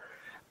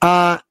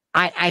 That's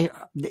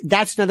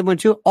another one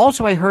too.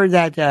 Also, I heard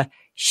that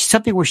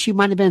something where she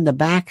might have been in the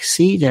back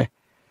seat.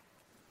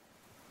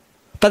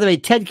 By the way,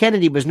 Ted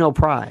Kennedy was no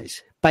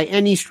prize by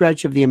any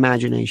stretch of the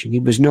imagination. He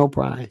was no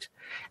prize.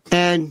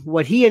 And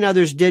what he and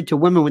others did to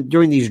women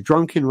during these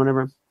drunken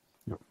whatever.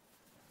 No.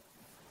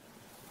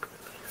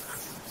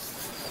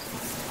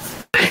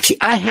 See,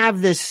 I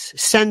have this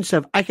sense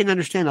of I can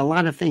understand a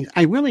lot of things.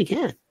 I really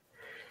can.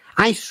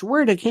 I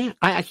swear I can.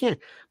 I can.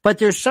 But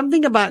there's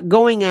something about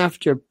going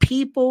after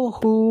people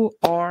who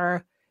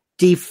are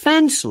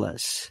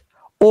defenseless,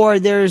 or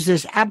there's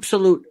this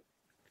absolute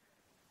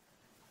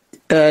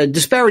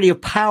disparity of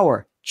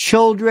power.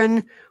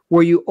 Children,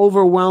 where you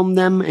overwhelm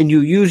them and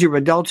you use your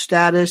adult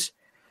status.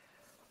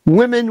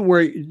 Women,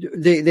 where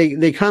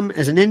they come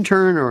as an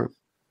intern or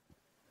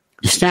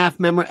a staff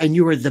member and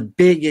you are the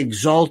big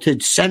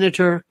exalted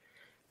senator.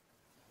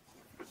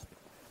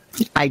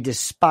 I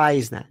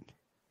despise that.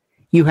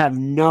 You have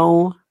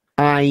no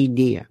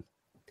idea.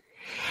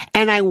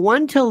 And I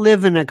want to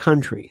live in a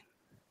country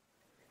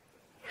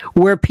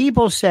where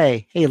people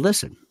say, hey,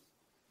 listen,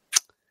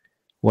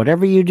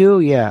 whatever you do,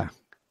 yeah,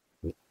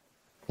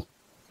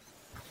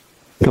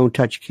 don't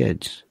touch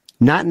kids.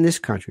 Not in this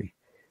country.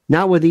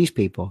 Not with these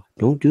people.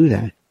 Don't do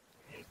that.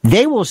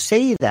 They will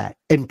say that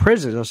in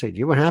prison. They'll say, do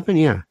you know what happened?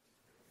 Yeah.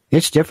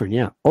 It's different.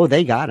 Yeah. Oh,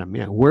 they got him.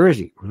 Yeah. Where is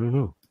he? I don't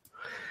know.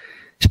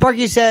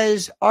 Sparky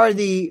says, are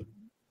the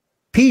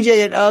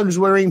PJ at Uggs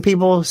wearing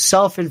people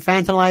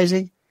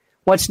self-infantilizing?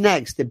 What's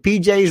next? The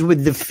PJs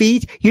with the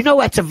feet? You know,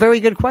 that's a very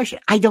good question.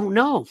 I don't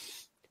know.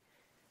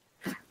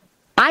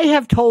 I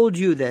have told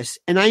you this,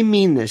 and I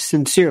mean this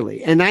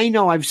sincerely. And I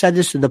know I've said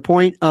this to the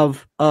point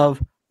of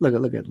look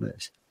at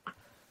Liz.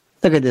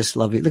 Look at this,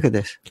 lovely. Look at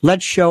this.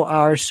 Let's show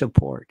our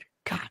support.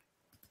 God,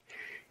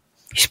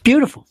 it's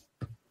beautiful.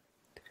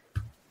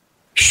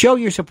 Show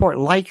your support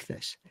like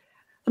this.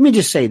 Let me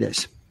just say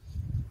this.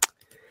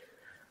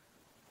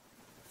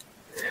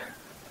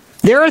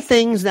 There are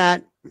things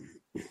that,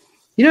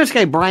 you know, this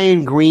guy,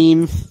 Brian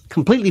Greene,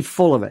 completely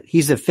full of it.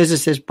 He's a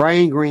physicist,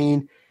 Brian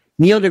Greene,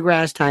 Neil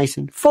deGrasse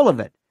Tyson, full of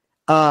it.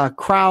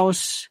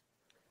 Krauss,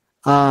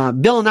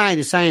 Bill Nye,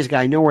 the science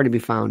guy, nowhere to be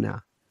found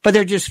now. But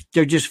they're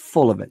just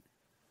full of it.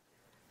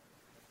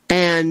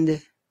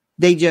 And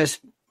they just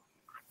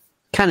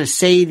kind of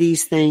say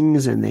these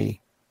things, and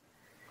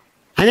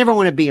I never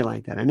want to be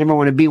like that. I never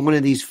want to be one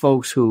of these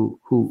folks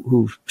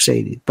who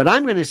say these. But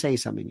I'm going to say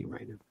something to you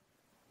right now.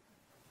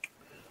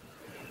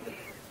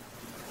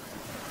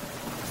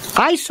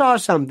 I saw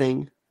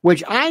something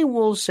which I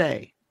will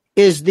say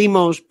is the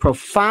most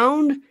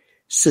profound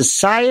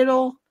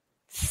societal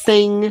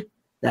thing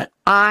that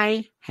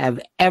I have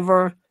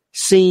ever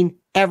seen,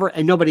 ever,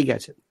 and nobody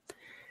gets it.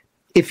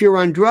 If you're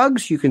on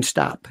drugs, you can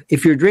stop.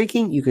 If you're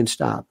drinking, you can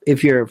stop.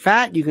 If you're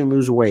fat, you can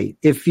lose weight.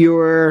 If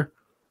you're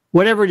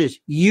whatever it is,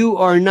 you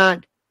are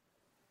not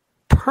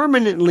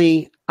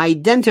permanently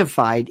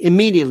identified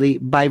immediately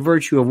by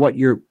virtue of what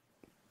you're.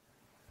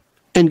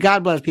 And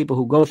God bless people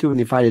who go through and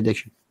they fight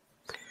addiction.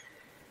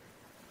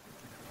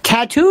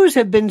 Tattoos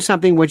have been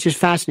something which has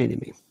fascinated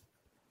me.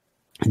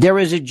 There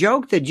is a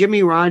joke that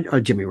Jimmy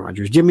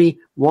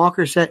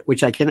Walker said,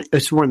 which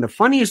it's one of the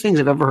funniest things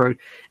I've ever heard,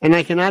 and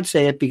I cannot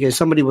say it because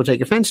somebody will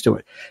take offense to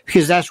it,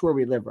 because that's where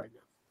we live right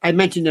now. I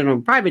mentioned it on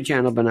a private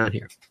channel, but not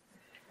here.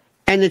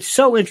 And it's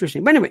so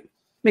interesting. But anyway,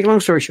 make a long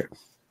story short.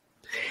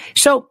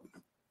 So,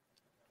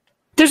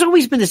 there's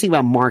always been this thing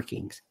about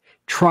markings.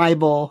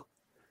 Tribal,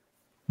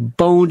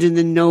 bones in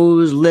the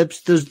nose,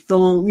 lips, the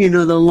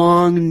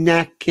long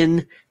neck,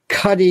 and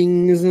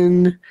cuttings,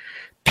 and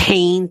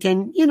paint,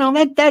 and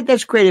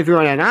that's great if you're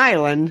on an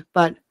island,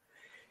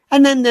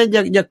 and then the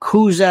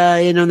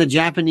Yakuza, the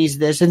Japanese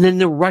this, and then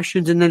the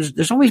Russians, and then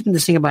there's always been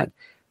this thing about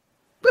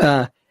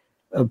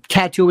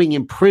tattooing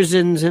in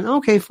prisons, and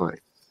okay, fine.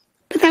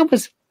 But that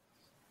was,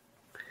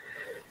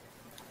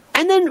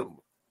 and then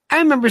I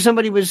remember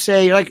somebody would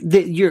say, like,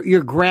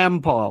 your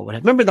grandpa would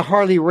have, remember the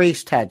Harley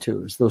race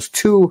tattoos, those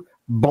two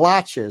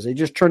blotches, they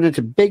just turned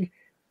into big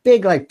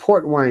like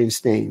port wine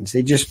stains,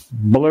 they just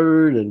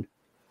blurred,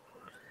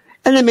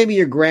 and then maybe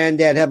your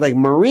granddad had like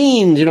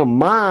Marines,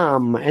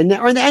 mom, and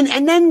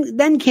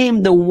then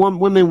came the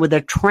women with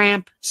a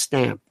tramp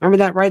stamp. Remember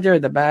that right there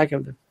at the back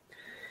of the.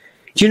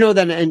 Do you know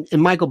that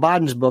in Michael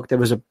Baden's book there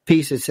was a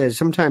piece that says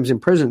sometimes in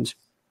prisons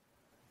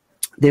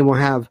they will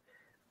have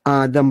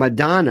the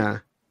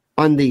Madonna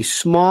on the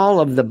small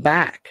of the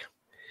back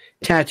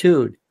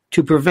tattooed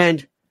to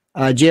prevent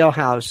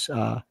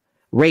jailhouse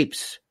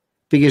rapes.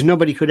 Because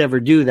nobody could ever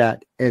do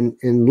that and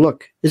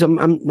look.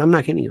 I'm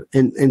not kidding you.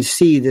 And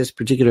see this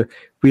particular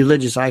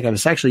religious icon.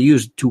 It's actually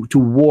used to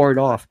ward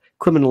off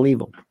criminal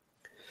evil.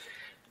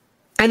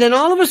 And then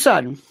all of a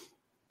sudden,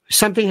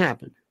 something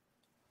happened.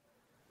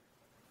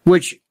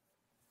 Which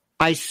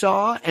I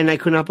saw, and I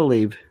could not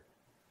believe,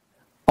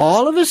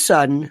 all of a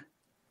sudden,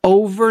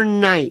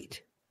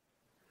 overnight,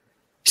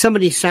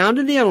 somebody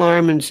sounded the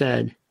alarm and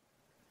said,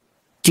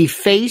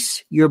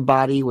 deface your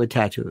body with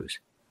tattoos.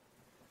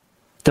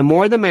 The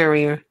more the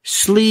merrier.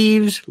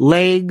 Sleeves,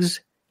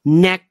 legs,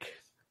 neck,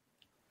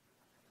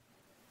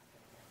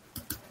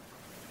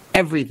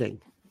 everything.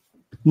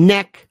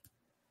 Neck,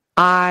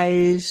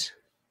 eyes,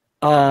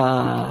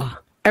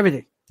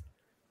 everything.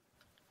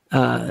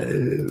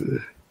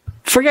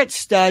 Forget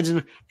studs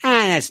and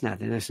that's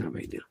nothing. That's not a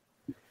big deal.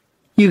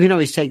 You can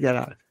always take that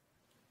out.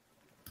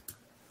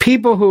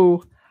 People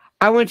who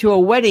I went to a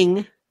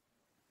wedding.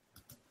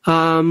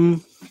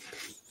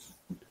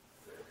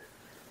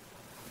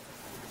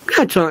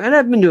 That's all, and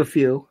I've been to a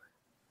few.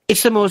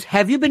 It's the most.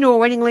 Have you been to a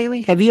wedding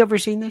lately? Have you ever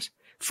seen this?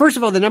 First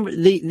of all,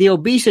 the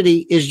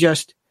obesity is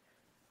just.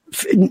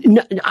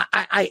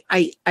 I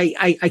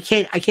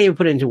can't even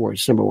put it into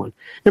words. Number one.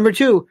 Number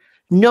two,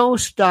 no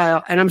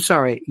style. And I'm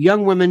sorry,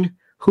 young women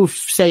who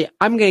say,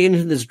 I'm going to get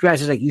into this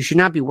dress. It's like, you should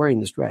not be wearing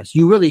this dress.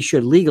 You really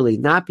should legally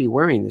not be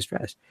wearing this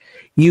dress.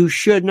 You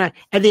should not.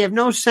 And they have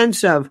no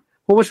sense of,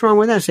 well, what's wrong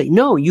with that? Say,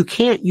 no, you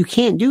can't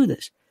do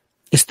this.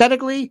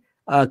 Aesthetically,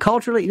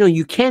 culturally, no,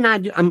 you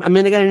cannot. I'm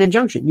going to get an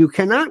injunction. You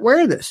cannot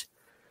wear this.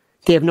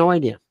 They have no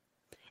idea.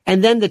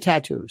 And then the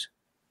tattoos.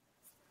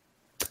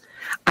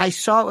 I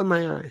saw it with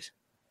my eyes.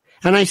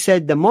 And I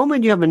said, the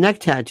moment you have a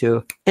neck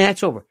tattoo, and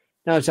that's over.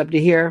 Now it's up to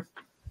here.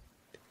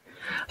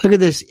 Look at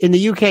this. In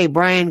the UK,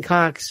 Brian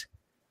Cox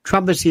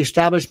trumpets the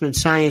establishment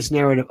science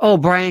narrative. Oh,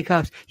 Brian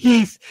Cox.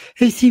 Yes.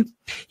 You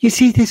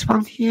see this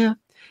one here?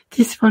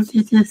 This one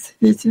is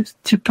this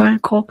to Brian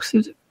Cox.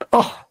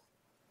 Oh.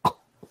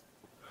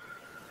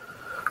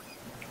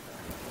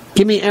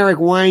 Give me Eric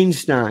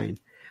Weinstein.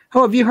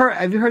 Oh, have you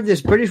heard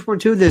this British one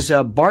too? This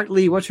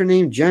Bartley, what's her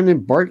name?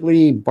 Janet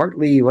Bartley,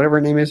 whatever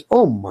her name is.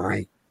 Oh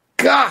my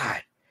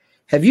God.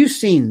 Have you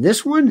seen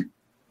this one?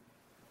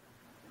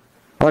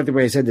 I like the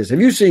way I said this.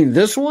 Have you seen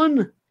this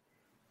one?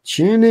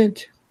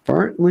 Janet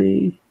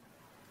Hartley.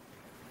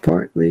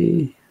 No,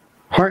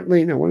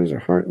 what is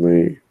it?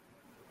 Hartley.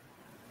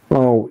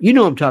 Oh, you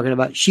know what I'm talking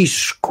about. She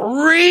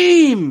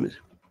screams.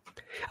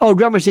 Oh,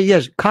 drummer said,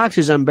 yes, Cox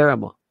is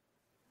unbearable.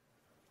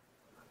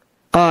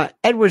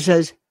 Edward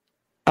says,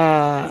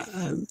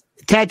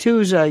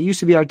 tattoos used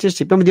to be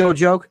artistic. Remember the old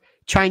joke?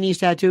 Chinese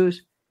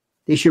tattoos?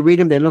 They should read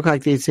them. They look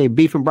like they say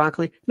beef and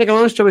broccoli. Make a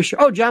long story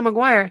short. Oh, John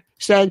McGuire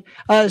said,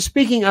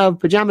 speaking of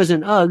pajamas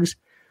and Uggs,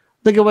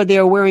 look at what they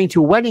are wearing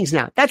to weddings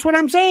now. That's what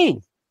I'm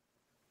saying.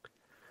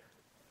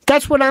 I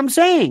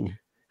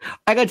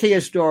got to tell you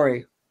a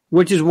story,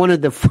 which is one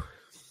of the...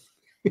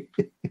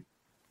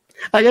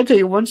 I got to tell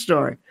you one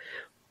story,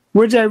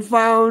 which I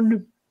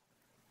found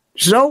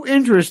so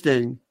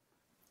interesting.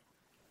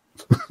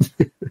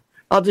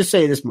 I'll just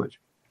say this much.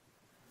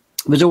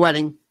 It was a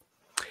wedding.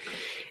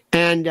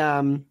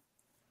 And,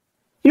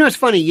 it's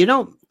funny. They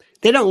don't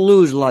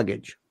lose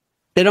luggage.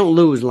 But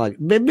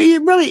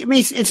really, I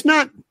mean, it's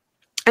not,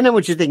 I know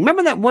what you think.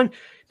 Remember that one,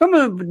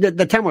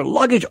 the time where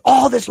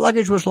all this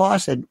luggage was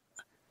lost and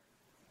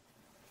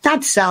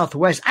not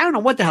Southwest. I don't know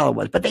what the hell it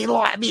was, but they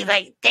lost,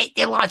 they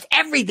lost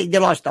everything. They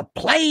lost the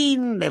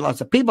plane. They lost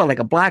the people like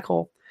a black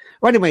hole.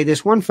 Well, anyway,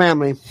 this one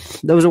family,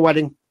 there was a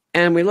wedding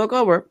and we look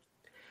over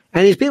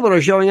and these people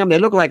are showing up. They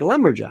look like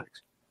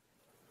lumberjacks.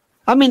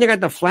 I mean, they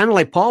got the flannel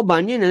like Paul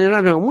Bunyan, and they're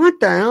not going, what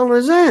the hell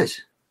is this?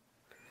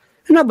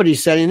 And nobody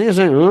said anything. They're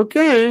saying,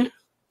 okay.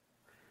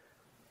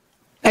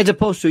 As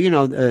opposed to,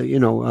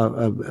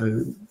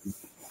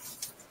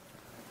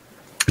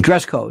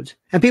 dress codes.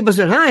 And people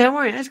said, hi, how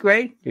are you? That's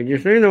great. Did you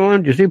see the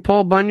one? Did you see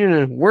Paul Bunyan?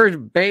 And where's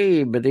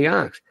Babe at the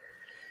Ox?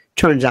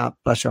 Turns out,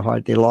 bless their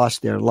heart, they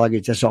lost their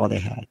luggage. That's all they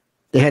had.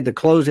 They had the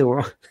clothes they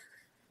were on.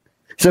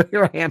 So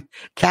here I am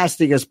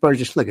casting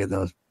aspersions. Look at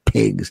those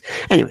pigs.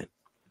 Anyway.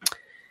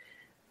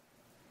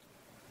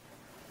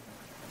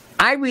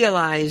 I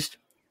realized,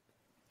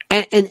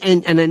 and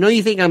I know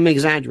you think I'm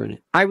exaggerating,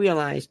 I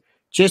realized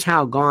just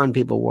how gone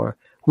people were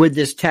with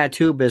this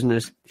tattoo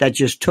business that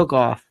just took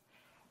off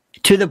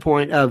to the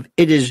point of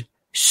it is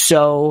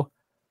so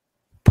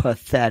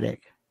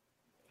pathetic.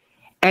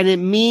 And it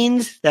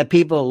means that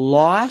people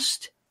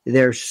lost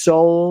their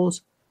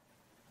souls.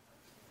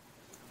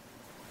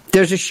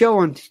 There's a show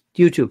on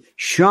YouTube,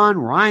 Sean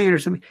Ryan or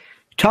something,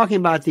 talking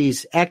about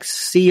these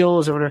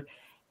ex-SEALs or whatever.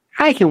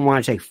 I can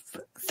watch like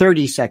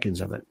 30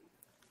 seconds of it.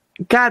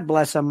 God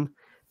bless them.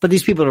 But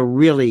these people are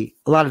really,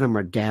 a lot of them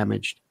are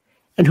damaged.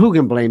 And who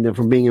can blame them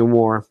for being in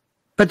war?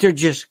 But they're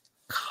just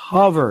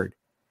covered.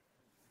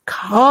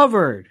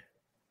 I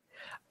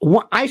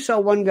saw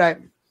one guy,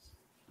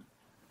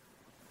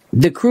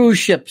 the cruise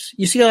ships.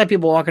 You see a lot of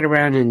people walking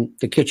around in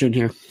the kitchen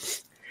here.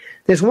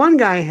 This one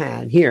guy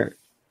had here.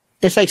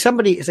 It's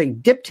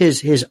like dipped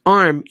his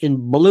arm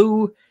in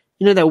blue.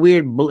 You know that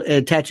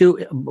weird tattoo?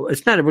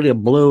 It's not really a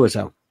blue. It's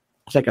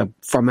like a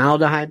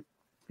formaldehyde.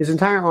 His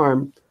entire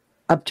arm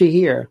up to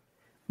here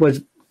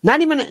was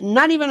not even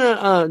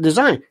a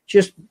design,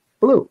 just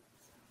blue.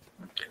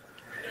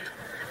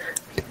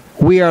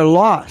 We are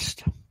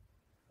lost.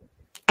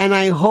 And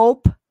I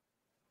hope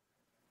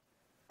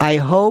I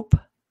hope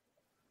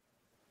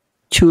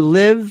to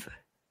live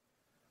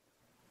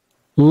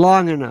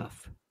long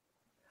enough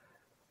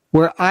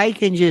where I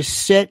can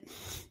just sit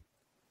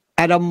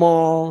at a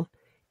mall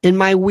in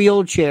my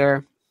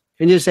wheelchair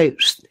and just say,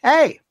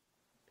 hey,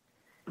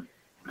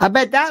 I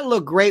bet that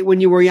looked great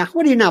when you were young.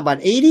 What are you now, about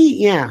 80?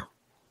 Yeah.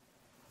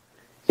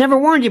 Never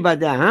warned you about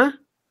that, huh?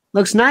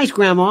 Looks nice,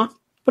 Grandma.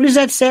 What does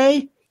that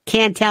say?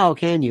 Can't tell,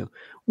 can you?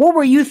 What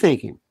were you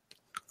thinking?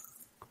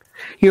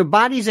 Your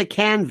body's a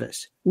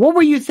canvas. What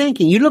were you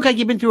thinking? You look like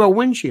you've been through a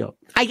windshield.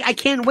 I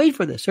can't wait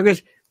for this. So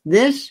goes,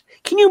 this?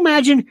 Can you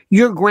imagine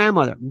your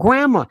grandmother?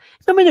 Grandma.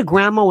 Remember the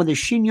grandma with the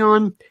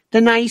chignon,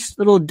 the nice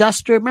little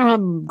duster? Remember how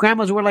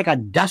grandmas wear like a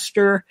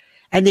duster?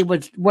 And they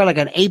would wear like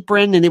an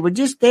apron, and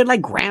they're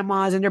like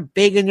grandmas, and they're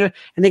big, and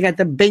they got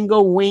the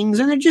bingo wings,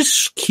 and they're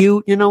just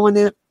cute, when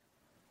they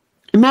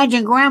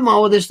imagine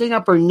grandma with this thing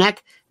up her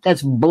neck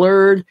that's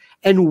blurred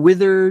and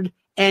withered,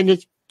 and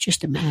it's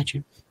just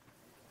imagine.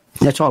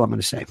 That's all I'm going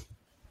to say.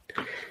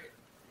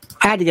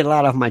 I had to get a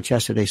lot off my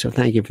chest today, so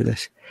thank you for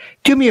this.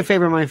 Do me a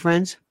favor, my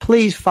friends.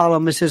 Please follow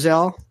Mrs.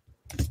 L.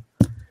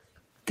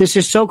 This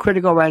is so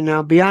critical right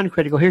now, beyond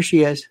critical. Here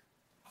she is.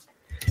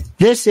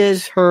 This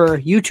is her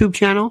YouTube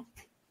channel.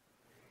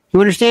 You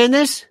understand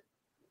this?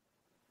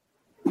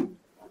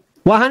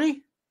 What,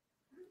 honey?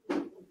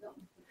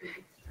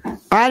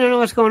 I don't know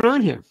what's going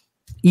on here.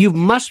 You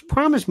must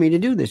promise me to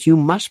do this. You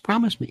must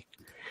promise me.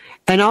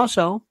 And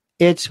also,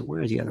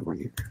 where's the other one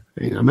here?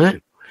 Hang on a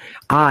minute.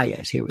 Ah,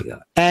 yes, here we go.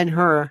 And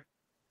her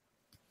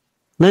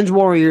Lens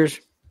Warriors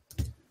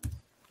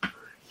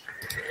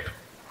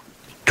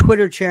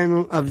Twitter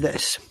channel of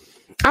this.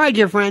 All right,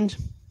 dear friends,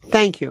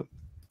 thank you.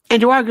 And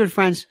to our good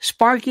friends,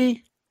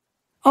 Sparky.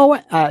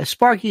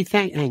 Sparky,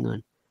 hang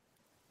on.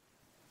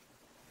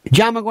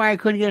 John McGuire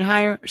couldn't get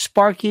higher.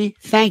 Sparky,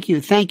 thank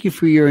you. Thank you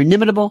for your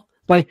inimitable.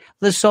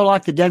 Liz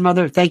Solak, the dead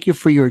mother, thank you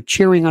for your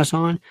cheering us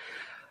on.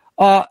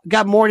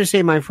 Got more to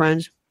say, my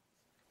friends.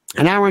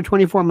 An hour and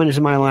 24 minutes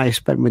of my life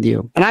spent with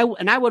you. And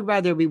I would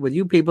rather be with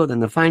you people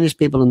than the finest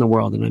people in the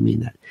world, and I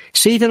mean that.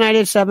 See you tonight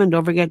at 7.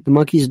 Don't forget, the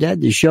monkey's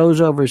dead. The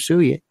show's over. Sue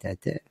you.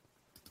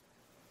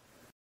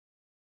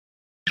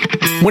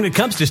 When it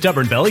comes to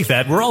stubborn belly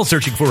fat, we're all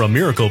searching for a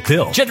miracle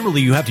pill. Generally,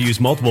 you have to use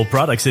multiple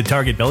products that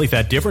target belly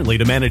fat differently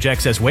to manage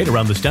excess weight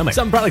around the stomach.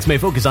 Some products may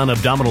focus on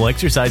abdominal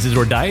exercises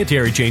or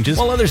dietary changes,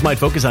 while others might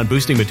focus on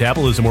boosting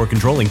metabolism or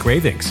controlling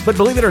cravings. But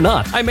believe it or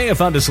not, I may have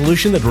found a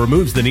solution that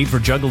removes the need for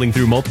juggling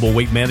through multiple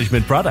weight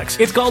management products.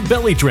 It's called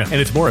Belly Trim,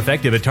 and it's more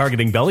effective at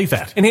targeting belly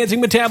fat,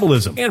 enhancing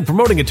metabolism, and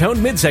promoting a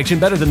toned midsection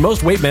better than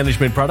most weight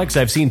management products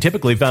I've seen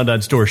typically found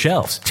on store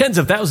shelves. Tens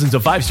of thousands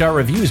of 5-star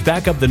reviews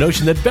back up the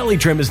notion that Belly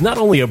Trim is not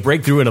only a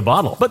breakthrough in a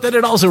bottle, but that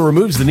it also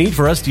removes the need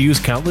for us to use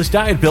countless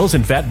diet pills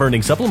and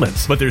fat-burning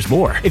supplements. But there's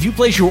more. If you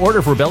place your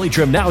order for Belly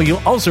Trim now,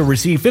 you'll also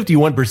receive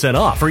 51%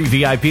 off, free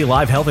VIP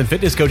live health and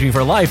fitness coaching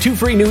for life, 2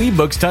 free new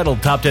ebooks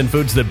titled Top 10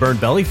 Foods That Burn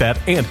Belly Fat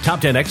and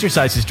Top 10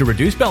 Exercises to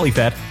Reduce Belly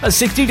Fat, a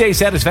 60-day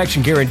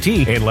satisfaction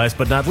guarantee, and last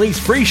but not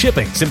least, free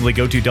shipping. Simply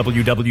go to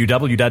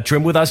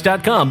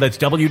www.trimwithus.com. That's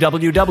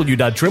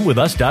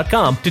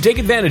www.trimwithus.com to take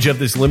advantage of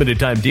this limited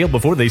time deal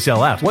before they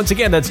sell out. Once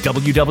again, that's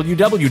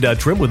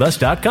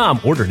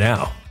www.trimwithus.com. Order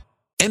now.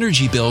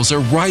 Energy bills are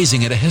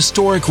rising at a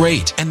historic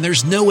rate, and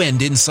there's no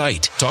end in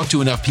sight. Talk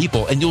to enough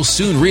people, and you'll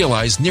soon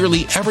realize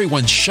nearly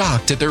everyone's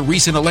shocked at their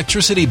recent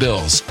electricity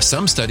bills.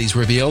 Some studies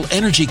reveal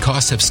energy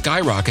costs have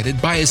skyrocketed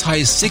by as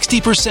high as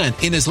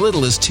 60% in as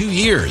little as 2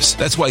 years.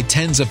 That's why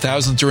tens of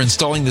thousands are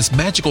installing this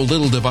magical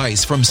little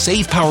device from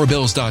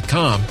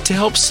SavePowerBills.com to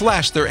help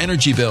slash their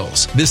energy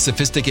bills. This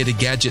sophisticated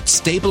gadget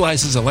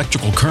stabilizes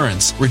electrical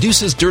currents,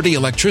 reduces dirty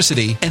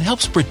electricity, and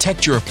helps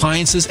protect your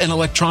appliances and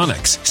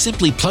electronics.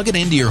 Simply plug it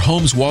into your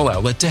home's wall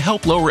outlet to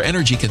help lower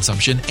energy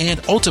consumption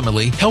and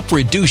ultimately help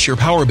reduce your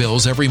power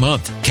bills every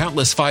month.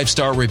 Countless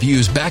 5-star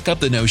reviews back up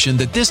the notion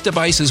that this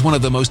device is one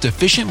of the most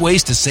efficient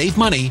ways to save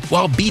money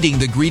while beating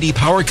the greedy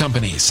power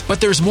companies.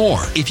 But there's more.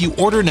 If you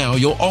order now,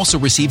 you'll also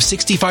receive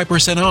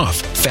 65% off,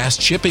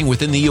 fast shipping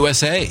within the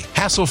USA,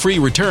 hassle-free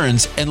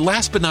returns, and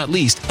last but not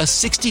least, a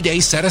 60-day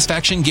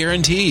satisfaction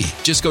guarantee.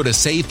 Just go to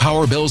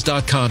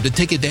SavePowerBills.com to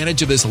take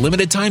advantage of this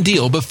limited time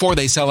deal before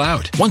they sell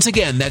out. Once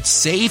again, that's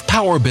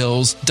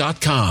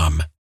SavePowerBills.com.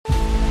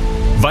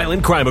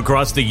 Violent crime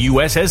across the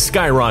U.S. has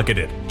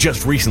skyrocketed.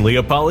 Just recently,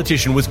 a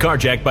politician was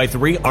carjacked by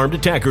 3 armed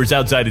attackers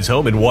outside his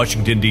home in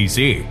Washington,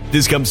 D.C.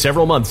 This comes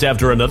several months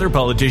after another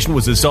politician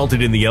was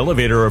assaulted in the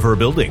elevator of her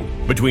building.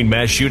 Between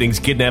mass shootings,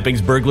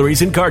 kidnappings,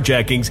 burglaries, and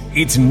carjackings,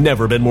 it's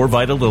never been more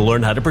vital to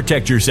learn how to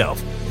protect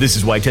yourself. This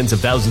is why tens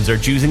of thousands are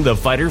choosing the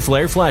Fighter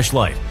Flare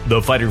flashlight.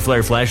 The Fighter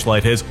Flare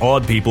flashlight has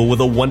awed people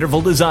with a wonderful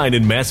design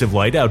and massive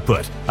light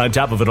output. On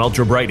top of an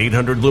ultra-bright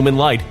 800-lumen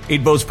light,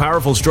 it boasts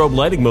powerful strobe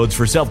lighting modes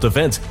for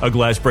self-defense, a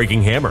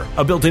glass-breaking hammer,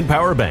 a built-in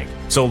power bank,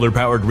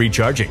 solar-powered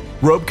recharging,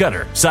 rope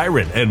cutter,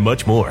 siren, and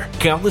much more.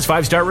 Countless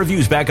 5-star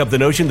reviews back up the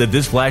notion that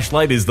this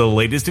flashlight is the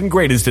latest and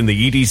greatest in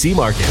the EDC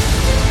market.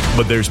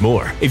 But there's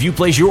more. If you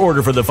place your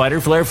order for the Fighter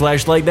Flare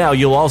flashlight now,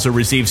 you'll also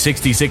receive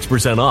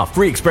 66% off,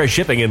 free express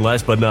shipping, and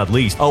last but not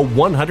least, a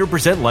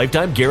 100%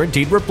 lifetime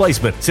guaranteed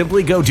replacement.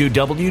 Simply go to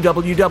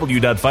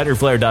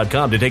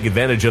www.fighterflare.com to take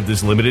advantage of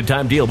this limited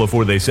time deal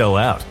before they sell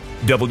out.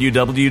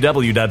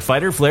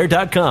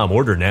 www.fighterflare.com.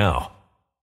 Order now.